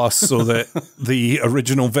Disney Plus so that the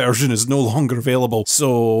original version is no longer available.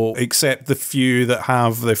 So, except the few that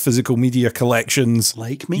have the physical media collections,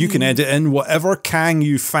 like me, you can edit in whatever Kang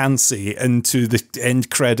you fancy into the end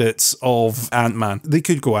credits of Ant-Man. They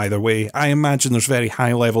could go either way. I imagine there's very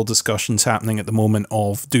high-level discussions happening at the moment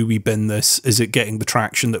of, do we bin this? Is it getting the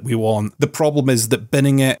traction that we want? The problem is that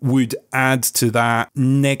binning it would add to that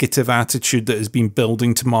negative attitude that has been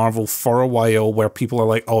building to Marvel for a while, where people are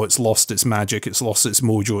like, oh, it's lost its magic, it's lost its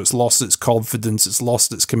mojo, it's lost its confidence, it's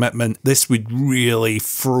lost its commitment. This would really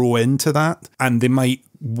throw into that, and they might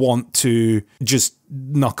want to just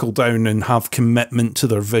knuckle down and have commitment to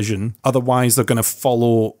their vision. Otherwise, they're going to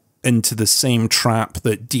follow into the same trap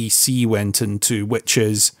that DC went into, which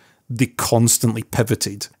is they constantly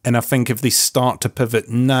pivoted. And I think if they start to pivot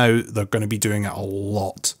now, they're going to be doing it a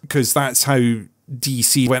lot, because that's how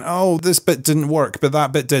DC went, oh, this bit didn't work, but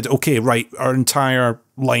that bit did. Okay, right, our entire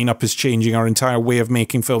lineup is changing, our entire way of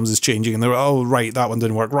making films is changing, and they're, oh, right, that one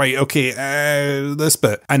didn't work. Right, okay, this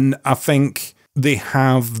bit. And I think they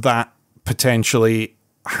have that potentially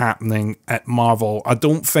happening at Marvel. I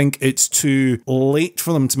don't think it's too late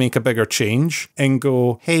for them to make a bigger change and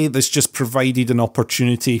go, hey, this just provided an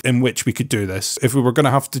opportunity in which we could do this. If we were going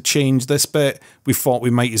to have to change this bit, we thought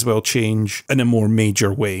we might as well change in a more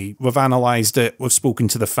major way. We've analysed it, we've spoken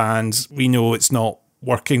to the fans, we know it's not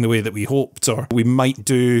working the way that we hoped, or we might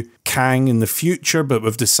do Kang in the future, but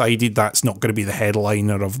we've decided that's not going to be the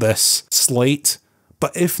headliner of this slate.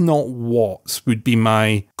 But if not, what would be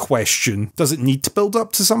my question? Does it need to build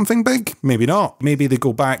up to something big? Maybe not. Maybe they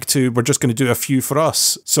go back to, we're just going to do a few for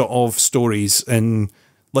us sort of stories, and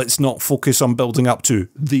let's not focus on building up to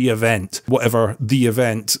the event, whatever the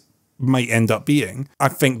event might end up being. I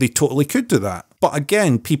think they totally could do that. But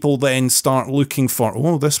again, people then start looking for,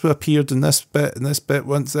 oh, this appeared in this bit, and this bit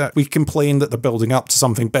once that. We complain that they're building up to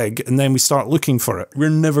something big, and then we start looking for it. We're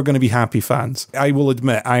never going to be happy fans. I will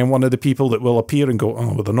admit, I am one of the people that will appear and go,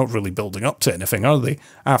 oh, well, they're not really building up to anything, are they?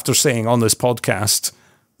 After saying on this podcast,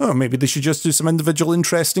 oh, maybe they should just do some individual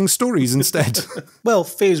interesting stories instead. Well,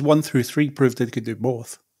 phase 1 through 3 proved they could do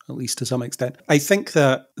both, at least to some extent. I think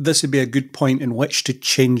that this would be a good point in which to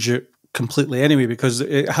change it completely anyway, because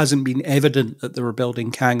it hasn't been evident that they were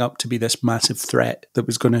building Kang up to be this massive threat that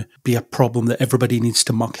was going to be a problem that everybody needs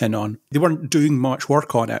to muck in on. They weren't doing much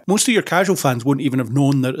work on it. Most of your casual fans wouldn't even have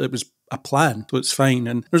known that it was a plan, so it's fine.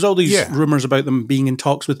 And there's all these rumours about them being in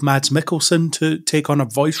talks with Mads Mikkelsen to take on a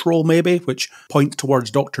voice role maybe, which points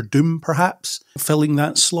towards Doctor Doom perhaps, filling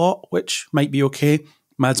that slot, which might be okay.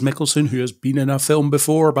 Mads Mikkelsen, who has been in a film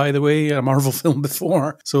before, by the way, a Marvel film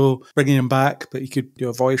before. So bringing him back, but he could do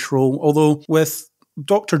a voice role. Although with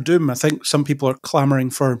Doctor Doom, I think some people are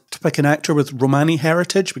clamouring to pick an actor with Romani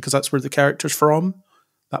heritage, because that's where the character's from,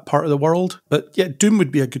 that part of the world. But yeah, Doom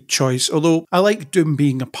would be a good choice. Although I like Doom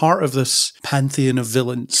being a part of this pantheon of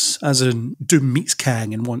villains, as in Doom meets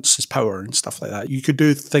Kang and wants his power and stuff like that. You could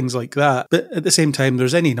do things like that. But at the same time,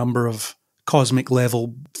 there's any number of cosmic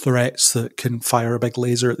level threats that can fire a big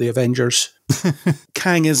laser at the Avengers.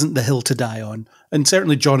 Kang isn't the hill to die on. And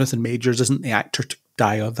certainly Jonathan Majors isn't the actor to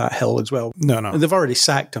die on that hill as well. No. And they've already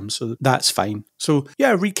sacked him, so that's fine. So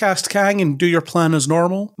yeah, recast Kang and do your plan as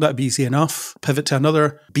normal. That'd be easy enough. Pivot to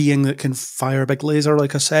another being that can fire a big laser,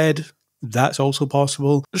 like I said. That's also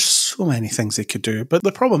possible. There's so many things they could do. But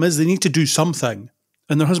the problem is they need to do something.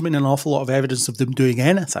 And there hasn't been an awful lot of evidence of them doing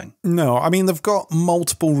anything. No, I mean, they've got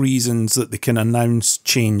multiple reasons that they can announce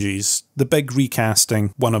changes. The big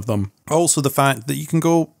recasting, one of them. Also the fact that you can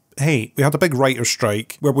go, hey, we had a big writer's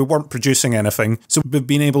strike where we weren't producing anything, so we've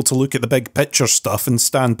been able to look at the big picture stuff and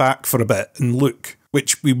stand back for a bit and look,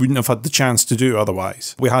 which we wouldn't have had the chance to do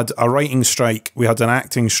otherwise. We had a writing strike, we had an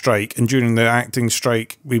acting strike, and during the acting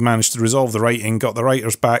strike, we managed to resolve the writing, got the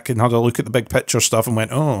writers back and had a look at the big picture stuff and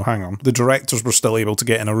went, oh, hang on. The directors were still able to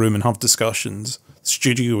get in a room and have discussions. The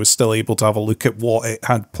studio was still able to have a look at what it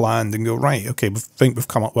had planned and go, right, okay, we think we've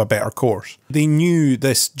come up with a better course. They knew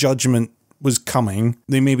this judgment was coming.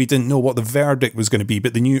 They maybe didn't know what the verdict was going to be,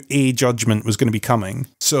 but they knew a judgment was going to be coming.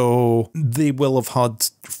 So they will have had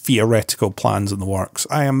theoretical plans in the works.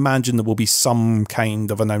 I imagine there will be some kind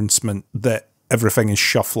of announcement that everything is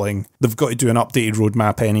shuffling. They've got to do an updated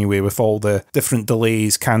roadmap anyway with all the different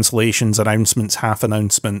delays, cancellations, announcements, half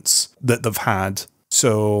announcements that they've had.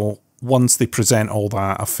 So once they present all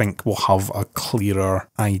that, I think we'll have a clearer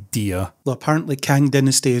idea. Well, apparently Kang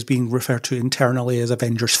Dynasty is being referred to internally as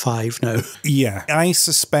Avengers 5 now. Yeah, I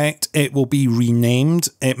suspect it will be renamed.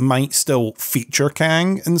 It might still feature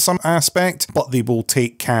Kang in some aspect, but they will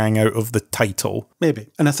take Kang out of the title. Maybe.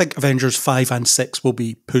 And I think Avengers 5 and 6 will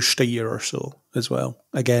be pushed a year or so. as well,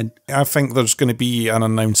 again. I think there's going to be an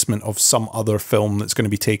announcement of some other film that's going to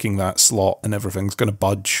be taking that slot and everything's going to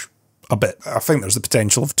budge a bit. I think there's the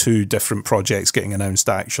potential of 2 different projects getting announced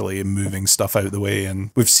actually and moving stuff out of the way.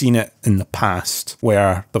 And we've seen it in the past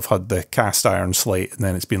where they've had the cast iron slate and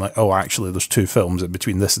then it's been like, oh, actually there's 2 films in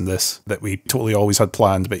between this and this that we totally always had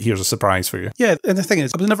planned, but here's a surprise for you. Yeah, and the thing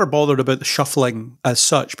is, I was never bothered about the shuffling as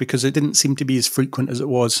such because it didn't seem to be as frequent as it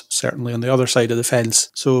was certainly on the other side of the fence.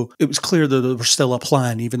 So it was clear that there was still a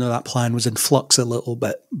plan, even though that plan was in flux a little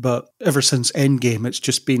bit. But ever since Endgame, it's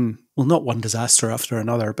just been, well, not one disaster after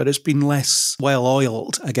another, but it's been less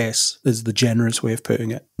well-oiled, I guess, is the generous way of putting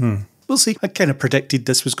it. We'll see. I kind of predicted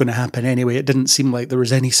this was going to happen anyway. It didn't seem like there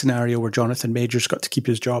was any scenario where Jonathan Majors got to keep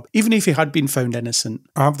his job, even if he had been found innocent.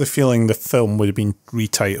 I have the feeling the film would have been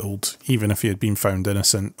retitled, even if he had been found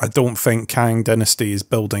innocent. I don't think Kang Dynasty is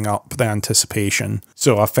building up the anticipation,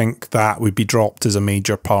 so I think that would be dropped as a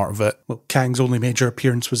major part of it. Well, Kang's only major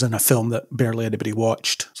appearance was in a film that barely anybody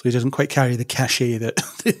watched, so he doesn't quite carry the cachet that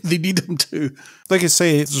they need him to. Like I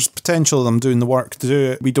say, there's potential of them doing the work to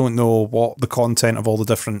do it. We don't know what the content of all the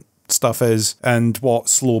different stuff is and what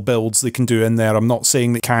slow builds they can do in there. I'm not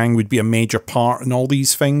saying that Kang would be a major part in all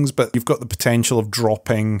these things, but you've got the potential of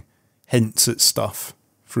dropping hints at stuff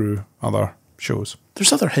through other shows.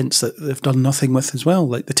 There's other hints that they've done nothing with as well,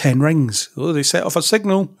 like the 10 rings. Oh, they set off a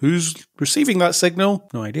signal. Who's receiving that signal?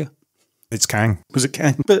 No idea. It's Kang. Was it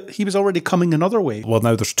Kang? But he was already coming another way. Well,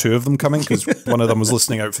 now there's 2 of them coming because one of them was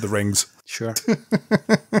listening out for the rings. Sure.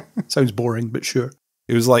 Sounds boring, but sure.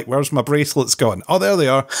 He was like, where's my bracelets gone? Oh, there they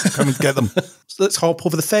are. Come and get them. So let's hop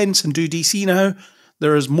over the fence and do DC now.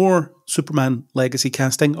 There is more Superman Legacy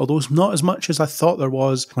casting, although it's not as much as I thought there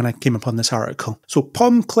was when I came upon this article. So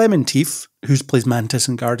Pom Klementieff, who plays Mantis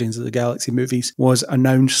in Guardians of the Galaxy movies, was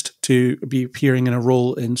announced to be appearing in a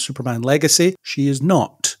role in Superman Legacy. She is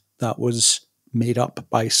not. That was made up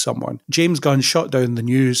by someone. James Gunn shot down the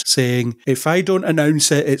news saying, if I don't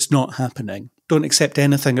announce it, it's not happening. Don't accept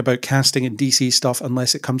anything about casting in DC stuff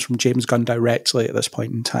unless it comes from James Gunn directly at this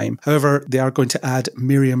point in time. However, they are going to add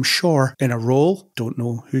Miriam Shore in a role. Don't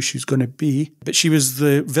know who she's going to be, but she was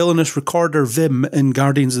the villainous recorder Vim in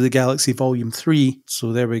Guardians of the Galaxy Volume 3.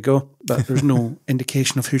 So there we go. But there's no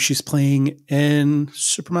indication of who she's playing in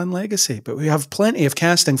Superman Legacy. But we have plenty of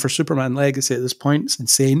casting for Superman Legacy at this point. It's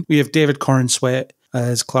insane. We have David Corn Sweat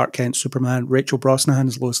as Clark Kent Superman, Rachel Brosnahan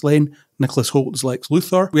as Lois Lane, Nicholas Hoult as Lex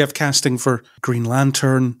Luthor. We have casting for Green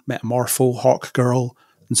Lantern, Metamorpho, Hawkgirl,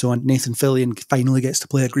 and so on. Nathan Fillion finally gets to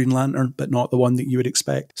play a Green Lantern, but not the one that you would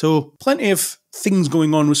expect. So plenty of things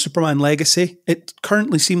going on with Superman Legacy. It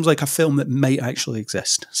currently seems like a film that might actually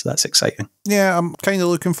exist, so that's exciting. Yeah, I'm kind of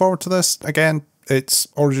looking forward to this. Again, it's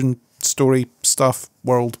origin story stuff,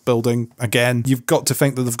 world building. Again, you've got to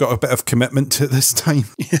think that they've got a bit of commitment to it this time.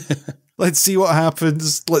 Let's see what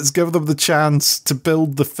happens. Let's give them the chance to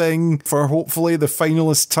build the thing for hopefully the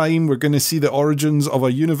finalist time. We're going to see the origins of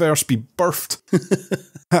a universe be birthed.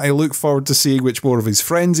 I look forward to seeing which more of his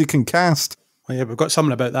friends he can cast. Well, yeah, we've got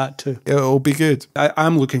something about that too. It'll be good.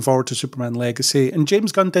 I'm looking forward to Superman Legacy. And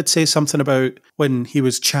James Gunn did say something about when he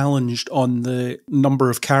was challenged on the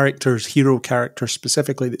number of characters, hero characters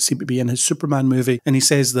specifically, that seem to be in his Superman movie. And he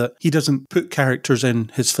says that he doesn't put characters in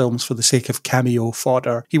his films for the sake of cameo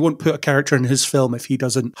fodder. He won't put a character in his film if he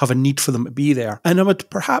doesn't have a need for them to be there. And I would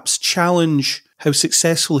perhaps challenge how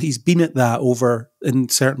successful he's been at that over in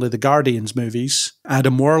certainly the Guardians movies.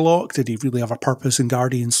 Adam Warlock, did he really have a purpose in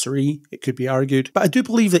Guardians 3? It could be argued. But I do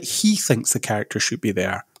believe that he thinks the character should be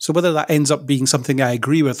there. So whether that ends up being something I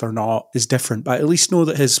agree with or not is different, but I at least know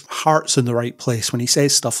that his heart's in the right place when he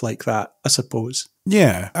says stuff like that, I suppose.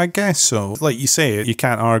 Yeah, I guess so. Like you say, you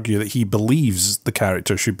can't argue that he believes the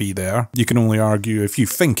character should be there. You can only argue if you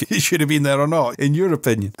think it should have been there or not, in your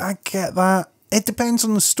opinion. I get that. It depends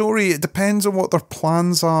on the story. It depends on what their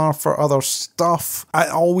plans are for other stuff. I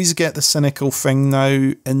always get the cynical thing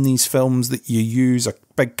now in these films that you use a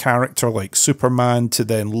big character like Superman to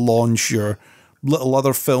then launch your little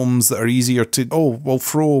other films that are easier to, we'll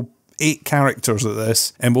throw 8 characters at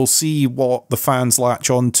this and we'll see what the fans latch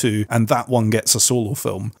onto, and that one gets a solo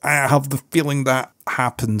film. I have the feeling that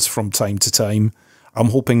happens from time to time.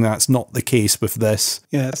 I'm hoping that's not the case with this.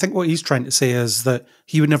 Yeah, I think what he's trying to say is that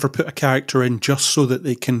he would never put a character in just so that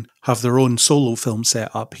they can have their own solo film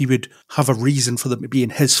set up. He would have a reason for them to be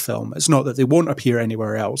in his film. It's not that they won't appear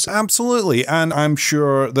anywhere else. Absolutely, and I'm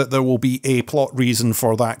sure that there will be a plot reason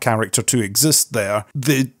for that character to exist there.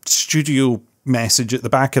 The studio message at the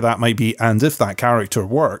back of that might be, and if that character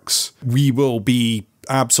works, we will be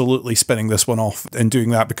absolutely spinning this one off and doing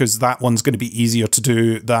that, because that one's going to be easier to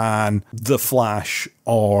do than The Flash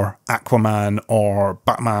or Aquaman or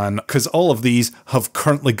Batman, because all of these have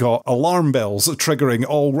currently got alarm bells triggering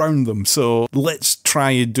all round them. So let's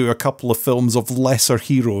try and do a couple of films of lesser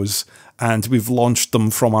heroes, and we've launched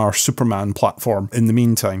them from our Superman platform in the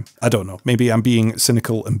meantime. I don't know. Maybe I'm being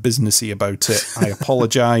cynical and businessy about it. I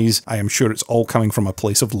apologise. I am sure it's all coming from a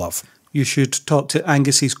place of love. You should talk to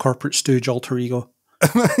Angus's corporate stooge alter ego.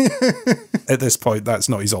 At this point, that's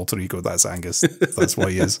not his alter ego, that's Angus. That's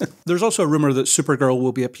what he is. There's also a rumour that Supergirl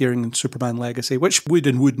will be appearing in Superman Legacy, which would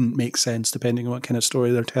and wouldn't make sense depending on what kind of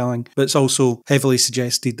story they're telling. But it's also heavily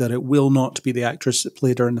suggested that it will not be the actress that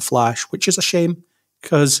played her in The Flash, which is a shame,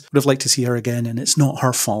 because I would have liked to see her again, and it's not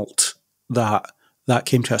her fault that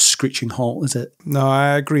came to a screeching halt, is it? No,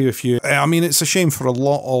 I agree with you. I mean, it's a shame for a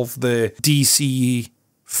lot of the DC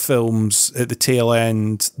films at the tail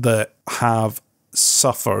end that have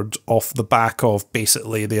suffered off the back of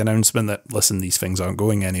basically the announcement that, listen, these things aren't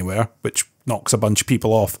going anywhere, which knocks a bunch of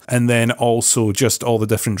people off. And then also just all the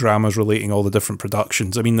different dramas relating all the different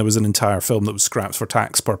productions. I mean, there was an entire film that was scrapped for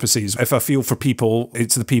tax purposes. If I feel for people,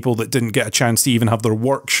 it's the people that didn't get a chance to even have their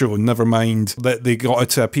work shown, never mind that they got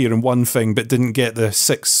to appear in one thing but didn't get the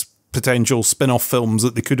 6 potential spin-off films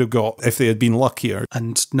that they could have got if they had been luckier.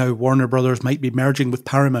 And now Warner Brothers might be merging with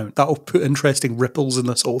Paramount. That'll put interesting ripples in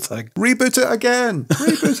this whole thing. Reboot it again!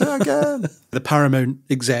 Reboot it again! The Paramount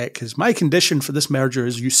exec is, my condition for this merger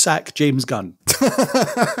is you sack James Gunn.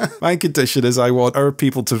 My condition is I want our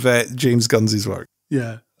people to vet James Gunn's work.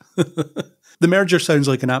 Yeah. The merger sounds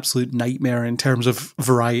like an absolute nightmare in terms of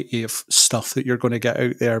variety of stuff that you're going to get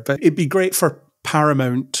out there. But it'd be great for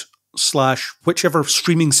Paramount / whichever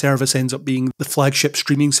streaming service ends up being the flagship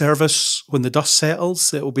streaming service when the dust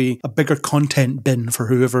settles. It'll be a bigger content bin for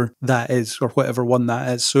whoever that is, or whatever one that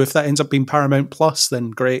is. So if that ends up being Paramount Plus,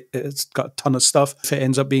 then great, it's got a ton of stuff. If it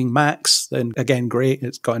ends up being Max, then again, great,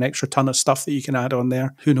 it's got an extra ton of stuff that you can add on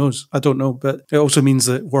there. Who knows? I don't know. But it also means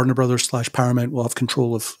that Warner Brothers / Paramount will have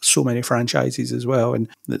control of so many franchises as well, and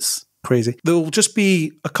it's crazy. There'll just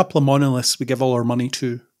be a couple of monoliths we give all our money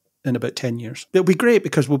to in about 10 years. It'll be great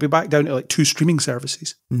because we'll be back down to like 2 streaming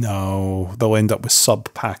services. No, they'll end up with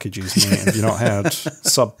sub-packages, mate. Have you not heard?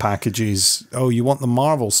 Sub-packages. Oh, you want the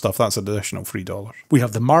Marvel stuff? That's an additional $3. We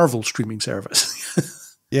have the Marvel streaming service.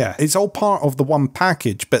 Yeah, it's all part of the one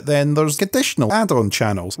package, but then there's additional add-on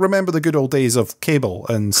channels. Remember the good old days of cable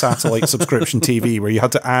and satellite subscription TV where you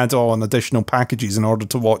had to add on additional packages in order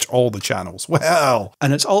to watch all the channels? Well...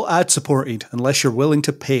 And it's all ad-supported, unless you're willing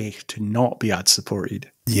to pay to not be ad-supported.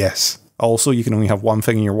 Yes. Also, you can only have one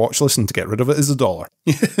thing in your watch list, and to get rid of it is $1.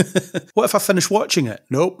 What if I finish watching it?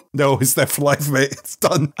 Nope. No, it's there for life, mate. It's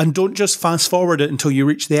done. And don't just fast forward it until you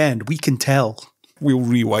reach the end. We can tell. We'll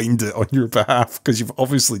rewind it on your behalf, because you've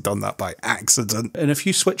obviously done that by accident. And if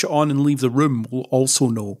you switch it on and leave the room, we'll also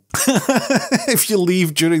know. If you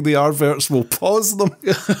leave during the adverts, we'll pause them.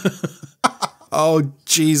 Oh,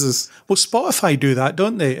 Jesus. Well, Spotify do that,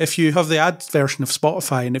 don't they? If you have the ad version of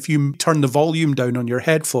Spotify and if you turn the volume down on your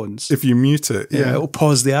headphones. If you mute it, yeah. It'll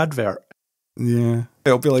pause the advert. Yeah.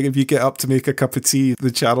 It'll be like if you get up to make a cup of tea,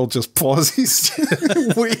 the channel just pauses,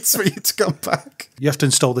 waits for you to come back. You have to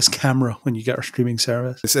install this camera when you get our streaming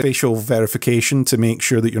service. It's a facial verification to make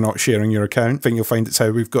sure that you're not sharing your account. I think you'll find it's how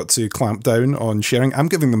we've got to clamp down on sharing. I'm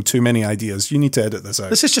giving them too many ideas. You need to edit this out.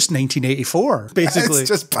 This is just 1984, basically. It's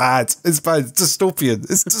just bad. It's bad. It's dystopian.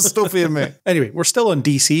 It's dystopian, mate. Anyway, we're still on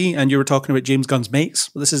DC, and you were talking about James Gunn's mates.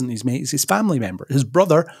 Well, this isn't his mate, it's his family member. His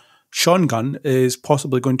brother, Sean Gunn, is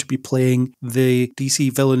possibly going to be playing the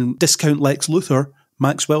DC villain discount Lex Luthor,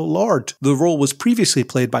 Maxwell Lord. The role was previously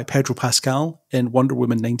played by Pedro Pascal in Wonder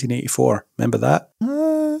Woman 1984. Remember that?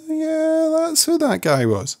 Yeah, that's who that guy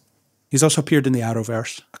was. He's also appeared in the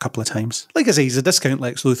Arrowverse a couple of times. Like I say, he's a discount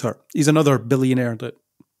Lex Luthor. He's another billionaire that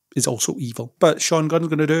is also evil. But Sean Gunn's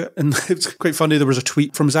going to do it. And it's quite funny. There was a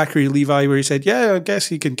tweet from Zachary Levi where he said, yeah, I guess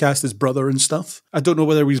he can cast his brother and stuff. I don't know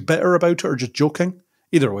whether he's bitter about it or just joking.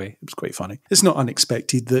 Either way, it was quite funny. It's not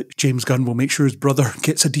unexpected that James Gunn will make sure his brother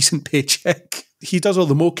gets a decent paycheck. He does all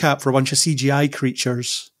the mocap for a bunch of CGI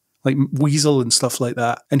creatures, like Weasel and stuff like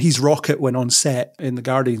that. And he's Rocket when on set in the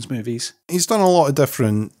Guardians movies. He's done a lot of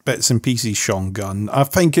different bits and pieces, Sean Gunn. I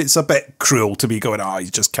think it's a bit cruel to be going,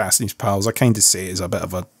 he's just casting his pals. I kind of say it as a bit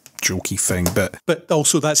of a jokey thing, but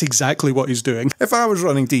also that's exactly what he's doing. If I was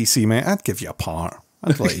running DC, mate, I'd give you a part.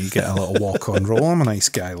 I'd let you get a little walk-on role. I'm a nice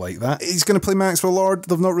guy like that. He's going to play Maxwell Lord.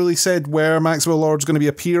 They've not really said where Maxwell Lord's going to be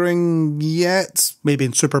appearing yet. Maybe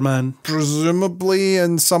in Superman. Presumably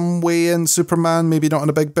in some way in Superman. Maybe not in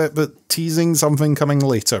a big bit, but teasing something coming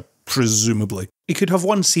later. Presumably. You could have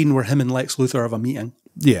one scene where him and Lex Luthor have a meeting.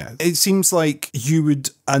 Yeah. It seems like you would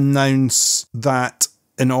announce that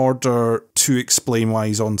in order to explain why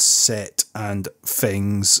he's on set and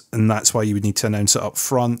things, and that's why you would need to announce it up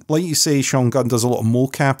front. Like you say, Sean Gunn does a lot of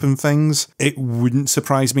mocap and things. It wouldn't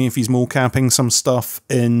surprise me if he's mocapping some stuff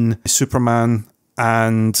in Superman,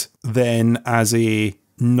 and then as a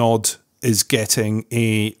nod is getting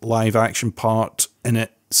a live action part in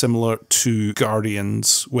it, similar to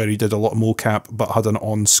Guardians, where he did a lot of mocap but had an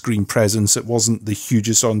on-screen presence. It wasn't the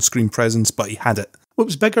hugest on-screen presence, but he had it. Well, it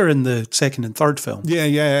was bigger in the second and third film. Yeah,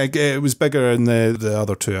 it was bigger in the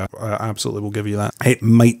other two. I absolutely will give you that. It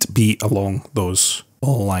might be along those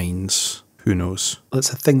lines. Who knows?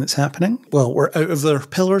 That's a thing that's happening. Well, we're out of their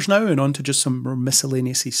pillars now and on to just some more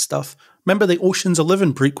miscellaneous stuff. Remember the Ocean's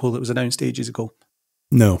 11 prequel that was announced ages ago?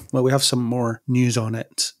 No. Well, we have some more news on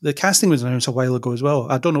it. The casting was announced a while ago as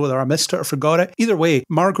well. I don't know whether I missed it or forgot it. Either way,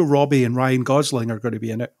 Margot Robbie and Ryan Gosling are going to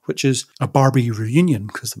be in it, which is a Barbie reunion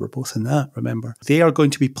because they were both in that, remember. They are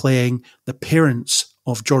going to be playing the parents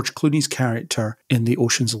of George Clooney's character in the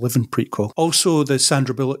Ocean's 11 prequel. Also, the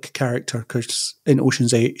Sandra Bullock character, because in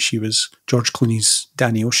Ocean's 8, she was George Clooney's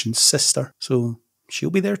Danny Ocean's sister. So she'll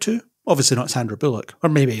be there too. Obviously not Sandra Bullock, or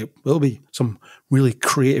maybe it will be some really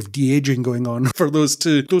creative de-aging going on for those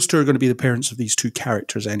two. Those two are going to be the parents of these two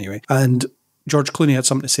characters anyway. And George Clooney had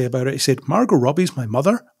something to say about it. He said, Margot Robbie's my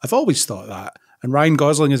mother. I've always thought that. And Ryan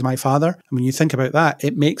Gosling is my father. And when you think about that,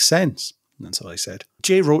 it makes sense. That's all I said.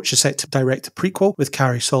 Jay Roach is set to direct a prequel with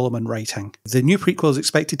Carrie Solomon writing. The new prequel is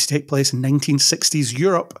expected to take place in 1960s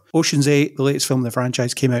Europe. Ocean's 8, the latest film in the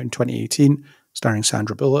franchise, came out in 2018, starring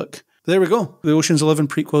Sandra Bullock. There we go. The Ocean's 11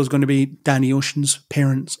 prequel is going to be Danny Ocean's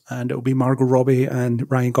parents, and it'll be Margot Robbie and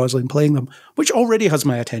Ryan Gosling playing them, which already has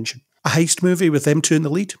my attention. A heist movie with them two in the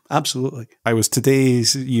lead? Absolutely. I was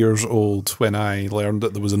today's years old when I learned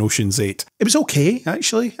that there was an Ocean's 8. It was okay,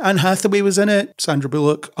 actually. Anne Hathaway was in it, Sandra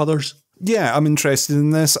Bullock, others. Yeah, I'm interested in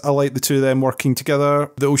this. I like the two of them working together.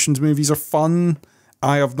 The Ocean's movies are fun.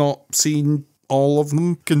 I have not seen all of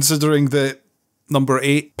them, considering that number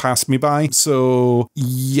 8 passed me by. So,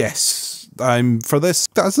 yes, I'm for this.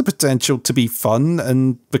 That has the potential to be fun,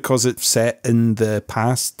 and because it's set in the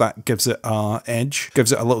past, that gives it an edge,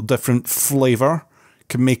 gives it a little different flavour,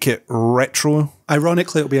 can make it retro.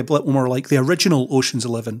 Ironically, it'll be a bit more like the original Ocean's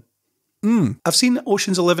 11. I've seen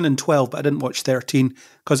Ocean's 11 and 12, but I didn't watch 13,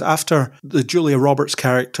 because after the Julia Roberts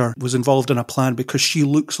character was involved in a plan because she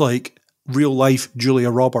looks like real-life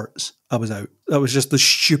Julia Roberts, I was out. That was just the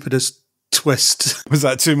stupidest twist. Was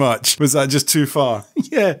that too much? Was that just too far?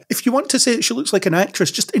 Yeah. If you want to say that she looks like an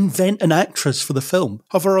actress, just invent an actress for the film.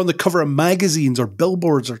 Have her on the cover of magazines or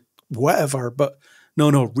billboards or whatever, but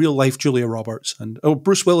no, real life Julia Roberts. And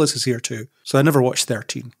Bruce Willis is here too. So I never watched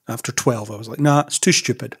 13. After 12, I was like, nah, it's too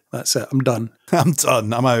stupid. That's it. I'm done. I'm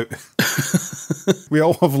done. I'm out. We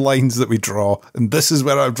all have lines that we draw, and this is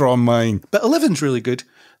where I've drawn mine. But 11's really good.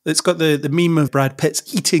 It's got the meme of Brad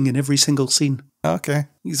Pitt's eating in every single scene. Okay.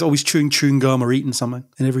 He's always chewing gum or eating something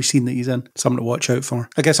in every scene that he's in. Something to watch out for.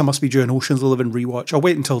 I guess I must be doing Ocean's 11 rewatch. I'll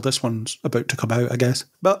wait until this one's about to come out, I guess.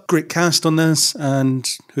 But great cast on this, and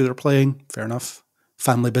who they're playing, fair enough.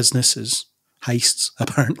 Family business is heists,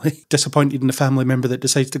 apparently. Disappointed in the family member that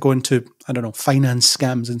decides to go into, I don't know, finance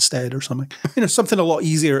scams instead or something. Something a lot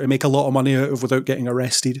easier to make a lot of money out of without getting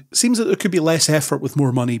arrested. It seems that there could be less effort with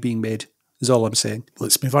more money being made. Is all I'm saying.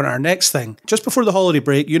 Let's move on to our next thing. Just before the holiday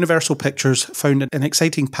break, Universal Pictures found an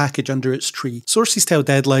exciting package under its tree. Sources tell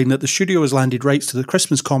Deadline that the studio has landed rights to the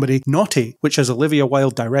Christmas comedy Naughty, which has Olivia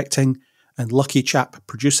Wilde directing and Lucky Chap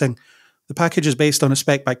producing. The package is based on a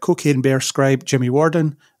spec by Cocaine Bear scribe Jimmy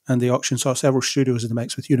Warden, and the auction saw several studios in the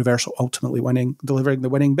mix, with Universal ultimately delivering the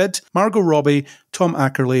winning bid. Margot Robbie, Tom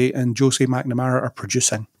Ackerley, and Josie McNamara are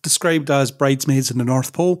producing. Described as Bridesmaids in the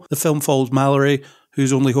North Pole, the film follows Mallory,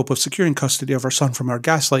 whose only hope of securing custody of her son from her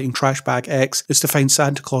gaslighting trashbag ex is to find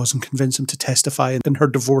Santa Claus and convince him to testify in her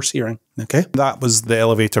divorce hearing. Okay? That was the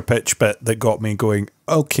elevator pitch bit that got me going,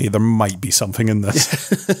 okay, there might be something in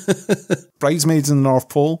this. Bridesmaids in the North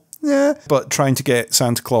Pole? Yeah. But trying to get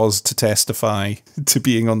Santa Claus to testify to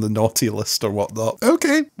being on the naughty list or whatnot.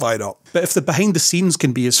 Okay, why not? But if the behind the scenes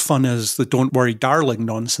can be as fun as the Don't Worry Darling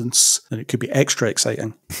nonsense, then it could be extra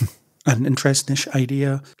exciting. An interesting-ish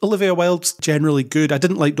idea. Olivia Wilde's generally good. I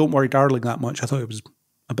didn't like Don't Worry Darling that much. I thought it was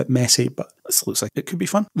a bit messy, but This looks like it could be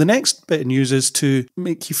fun. The next bit of news is to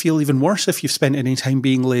make you feel even worse if you've spent any time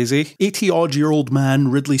being lazy. 80-odd-year-old man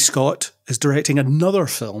Ridley Scott is directing another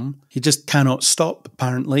film. He just cannot stop,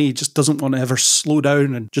 apparently. He just doesn't want to ever slow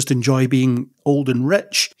down and just enjoy being old and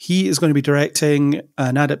rich. He is going to be directing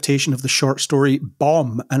an adaptation of the short story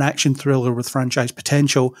Bomb, an action thriller with franchise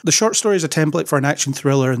potential. The short story is a template for an action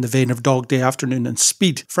thriller in the vein of Dog Day Afternoon and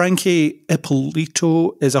Speed. Frankie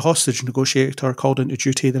Ippolito is a hostage negotiator called into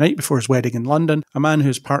duty the night before his wedding in London. A man who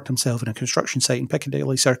has parked himself in a construction site in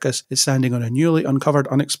Piccadilly Circus is standing on a newly uncovered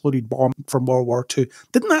unexploded bomb from World War II.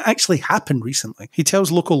 Didn't that actually happen recently? He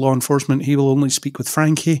tells local law enforcement he will only speak with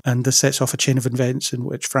Frankie, and this sets off a chain of events in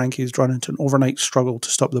which Frankie is drawn into an overnight struggle to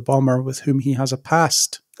stop the bomber with whom he has a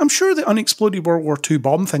past. I'm sure the unexploded World War II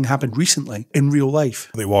bomb thing happened recently in real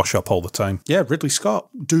life. They wash up all the time. Yeah, Ridley Scott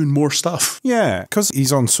doing more stuff. Yeah, because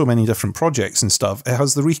he's on so many different projects and stuff, it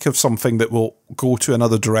has the reek of something that will go to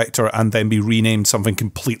another director and then be renamed something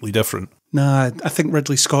completely different. Nah, I think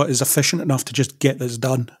Ridley Scott is efficient enough to just get this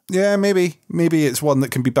done. Yeah, maybe. Maybe it's one that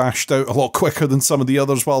can be bashed out a lot quicker than some of the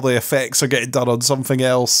others while the effects are getting done on something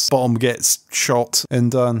else. Bomb gets shot and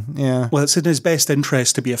done, yeah. Well, it's in his best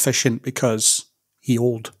interest to be efficient because he's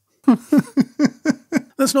old.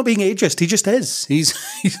 That's not being ageist, he just is. He's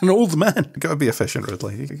an old man. You gotta be efficient,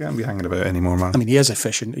 Ridley. You can't be hanging about anymore, man. I mean, he is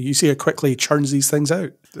efficient. You see how quickly he churns these things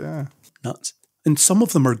out. Yeah. Nuts. And some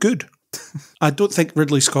of them are good. I don't think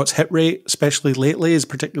Ridley Scott's hit rate, especially lately, is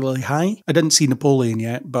particularly high. I didn't see Napoleon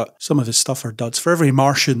yet, but some of his stuff are duds. For every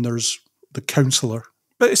Martian, there's the Counselor.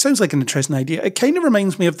 But it sounds like an interesting idea. It kind of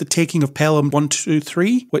reminds me of The Taking of Pelham 1, 2,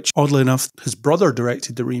 3, which, oddly enough, his brother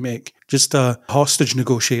directed the remake. Just a hostage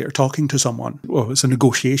negotiator talking to someone. Well, it's a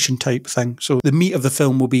negotiation type thing. So the meat of the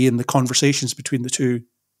film will be in the conversations between the two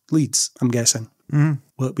leads, I'm guessing. Mm.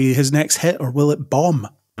 Will it be his next hit or will it bomb?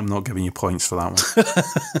 I'm not giving you points for that one.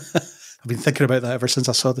 I've been thinking about that ever since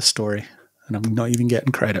I saw the story, and I'm not even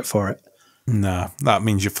getting credit for it. Nah, that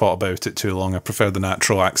means you've thought about it too long. I prefer the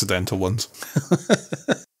natural, accidental ones.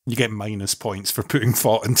 You get minus points for putting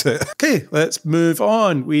thought into it. Okay, let's move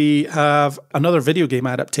on. We have another video game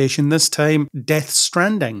adaptation, this time Death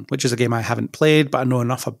Stranding, which is a game I haven't played, but I know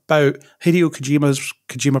enough about. Hideo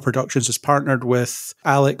Kojima Productions has partnered with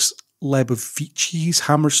Alex Lebovici's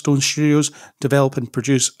Hammerstone Studios develop and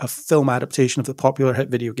produce a film adaptation of the popular hit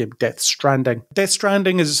video game Death Stranding. Death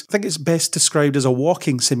Stranding is, I think it's best described as a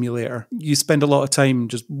walking simulator. You spend a lot of time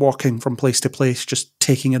just walking from place to place, just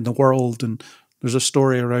taking in the world, and there's a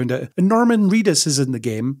story around it. And Norman Reedus is in the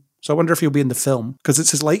game, so I wonder if he'll be in the film, because it's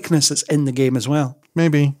his likeness that's in the game as well.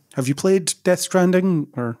 Maybe. Have you played Death Stranding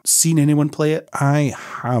or seen anyone play it? I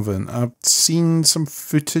haven't. I've seen some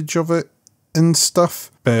footage of it and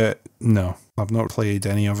stuff, but no, I've not played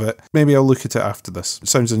any of it. Maybe I'll look at it after this. It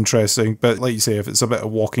sounds interesting, but like you say, if it's a bit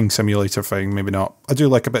of walking simulator thing, maybe not. I do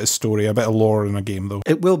like a bit of story, a bit of lore in a game though.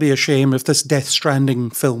 It will be a shame if this Death Stranding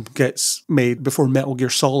film gets made before Metal Gear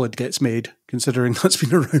Solid gets made, considering that's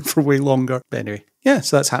been around for way longer. But anyway, yeah,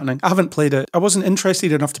 so that's happening. I haven't played it. I wasn't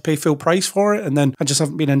interested enough to pay full price for it, and then I just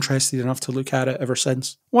haven't been interested enough to look at it ever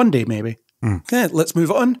since. One day, maybe. Okay, let's move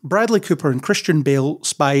on. Bradley Cooper and Christian Bale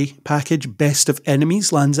spy package Best of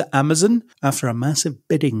Enemies lands at Amazon after a massive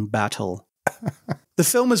bidding battle. The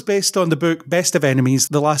film is based on the book Best of Enemies,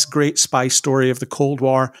 the last great spy story of the Cold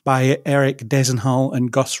War by Eric Desenhall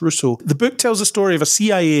and Gus Russo. The book tells the story of a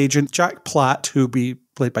CIA agent, Jack Platt, who will be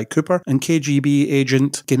played by Cooper, and KGB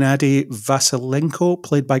agent Gennady Vasilenko,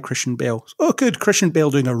 played by Christian Bale. Oh, good, Christian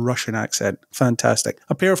Bale doing a Russian accent. Fantastic.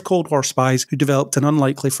 A pair of Cold War spies who developed an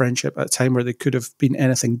unlikely friendship at a time where they could have been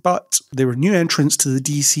anything but. They were new entrants to the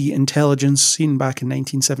DC intelligence scene back in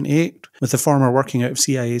 1978, with the former working out of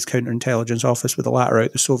CIA's counterintelligence office with the latter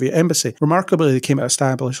out the Soviet embassy. Remarkably, they came to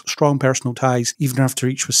establish strong personal ties even after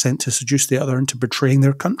each was sent to seduce the other into betraying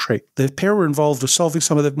their country. The pair were involved with solving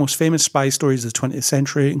some of the most famous spy stories of the 20th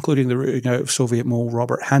century, including the rooting out of Soviet mole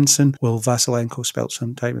Robert Hansen, while Vasilenko spent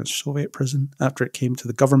some time in a Soviet prison after it came to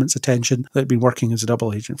the government's attention that he'd been working as a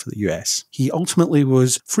double agent for the US. He ultimately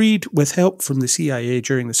was freed with help from the CIA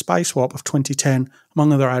during the spy swap of 2010.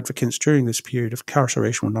 Among other advocates during this period of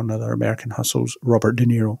incarceration were none other American hustles Robert De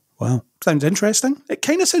Niro. Wow. Sounds interesting. It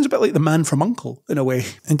kind of sounds a bit like The Man from U.N.C.L.E. in a way.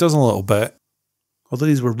 It does a little bit. Although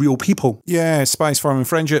these were real people. Yeah, spies forming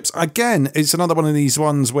friendships. Again, it's another one of these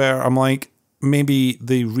ones where I'm like, maybe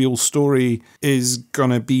the real story is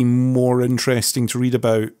going to be more interesting to read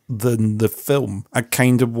about than the film. I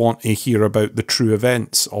kind of want to hear about the true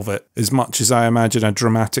events of it, as much as I imagine a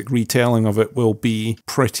dramatic retelling of it will be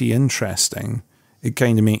pretty interesting. it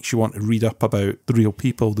kind of makes you want to read up about the real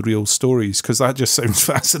people, the real stories, because that just sounds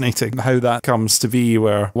fascinating, how that comes to be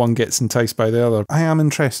where one gets enticed by the other. I am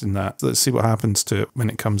interested in that. Let's see what happens to it when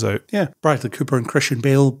it comes out. Yeah, Bradley Cooper and Christian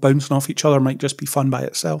Bale bouncing off each other might just be fun by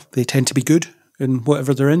itself. They tend to be good in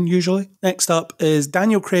whatever they're in, usually. Next up is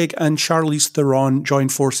Daniel Craig and Charlize Theron join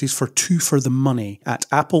forces for Two for the Money at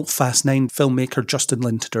Apple. Fast 9 filmmaker Justin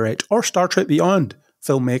Lin to direct, or Star Trek Beyond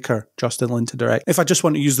filmmaker Justin Lin to direct. If I just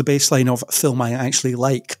want to use the baseline of a film I actually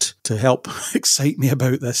liked to help excite me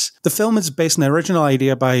about this. The film is based on an original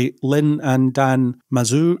idea by Lin and Dan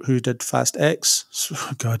Mazu, who did Fast X.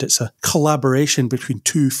 Oh God, it's a collaboration between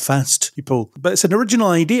two fast people. But it's an original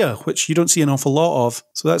idea, which you don't see an awful lot of,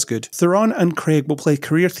 so that's good. Theron and Craig will play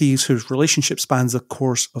career thieves whose relationship spans the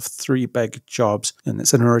course of 3 big jobs. And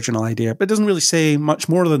it's an original idea, but it doesn't really say much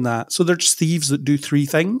more than that. So they're just thieves that do 3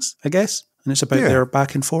 things, I guess. And it's about their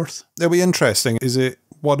back and forth. It'll be interesting. Is it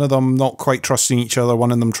one of them not quite trusting each other,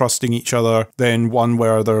 one of them trusting each other, then one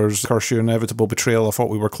where there's, of course, your inevitable betrayal? I thought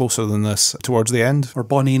we were closer than this towards the end. Or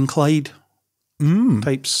Bonnie and Clyde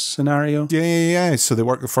type scenario. Yeah. So they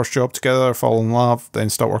work the first job together, fall in love, then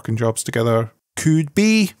start working jobs together. Could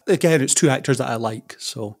be. Again, it's 2 actors that I like,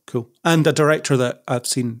 so cool. And a director that I've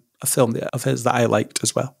seen a film of his that I liked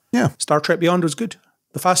as well. Yeah. Star Trek Beyond was good.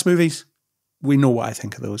 The Fast movies, we know what I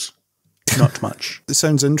think of those. Not much. It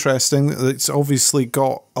sounds interesting. It's obviously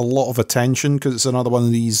got a lot of attention because it's another one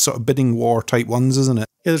of these sort of bidding war type ones, isn't it?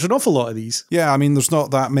 Yeah, there's an awful lot of these. Yeah, I mean, there's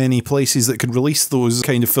not that many places that could release those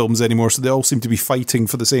kind of films anymore, so they all seem to be fighting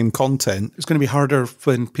for the same content. It's going to be harder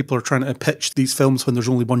when people are trying to pitch these films when there's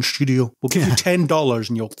only one studio. We'll give you $10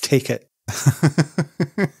 and you'll take it.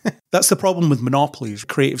 That's the problem with monopolies.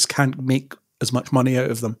 Creatives can't make as much money out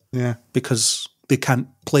of them. Yeah. Because they can't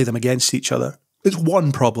play them against each other. It's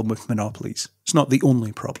one problem with monopolies. It's not the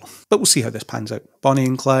only problem. But we'll see how this pans out. Bonnie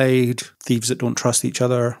and Clyde, thieves that don't trust each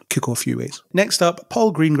other, could go a few ways. Next up,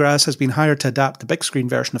 Paul Greengrass has been hired to adapt the big screen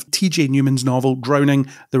version of T.J. Newman's novel, Drowning,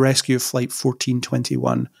 The Rescue of Flight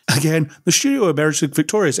 1421. Again, the studio emerged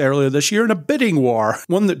victorious earlier this year in a bidding war,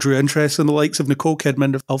 one that drew interest in the likes of Nicole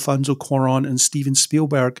Kidman, Alfonso Cuarón and Steven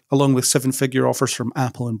Spielberg, along with 7-figure offers from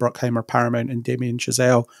Apple and Bruckheimer, Paramount and Damien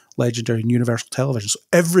Chazelle, Legendary and Universal Television. So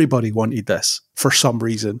everybody wanted this for some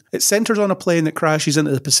reason. It centres on a plane that crashes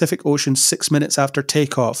into the Pacific Ocean 6 minutes after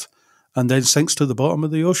takeoff and then sinks to the bottom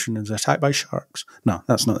of the ocean and is attacked by sharks. No,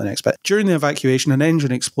 that's not the next bit. During the evacuation, an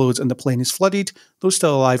engine explodes and the plane is flooded. Those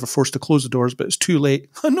still alive are forced to close the doors, but it's too late.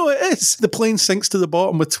 Oh no, it is! The plane sinks to the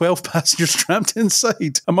bottom with 12 passengers trapped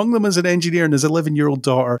inside. Among them is an engineer and his 11-year-old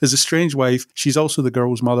daughter. His estranged wife, she's also the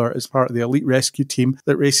girl's mother, is part of the elite rescue team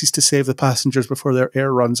that races to save the passengers before their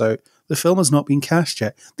air runs out. The film has not been cast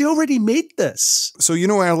yet. They already made this. So you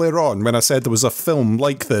know earlier on when I said there was a film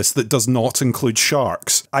like this that does not include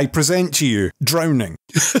sharks, I present to you Drowning.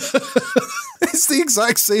 It's the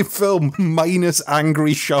exact same film, minus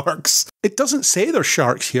angry sharks. It doesn't say there's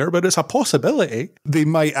sharks here, but it's a possibility. They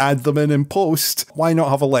might add them in post. Why not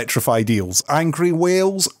have electrified eels? Angry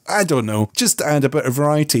whales? I don't know. Just to add a bit of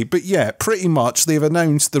variety. But yeah, pretty much they've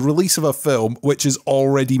announced the release of a film which is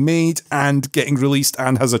already made and getting released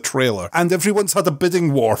and has a trailer. And everyone's had a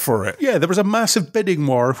bidding war for it. Yeah, there was a massive bidding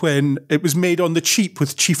war when it was made on the cheap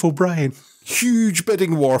with Chief O'Brien. Huge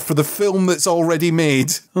bidding war for the film that's already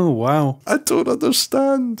made. Oh, wow. I don't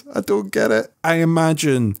understand. I don't get it. I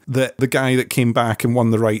imagine that the guy that came back and won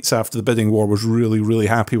the rights after the bidding war was really, really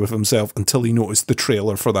happy with himself until he noticed the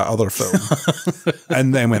trailer for that other film.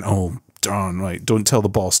 And then went, oh, darn, right, don't tell the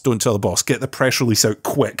boss, get the press release out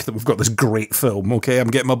quick that we've got this great film, okay? I'm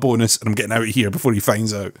getting my bonus and I'm getting out of here before he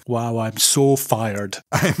finds out. Wow, I'm so fired.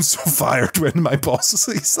 I am so fired when my boss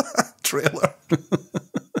sees that trailer.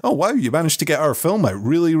 Oh, wow, you managed to get our film out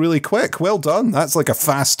really, really quick. Well done. That's like a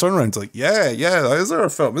fast turnaround. It's like, yeah, that is our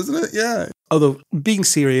film, isn't it? Yeah. Although, being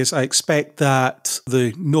serious, I expect that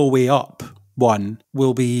the No Way Up one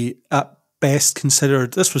will be at best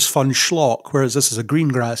considered, this was fun schlock, whereas this is a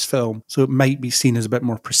Greengrass film, so it might be seen as a bit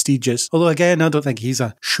more prestigious. Although again, I don't think he's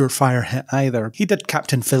a surefire hit either. He did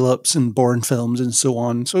Captain Phillips and Bourne films and so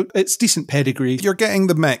on, so it's decent pedigree. You're getting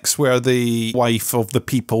the mix where the wife of the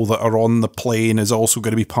people that are on the plane is also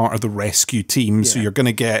going to be part of the rescue team, so you're going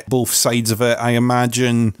to get both sides of it. I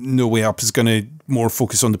imagine No Way Up is going to more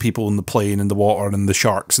focus on the people in the plane and the water and the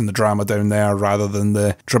sharks and the drama down there rather than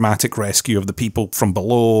the dramatic rescue of the people from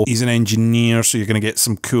below. He's an engineer, so you're going to get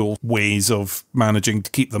some cool ways of managing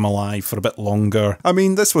to keep them alive for a bit longer. I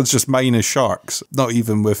mean, this one's just minus sharks, not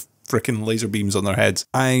even with frickin' laser beams on their heads.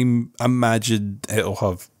 I imagine it'll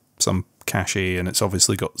have some cachet and it's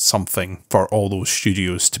obviously got something for all those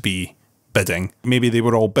studios to be bidding. Maybe they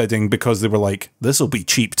were all bidding because they were like, this will be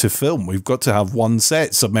cheap to film. We've got to have one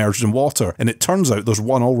set submerged in water. And it turns out there's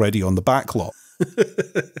one already on the backlot.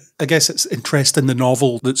 I guess it's interest in the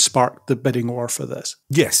novel that sparked the bidding war for this.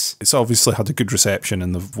 Yes, it's obviously had a good reception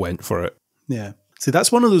and they've went for it. Yeah. See,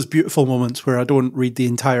 that's one of those beautiful moments where I don't read the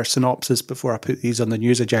entire synopsis before I put these on the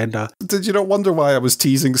news agenda. Did you not wonder why I was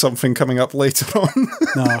teasing something coming up later on?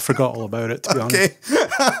 No, I forgot all about it, to be honest.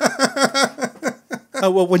 Okay.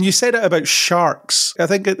 Well, when you said it about sharks, I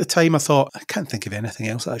think at the time I thought, I can't think of anything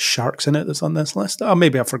else that has sharks in it that's on this list. Oh,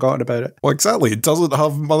 maybe I've forgotten about it. Well, exactly. It doesn't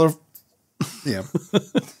have mother... Yeah.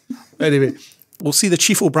 Anyway, we'll see the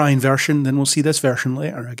Chief O'Brien version, then we'll see this version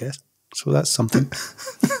later, I guess. So that's something.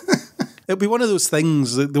 It'll be one of those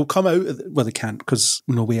things that they'll come out, well, they can't because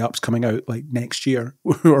No Way Up's coming out like next year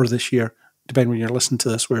or this year, depending when you're listening to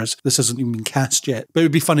this, whereas this hasn't even been cast yet. But it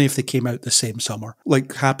would be funny if they came out the same summer,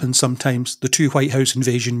 like happens sometimes. The two White House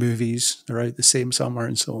invasion movies are out the same summer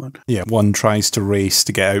and so on. Yeah, one tries to race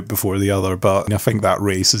to get out before the other, but I think that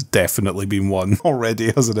race has definitely been won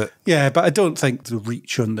already, hasn't it? Yeah, but I don't think the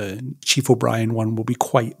reach on the Chief O'Brien one will be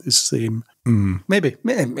quite the same. Maybe.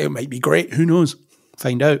 It might be great. Who knows?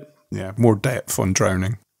 Find out. Yeah, more depth on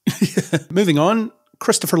Drowning. Moving on.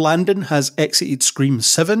 Christopher Landon has exited Scream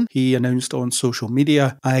 7. He announced on social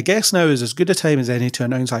media, I guess now is as good a time as any to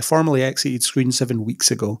announce I formally exited Scream 7 weeks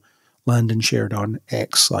ago. Landon shared on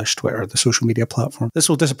X/Twitter, the social media platform. This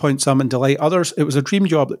will disappoint some and delight others. It was a dream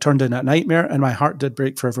job that turned into a nightmare, and my heart did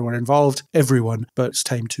break for everyone involved. Everyone, but it's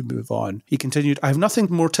time to move on. He continued, I have nothing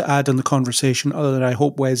more to add in the conversation other than I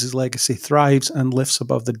hope Wes's legacy thrives and lifts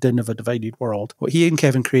above the din of a divided world. What he and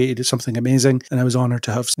Kevin created is something amazing, and I was honoured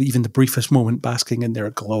to have even the briefest moment basking in their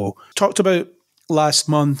glow. Talked about last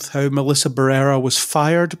month how Melissa Barrera was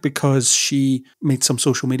fired because she made some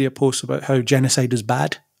social media posts about how genocide is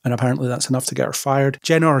bad. And apparently that's enough to get her fired.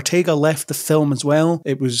 Jenna Ortega left the film as well.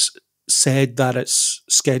 It was said that it's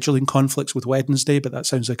scheduling conflicts with Wednesday, but that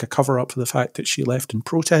sounds like a cover-up for the fact that she left in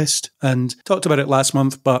protest. And talked about it last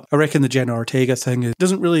month, but I reckon the Jenna Ortega thing, it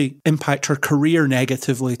doesn't really impact her career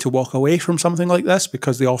negatively to walk away from something like this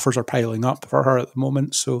because the offers are piling up for her at the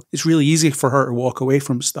moment. So it's really easy for her to walk away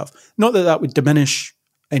from stuff. Not that that would diminish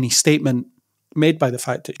any statement made by the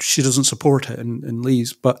fact that she doesn't support it and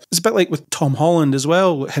leaves. But it's a bit like with Tom Holland as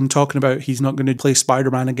well, him talking about he's not going to play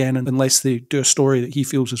Spider-Man again unless they do a story that he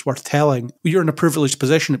feels is worth telling. Well, you're in a privileged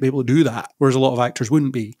position to be able to do that, whereas a lot of actors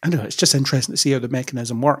wouldn't be. I don't know, it's just interesting to see how the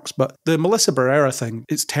mechanism works. But the Melissa Barrera thing,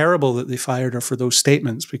 it's terrible that they fired her for those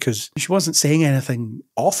statements because she wasn't saying anything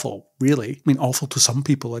awful, really. I mean, awful to some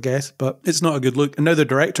people, I guess, but it's not a good look. And now the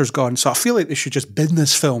director's gone, so I feel like they should just bin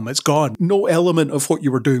this film. It's gone. No element of what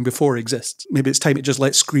you were doing before exists. Maybe it's time to just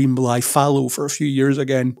let Scream lie fallow for a few years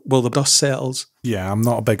again while the dust settles. Yeah, I'm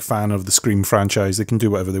not a big fan of the Scream franchise. They can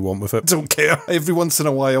do whatever they want with it. Don't care. Every once in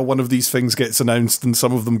a while, one of these things gets announced and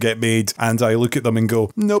some of them get made, and I look at them and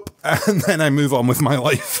go, nope, and then I move on with my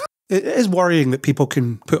life. It is worrying that people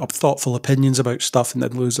can put up thoughtful opinions about stuff and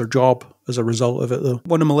then lose their job as a result of it, though.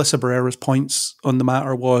 One of Melissa Barrera's points on the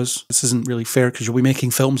matter was, this isn't really fair because you'll be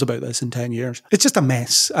making films about this in 10 years. It's just a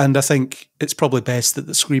mess, and I think it's probably best that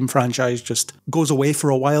the Scream franchise just goes away for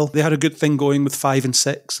a while. They had a good thing going with 5 and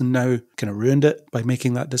 6, and now kind of ruined it by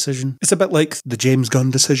making that decision. It's a bit like the James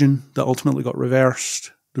Gunn decision that ultimately got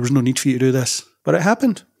reversed. There was no need for you to do this, but it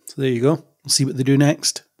happened. So there you go. We'll see what they do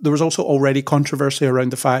next. There was also already controversy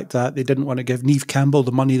around the fact that they didn't want to give Neve Campbell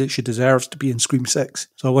the money that she deserves to be in Scream 6.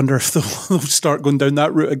 So I wonder if they'll start going down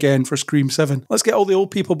that route again for Scream 7. Let's get all the old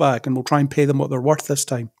people back and we'll try and pay them what they're worth this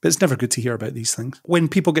time. But it's never good to hear about these things when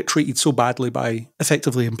people get treated so badly by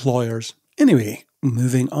effectively employers. Anyway,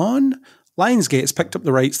 moving on. Lionsgate has picked up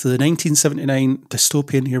the rights to the 1979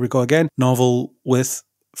 dystopian, here we go again, novel with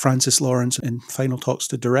Francis Lawrence in final talks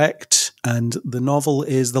to direct. And the novel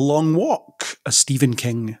is The Long Walk, a Stephen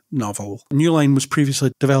King novel. New Line was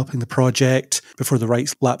previously developing the project before the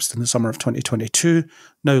rights lapsed in the summer of 2022.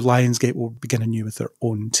 Now Lionsgate will begin anew with their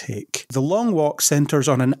own take. The Long Walk centres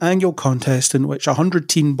on an annual contest in which 100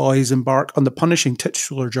 teen boys embark on the punishing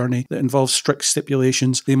titular journey that involves strict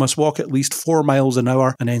stipulations. They must walk at least 4 miles an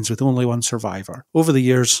hour and ends with only one survivor. Over the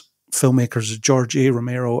years, filmmakers George A.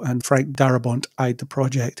 Romero and Frank Darabont eyed the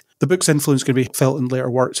project. The book's influence can be felt in later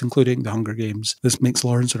works, including The Hunger Games. This makes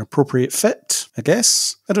Lawrence an appropriate fit, I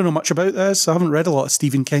guess. I don't know much about this. I haven't read a lot of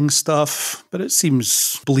Stephen King stuff, but it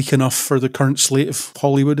seems bleak enough for the current slate of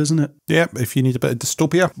Hollywood, isn't it? Yeah, if you need a bit of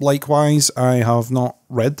dystopia. Likewise, I have not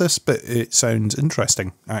read this, but it sounds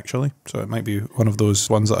interesting, actually. So it might be one of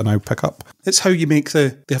those ones that I now pick up. It's how you make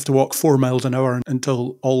they have to walk 4 miles an hour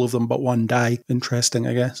until all of them but one die. Interesting,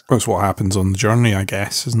 I guess. That's what happens on the journey, I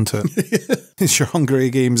guess, isn't it? It's your Hunger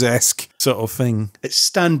Games-esque. sort of thing. It's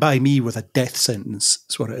stand by me with a death sentence,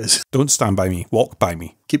 is what it is. Don't stand by me, walk by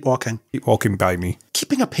me. Keep walking. Keep walking by me.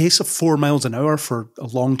 Keeping a pace of 4 miles an hour for a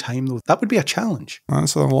long time, though, that would be a challenge.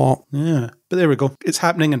 That's a lot. Yeah, but there we go. It's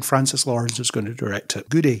happening and Francis Lawrence is going to direct it.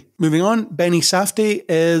 Goody. Moving on, Benny Safdie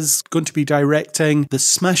is going to be directing The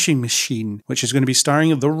Smashing Machine, which is going to be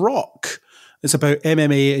starring The Rock. It's about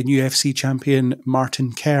MMA and UFC champion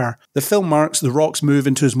Martin Kerr. The film marks The Rock's move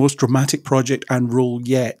into his most dramatic project and role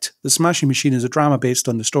yet. The Smashing Machine is a drama based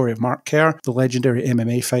on the story of Mark Kerr, the legendary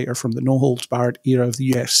MMA fighter from the no-holds-barred era of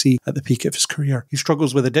the UFC at the peak of his career. He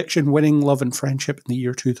struggles with addiction, winning, love and friendship in the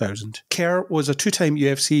year 2000. Kerr was a two-time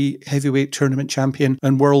UFC heavyweight tournament champion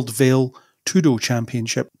and World Veil Tudo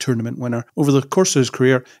Championship tournament winner. Over the course of his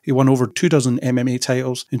career, he won over 24 MMA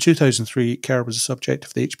titles. In 2003, Kerr was the subject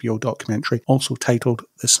of the HBO documentary, also titled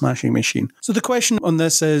The Smashing Machine. So the question on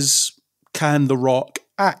this is, can The Rock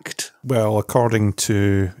act? Well, according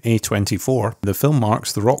to A24, the film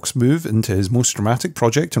marks The Rock's move into his most dramatic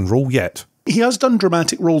project and role yet. He has done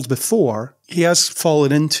dramatic roles before. He has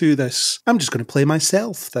fallen into this, I'm just going to play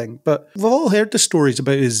myself thing. But we've all heard the stories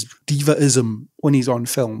about his divaism when he's on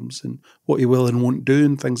films and what he will and won't do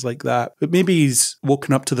and things like that. But maybe he's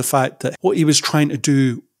woken up to the fact that what he was trying to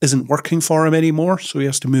do isn't working for him anymore, so he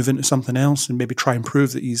has to move into something else and maybe try and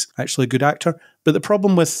prove that he's actually a good actor. But the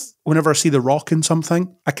problem with whenever I see The Rock in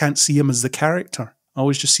something, I can't see him as the character. I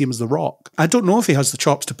always just see him as The Rock. I don't know if he has the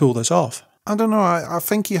chops to pull this off. I don't know, I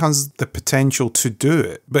think he has the potential to do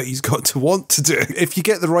it, but he's got to want to do it. If you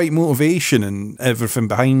get the right motivation and everything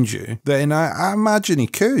behind you, then I imagine he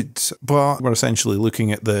could. But we're essentially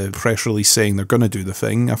looking at the press release saying they're going to do the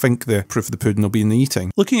thing. I think the proof of the pudding will be in the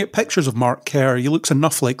eating. Looking at pictures of Mark Kerr, he looks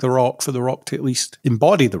enough like The Rock for The Rock to at least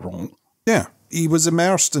embody the role. Yeah, he was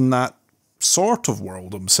immersed in that sort of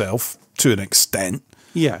world himself, to an extent.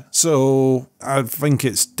 Yeah. So I think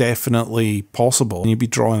it's definitely possible. He'd be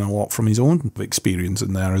drawing a lot from his own experience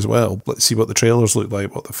in there as well. Let's see what the trailers look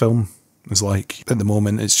like, what the film is like. At the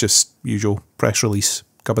moment, it's just usual press release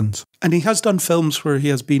gubbins. And he has done films where he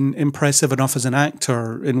has been impressive enough as an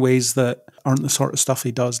actor in ways that aren't the sort of stuff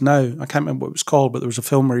he does now. I can't remember what it was called, but there was a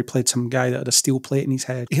film where he played some guy that had a steel plate in his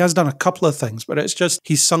head. He has done a couple of things, but it's just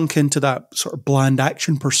he's sunk into that sort of bland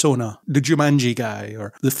action persona. The Jumanji guy,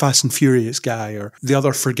 or the Fast and Furious guy, or the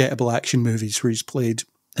other forgettable action movies where he's played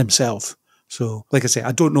himself. So, like I say,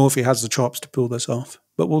 I don't know if he has the chops to pull this off,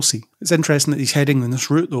 but we'll see. It's interesting that he's heading in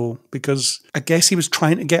this route, though, because I guess he was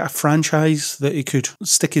trying to get a franchise that he could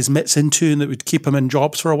stick his mitts into and that would keep him in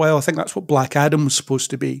jobs for a while. I think that's what Black Adam was supposed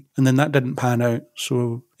to be, and then that didn't pan out.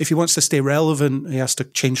 So if he wants to stay relevant, he has to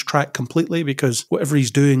change track completely, because whatever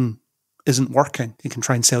he's doing isn't working. He can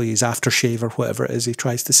try and sell you his aftershave or whatever it is he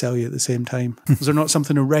tries to sell you at the same time. Was there not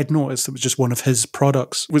something in Red Notice that was just one of his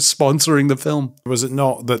products was sponsoring the film? Was it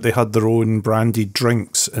not that they had their own branded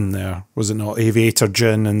drinks in there? Was it not Aviator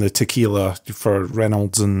Gin and the tequila for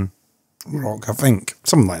Reynolds and Rock, I think?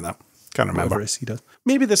 Something like that. Can't remember. Whatever it is he does.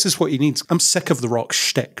 Maybe this is what he needs. I'm sick of The Rock's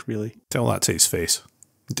shtick, really. Tell that to his face.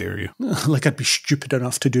 Dare you. Like I'd be stupid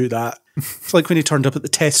enough to do that. It's like when he turned up at the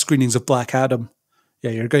test screenings of Black Adam. Yeah,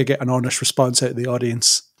 you're going to get an honest response out of the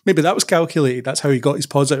audience. Maybe that was calculated. That's how he got his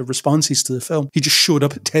positive responses to the film. He just showed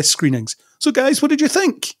up at test screenings. So guys, what did you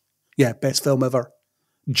think? Yeah, best film ever.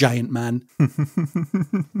 Giant man.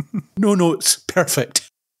 No notes. Perfect.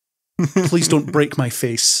 Please don't break my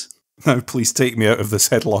face. Now please take me out of this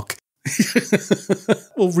headlock.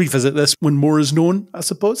 We'll revisit this when more is known, I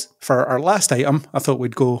suppose. For our last item, I thought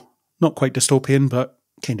we'd go not quite dystopian, but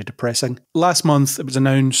kind of depressing. Last month, it was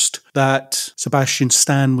announced that Sebastian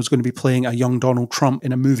Stan was going to be playing a young Donald Trump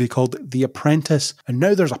in a movie called The Apprentice. And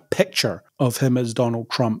now there's a picture of him as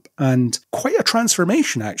Donald Trump. And quite a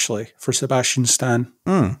transformation, actually, for Sebastian Stan.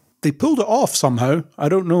 They pulled it off somehow. I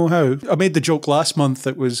don't know how. I made the joke last month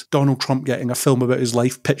that was Donald Trump getting a film about his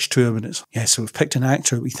life pitched to him, and it's, yeah, so we've picked an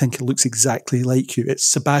actor we think looks exactly like you. It's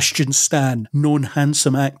Sebastian Stan, known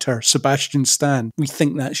handsome actor, Sebastian Stan. We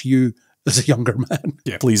think that's you as a younger man.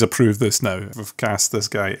 Yeah, please approve this now. We've cast this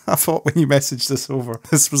guy. I thought when you messaged this over,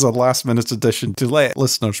 this was a last minute addition to let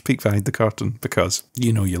listeners peek behind the curtain, because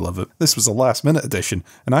you know you love it. This was a last minute addition,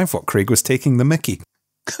 and I thought Craig was taking the mickey.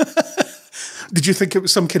 Did you think it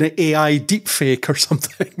was some kind of AI deepfake or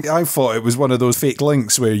something? I thought it was one of those fake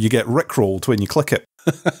links where you get rickrolled when you click it.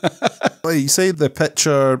 Well, you say the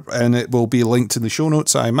picture, and it will be linked in the show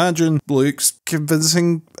notes, I imagine, looks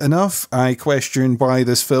convincing enough. I question why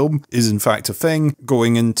this film is in fact a thing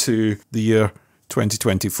going into the year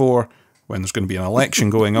 2024 when there's going to be an election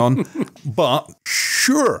going on. But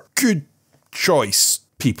sure, good choice.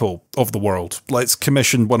 people of the world. Let's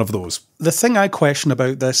commission one of those. The thing I question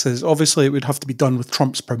about this is obviously it would have to be done with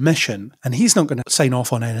Trump's permission, and he's not going to sign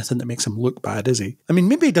off on anything that makes him look bad, is he? I mean,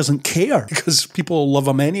 maybe he doesn't care because people love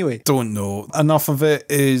him anyway. Don't know. Enough of it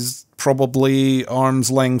is probably arm's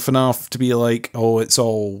length enough to be like, oh, it's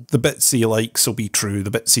all the bits he likes will be true, the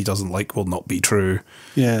bits he doesn't like will not be true.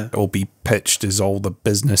 Yeah. It'll be pitched as all the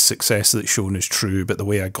business success that's shown is true, but the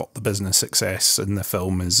way I got the business success in the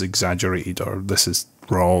film is exaggerated, or this is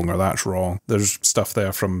wrong, or that's wrong. There's stuff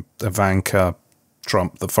there from Ivanka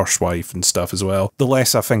Trump, the first wife, and stuff as well. The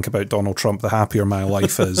less I think about Donald Trump, the happier my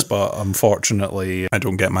life is, but unfortunately, I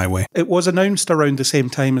don't get my way. It was announced around the same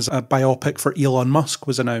time as a biopic for Elon Musk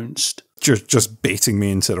was announced. Just baiting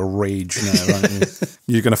me into a rage now, aren't you?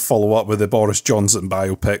 You're going to follow up with the Boris Johnson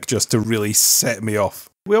biopic just to really set me off.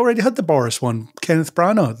 We already had the Boris one, Kenneth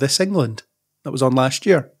Branagh, This England. That was on last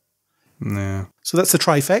year. Yeah. So that's the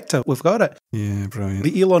trifecta. We've got it. Yeah, brilliant.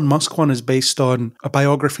 The Elon Musk one is based on a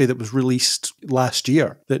biography that was released last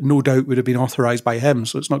year that no doubt would have been authorised by him,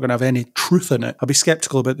 so it's not going to have any truth in it. I'll be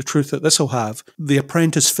sceptical about the truth that this will have. The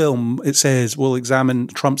Apprentice film, it says, will examine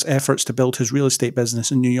Trump's efforts to build his real estate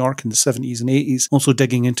business in New York in the 70s and 80s, also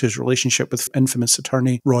digging into his relationship with infamous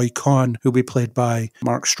attorney Roy Cohn, who'll be played by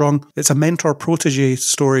Mark Strong. It's a mentor-protege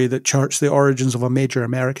story that charts the origins of a major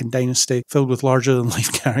American dynasty filled with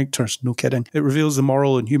larger-than-life characters. No kidding. It reveals the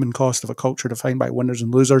moral and human cost of a culture defined by winners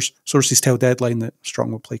and losers. Sources tell Deadline that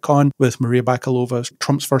Strong will play Khan, with Maria Bakalova,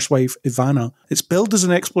 Trump's first wife, Ivana. It's billed as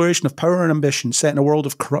an exploration of power and ambition set in a world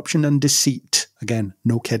of corruption and deceit. Again,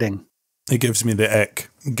 no kidding. It gives me the ick.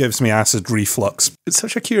 It gives me acid reflux. It's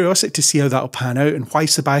such a curiosity to see how that'll pan out and why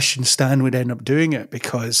Sebastian Stan would end up doing it,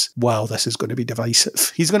 because, wow, this is going to be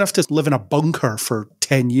divisive. He's going to have to live in a bunker for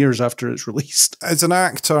 10 years after it's released. As an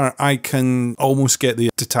actor, I can almost get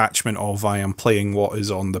the detachment of I am playing what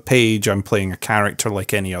is on the page. I'm playing a character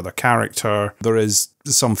like any other character. There is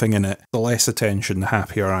something in it. The less attention, the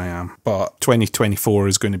happier I am. But 2024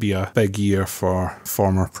 is going to be a big year for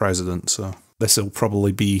former president, so this will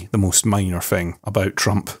probably be the most minor thing about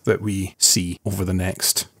Trump that we see over the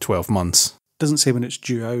next 12 months. Doesn't say when it's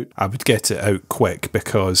due out. I would get it out quick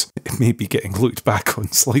because it may be getting looked back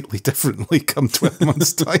on slightly differently come 12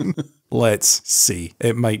 months' time. Let's see.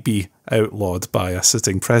 It might be outlawed by a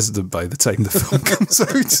sitting president by the time the film comes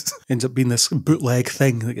out. Ends up being this bootleg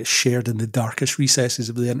thing that gets shared in the darkest recesses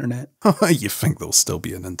of the internet. You think there'll still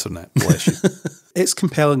be an internet, bless you. It's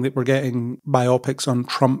compelling that we're getting biopics on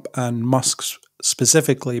Trump and Musk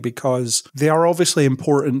specifically because they are obviously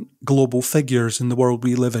important global figures in the world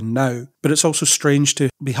we live in now. But it's also strange to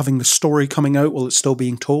be having the story coming out while it's still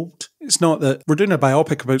being told. It's not that we're doing a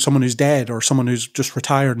biopic about someone who's dead or someone who's just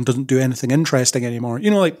retired and doesn't do anything interesting anymore. You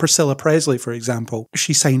know, like Priscilla Presley, for example.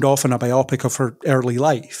 She signed off on a biopic of her early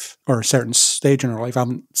life or a certain stage in her life. I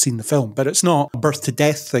haven't seen the film, but it's not a birth to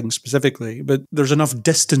death thing specifically. But there's enough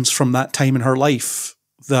distance from that time in her life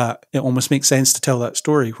that it almost makes sense to tell that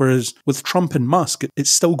story. Whereas with Trump and Musk,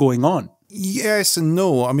 it's still going on. Yes and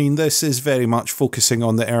no. I mean, this is very much focusing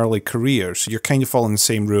on the early career. So you're kind of following the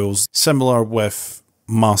same rules. Similar with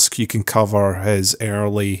Musk, you can cover his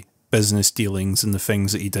early business dealings and the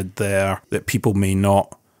things that he did there that people may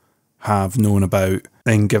not have known about,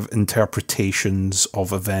 and give interpretations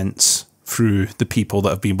of events through the people that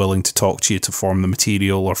have been willing to talk to you to form the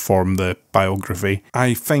material or form the biography.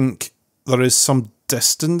 I think there is some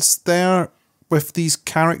distance there with these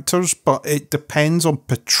characters, but it depends on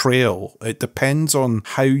portrayal. It depends on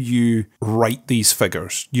how you write these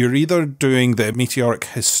figures. You're either doing the meteoric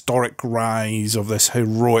historic rise of this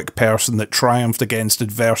heroic person that triumphed against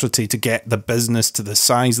adversity to get the business to the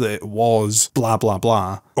size that it was, blah, blah,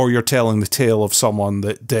 blah. Or you're telling the tale of someone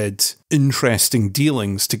that did interesting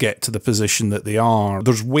dealings to get to the position that they are.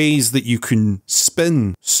 There's ways that you can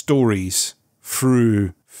spin stories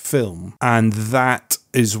through film, and that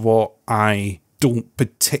is what I don't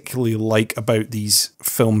particularly like about these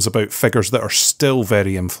films about figures that are still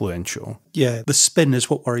very influential. Yeah, the spin is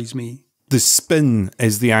what worries me. The spin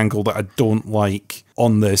is the angle that I don't like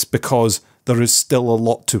on this, because there is still a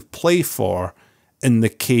lot to play for in the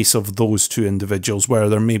case of those two individuals, where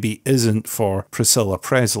there maybe isn't for Priscilla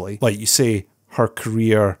Presley. Like you say, her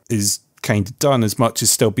career is kind of done, as much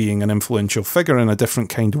as still being an influential figure in a different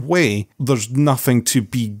kind of way. There's nothing to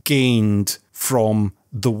be gained from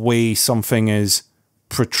the way something is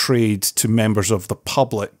portrayed to members of the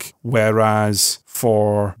public, whereas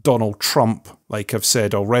for Donald Trump, like I've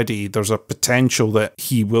said already, there's a potential that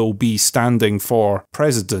he will be standing for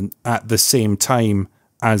president at the same time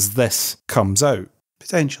as this comes out.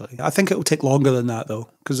 Potentially. I think it will take longer than that though,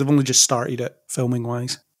 because they've only just started it filming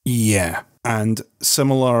wise. Yeah. And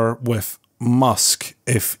similar with Musk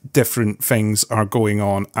if different things are going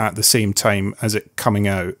on at the same time as it coming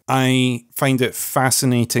out. I find it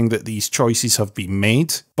fascinating that these choices have been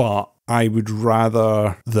made, but I would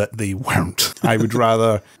rather that they weren't. I would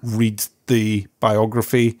rather read the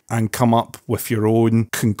biography and come up with your own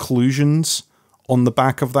conclusions on the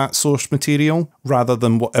back of that source material, rather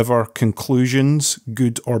than whatever conclusions,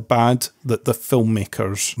 good or bad, that the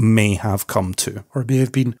filmmakers may have come to. Or may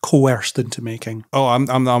have been coerced into making. Oh, I'm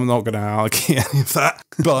not going to allocate any of that.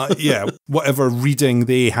 But yeah, whatever reading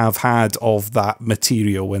they have had of that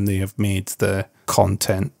material when they have made the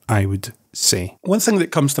content, I would say. One thing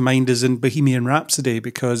that comes to mind is in Bohemian Rhapsody,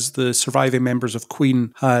 because the surviving members of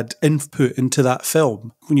Queen had input into that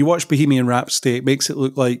film. When you watch Bohemian Rhapsody, it makes it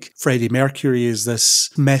look like Freddie Mercury is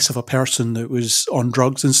this mess of a person that was on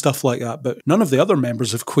drugs and stuff like that, but none of the other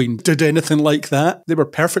members of Queen did anything like that. They were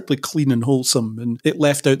perfectly clean and wholesome, and it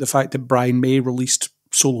left out the fact that Brian May released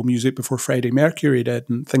solo music before Freddie Mercury did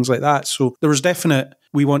and things like that. So there was definite,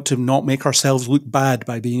 we want to not make ourselves look bad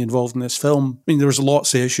by being involved in this film. I mean, there was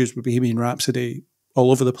lots of issues with Bohemian Rhapsody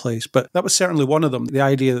all over the place, but that was certainly one of them. The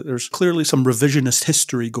idea that there's clearly some revisionist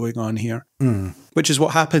history going on here, which is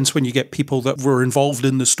what happens when you get people that were involved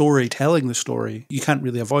in the story telling the story. You can't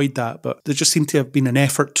really avoid that, but there just seemed to have been an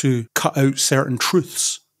effort to cut out certain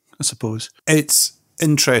truths, I suppose. It's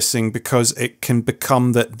interesting because it can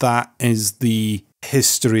become that is the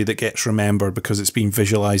history that gets remembered because it's been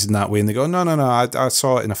visualized in that way, and they go, no, I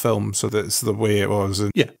saw it in a film, so that's the way it was.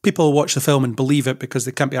 Yeah, people watch the film and believe it because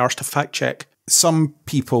they can't be arsed to fact check. Some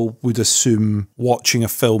people would assume watching a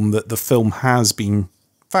film that the film has been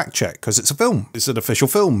fact checked because it's a film, it's an official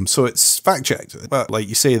film, so it's fact checked. But like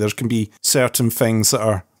you say, there can be certain things that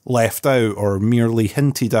are left out or merely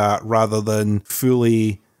hinted at rather than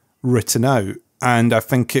fully written out. And I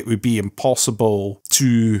think it would be impossible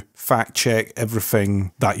to fact check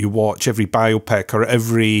everything that you watch, every biopic or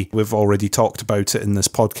we've already talked about it in this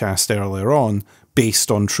podcast earlier on, based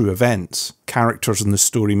on true events. Characters in the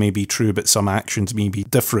story may be true, but some actions may be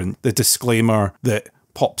different. The disclaimer that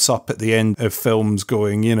pops up at the end of films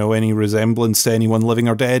going, any resemblance to anyone living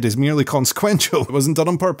or dead is merely consequential. It wasn't done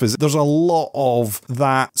on purpose. There's a lot of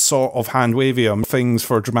that sort of hand-wavium. Things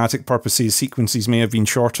for dramatic purposes, sequences may have been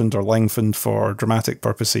shortened or lengthened for dramatic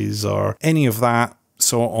purposes, or any of that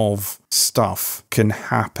sort of stuff can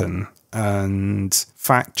happen. And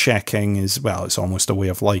fact-checking is, well, it's almost a way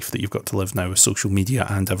of life that you've got to live now with social media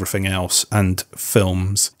and everything else, and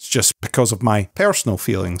films. It's just because of my personal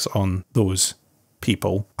feelings on those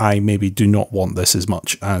people, I maybe do not want this as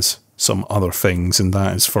much as some other things, and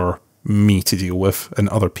that is for me to deal with, and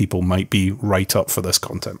other people might be right up for this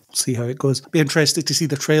content. See how it goes. Be interested to see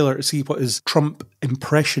the trailer to see what his Trump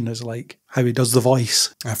impression is like, how he does the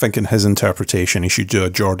voice. I think in his interpretation he should do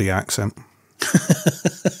a Geordie accent.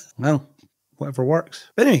 Well, whatever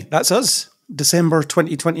works. But anyway, that's us. December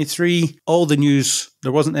 2023, all the news.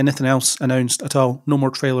 There wasn't anything else announced at all. No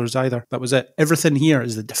more trailers either. That was it. Everything here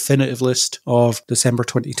is the definitive list of December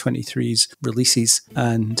 2023's releases,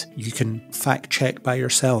 and you can fact check by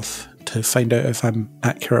yourself to find out if I'm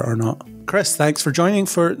accurate or not. Chris, thanks for joining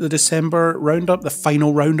for the December roundup, the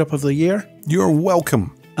final roundup of the year. You're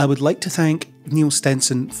welcome. I would like to thank Neil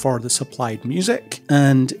Stenson for the supplied music,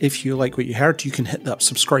 and if you like what you heard, you can hit that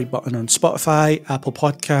subscribe button on Spotify, Apple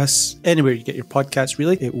Podcasts, anywhere you get your podcasts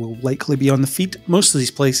really. It will likely be on the feed. Most of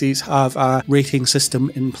these places have a rating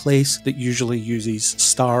system in place that usually uses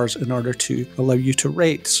stars in order to allow you to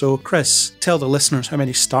rate. So Chris, tell the listeners how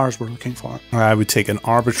many stars we're looking for. I would take an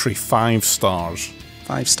arbitrary 5 stars.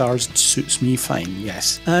 5 stars suits me fine,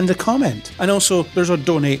 yes. And a comment. And also, there's a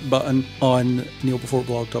donate button on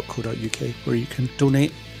neilbeforeblog.co.uk where you can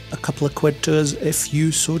donate a couple of quid to us if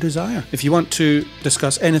you so desire. If you want to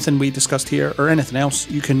discuss anything we discussed here or anything else,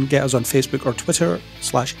 you can get us on Facebook or Twitter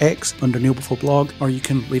 /X under Neil Before Blog, or you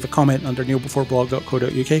can leave a comment under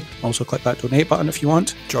neilbeforeblog.co.uk. Also click that donate button if you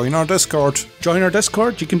want. Join our Discord. Join our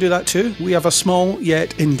Discord, you can do that too. We have a small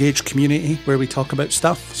yet engaged community where we talk about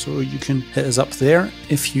stuff, so you can hit us up there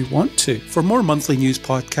if you want to. For more monthly news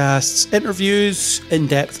podcasts, interviews,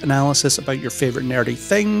 in-depth analysis about your favourite nerdy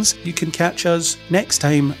things, you can catch us next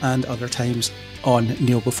time and other times on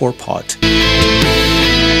Neil Before Pod.